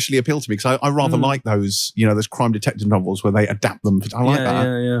why initially appealed to me, because I rather like those, those crime detective novels where they adapt them. I like that.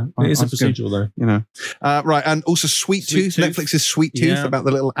 Yeah. It is a procedural, though. Right, and also Sweet Tooth. Netflix's Sweet Tooth about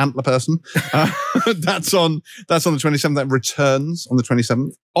the little antler person. That's on the 27th. That returns on the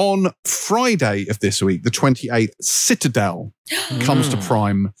 27th. On Friday of this week, the 28th, Citadel comes to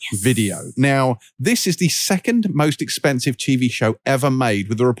Prime Video. Now, this is the second most expensive TV show ever made,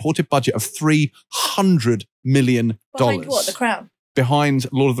 with a reported budget of $300 million. Behind what? The Crown? Behind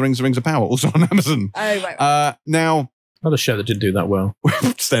Lord of the Rings of Power, also on Amazon. Oh, right. Now... Another show that didn't do that well.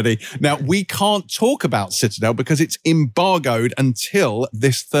 Steady. Now, we can't talk about Citadel because it's embargoed until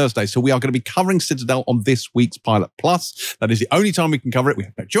this Thursday. So we are going to be covering Citadel on this week's Pilot Plus. That is the only time we can cover it. We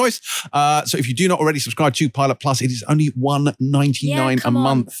have no choice. So if you do not already subscribe to Pilot Plus, it is only $1.99 a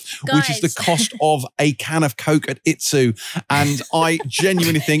month, which is the cost of a can of Coke at Itsu. And I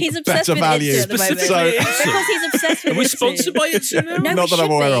genuinely think he's better value. Specifically because he's obsessed with Are we sponsored by Itsu now? No, not that I'm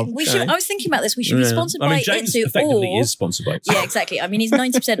aware of. I was thinking about this. We should be sponsored by James Itsu, effectively is sponsored by Itsu. Yeah, exactly. I mean, he's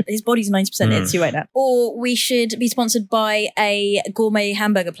 90%. His body's 90% Itsu right now. Or we should be sponsored by a gourmet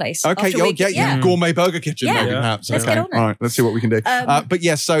hamburger place. Okay, gourmet burger kitchen. Yeah, maybe, perhaps. Let's get on it. All right, let's see what we can do. But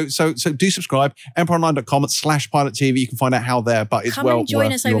yes, so do subscribe. EmpireOnline.com/Pilot TV. You can find out how there. But it's Come well and join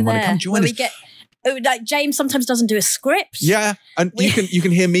worth us your over money. there. Come join us. Like James sometimes doesn't do a script. Yeah, and you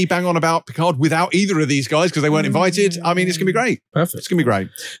can hear me bang on about Picard without either of these guys because they weren't invited. I mean, it's going to be great. Perfect. It's going to be great.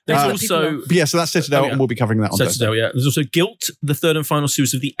 There's also... so that's Citadel, and we'll be covering that on Citadel, Thursday. yeah. There's also Guilt, the third and final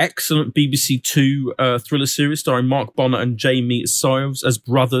series of the excellent BBC Two thriller series starring Mark Bonner and Jamie Sives as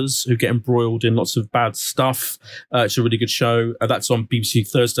brothers who get embroiled in lots of bad stuff. It's a really good show. That's on BBC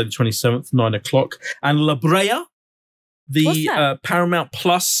Thursday the 27th, 9:00. And La Brea, the Paramount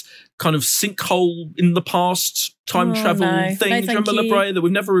Plus kind of sinkhole in the past time travel thing. Do you remember La Brea that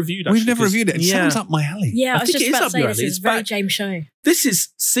we've never reviewed? We've never reviewed it. It sounds up my alley. Yeah, I was just about to say this is a very James show. This is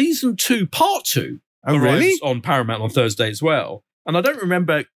season 2, part 2. Oh, really? On Paramount on Thursday as well. And I don't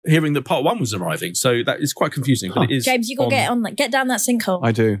remember hearing that part 1 was arriving, so that is quite confusing. But it is. James, you got to get down that sinkhole.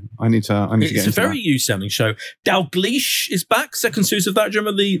 I do. I need to get into that. It's a very you-sounding show. Dalgleish is back, second series of that. Do you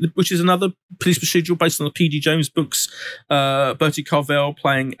remember which is another police procedural based on the P.D. Jones books? Bertie Carvel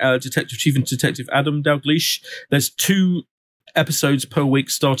playing Chief Detective Adam Dalgleish. There's 2 episodes per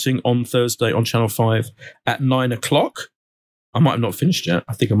week starting on Thursday on Channel 5 at 9:00. I might have not finished yet.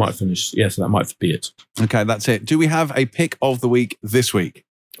 I think I might have finished. Yeah, so that might be it. Okay, that's it. Do we have a pick of the week this week?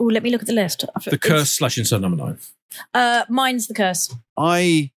 Oh, let me look at the list. The Curse / Inside No.9. Mine's The Curse.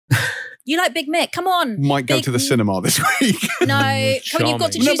 I You like Big Mick? Come on. Might go to the cinema this week. No, come on, you've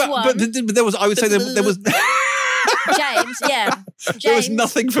got to choose one. But there was, I would say there was... James, yeah. There was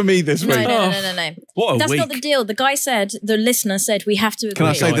nothing for me this week. No. What a That's week. not the deal. The guy said, the listener said, we have to agree. Can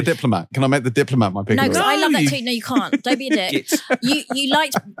I say The Diplomat? Can I make The Diplomat my pick? No, of the because week? I love that tweet. No, you can't. Don't be a dick. You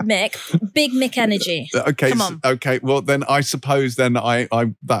liked Mick. Big Mick energy. Okay, come on. Okay, well then I suppose then I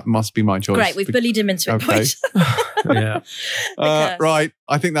that must be my choice. Great, we've bullied him into it. Okay. Yeah. Right,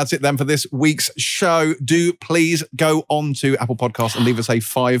 I think that's it then for this week's show. Do please go on to Apple Podcasts and leave us a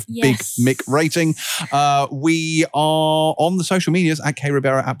 5 Big Mick rating. We are on the social medias at K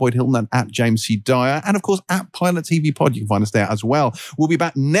Ribera, at Boyd Hilton, and at James C. Dyer, and of course at Pilot TV Pod. You can find us there as well. We'll be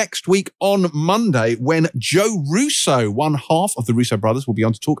back next week on Monday when Joe Russo, one half of the Russo brothers, will be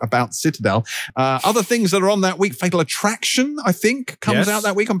on to talk about Citadel. Other things that are on that week: Fatal Attraction, I think, comes out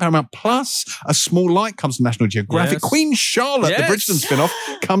that week on Paramount Plus. A Small Light comes to National Geographic. Queen Charlotte, the Bridgerton spin-off,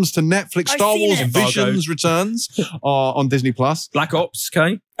 comes to Netflix. Star Wars Visions returns on Disney Plus. Black Ops,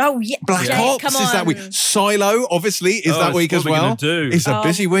 Kay. Oh, yeah. Black Ops is that week. Silo, obviously, is that week as well. It's a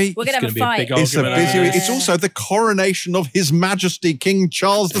busy week. We're going to have a fight. It's a busy week. It's also the coronation of His Majesty King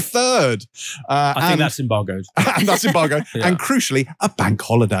Charles III. I think that's embargoed. And that's embargoed. And crucially, a bank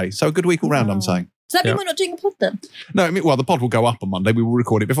holiday. So a good week all round, I'm saying. Does that mean we're not doing a pod then? No, I mean, well, the pod will go up on Monday. We will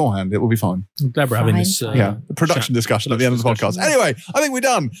record it beforehand. It will be fine. I'm glad we're having this production discussion at the end of the podcast. Anyway, I think we're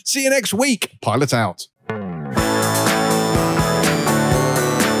done. See you next week. Pilot out.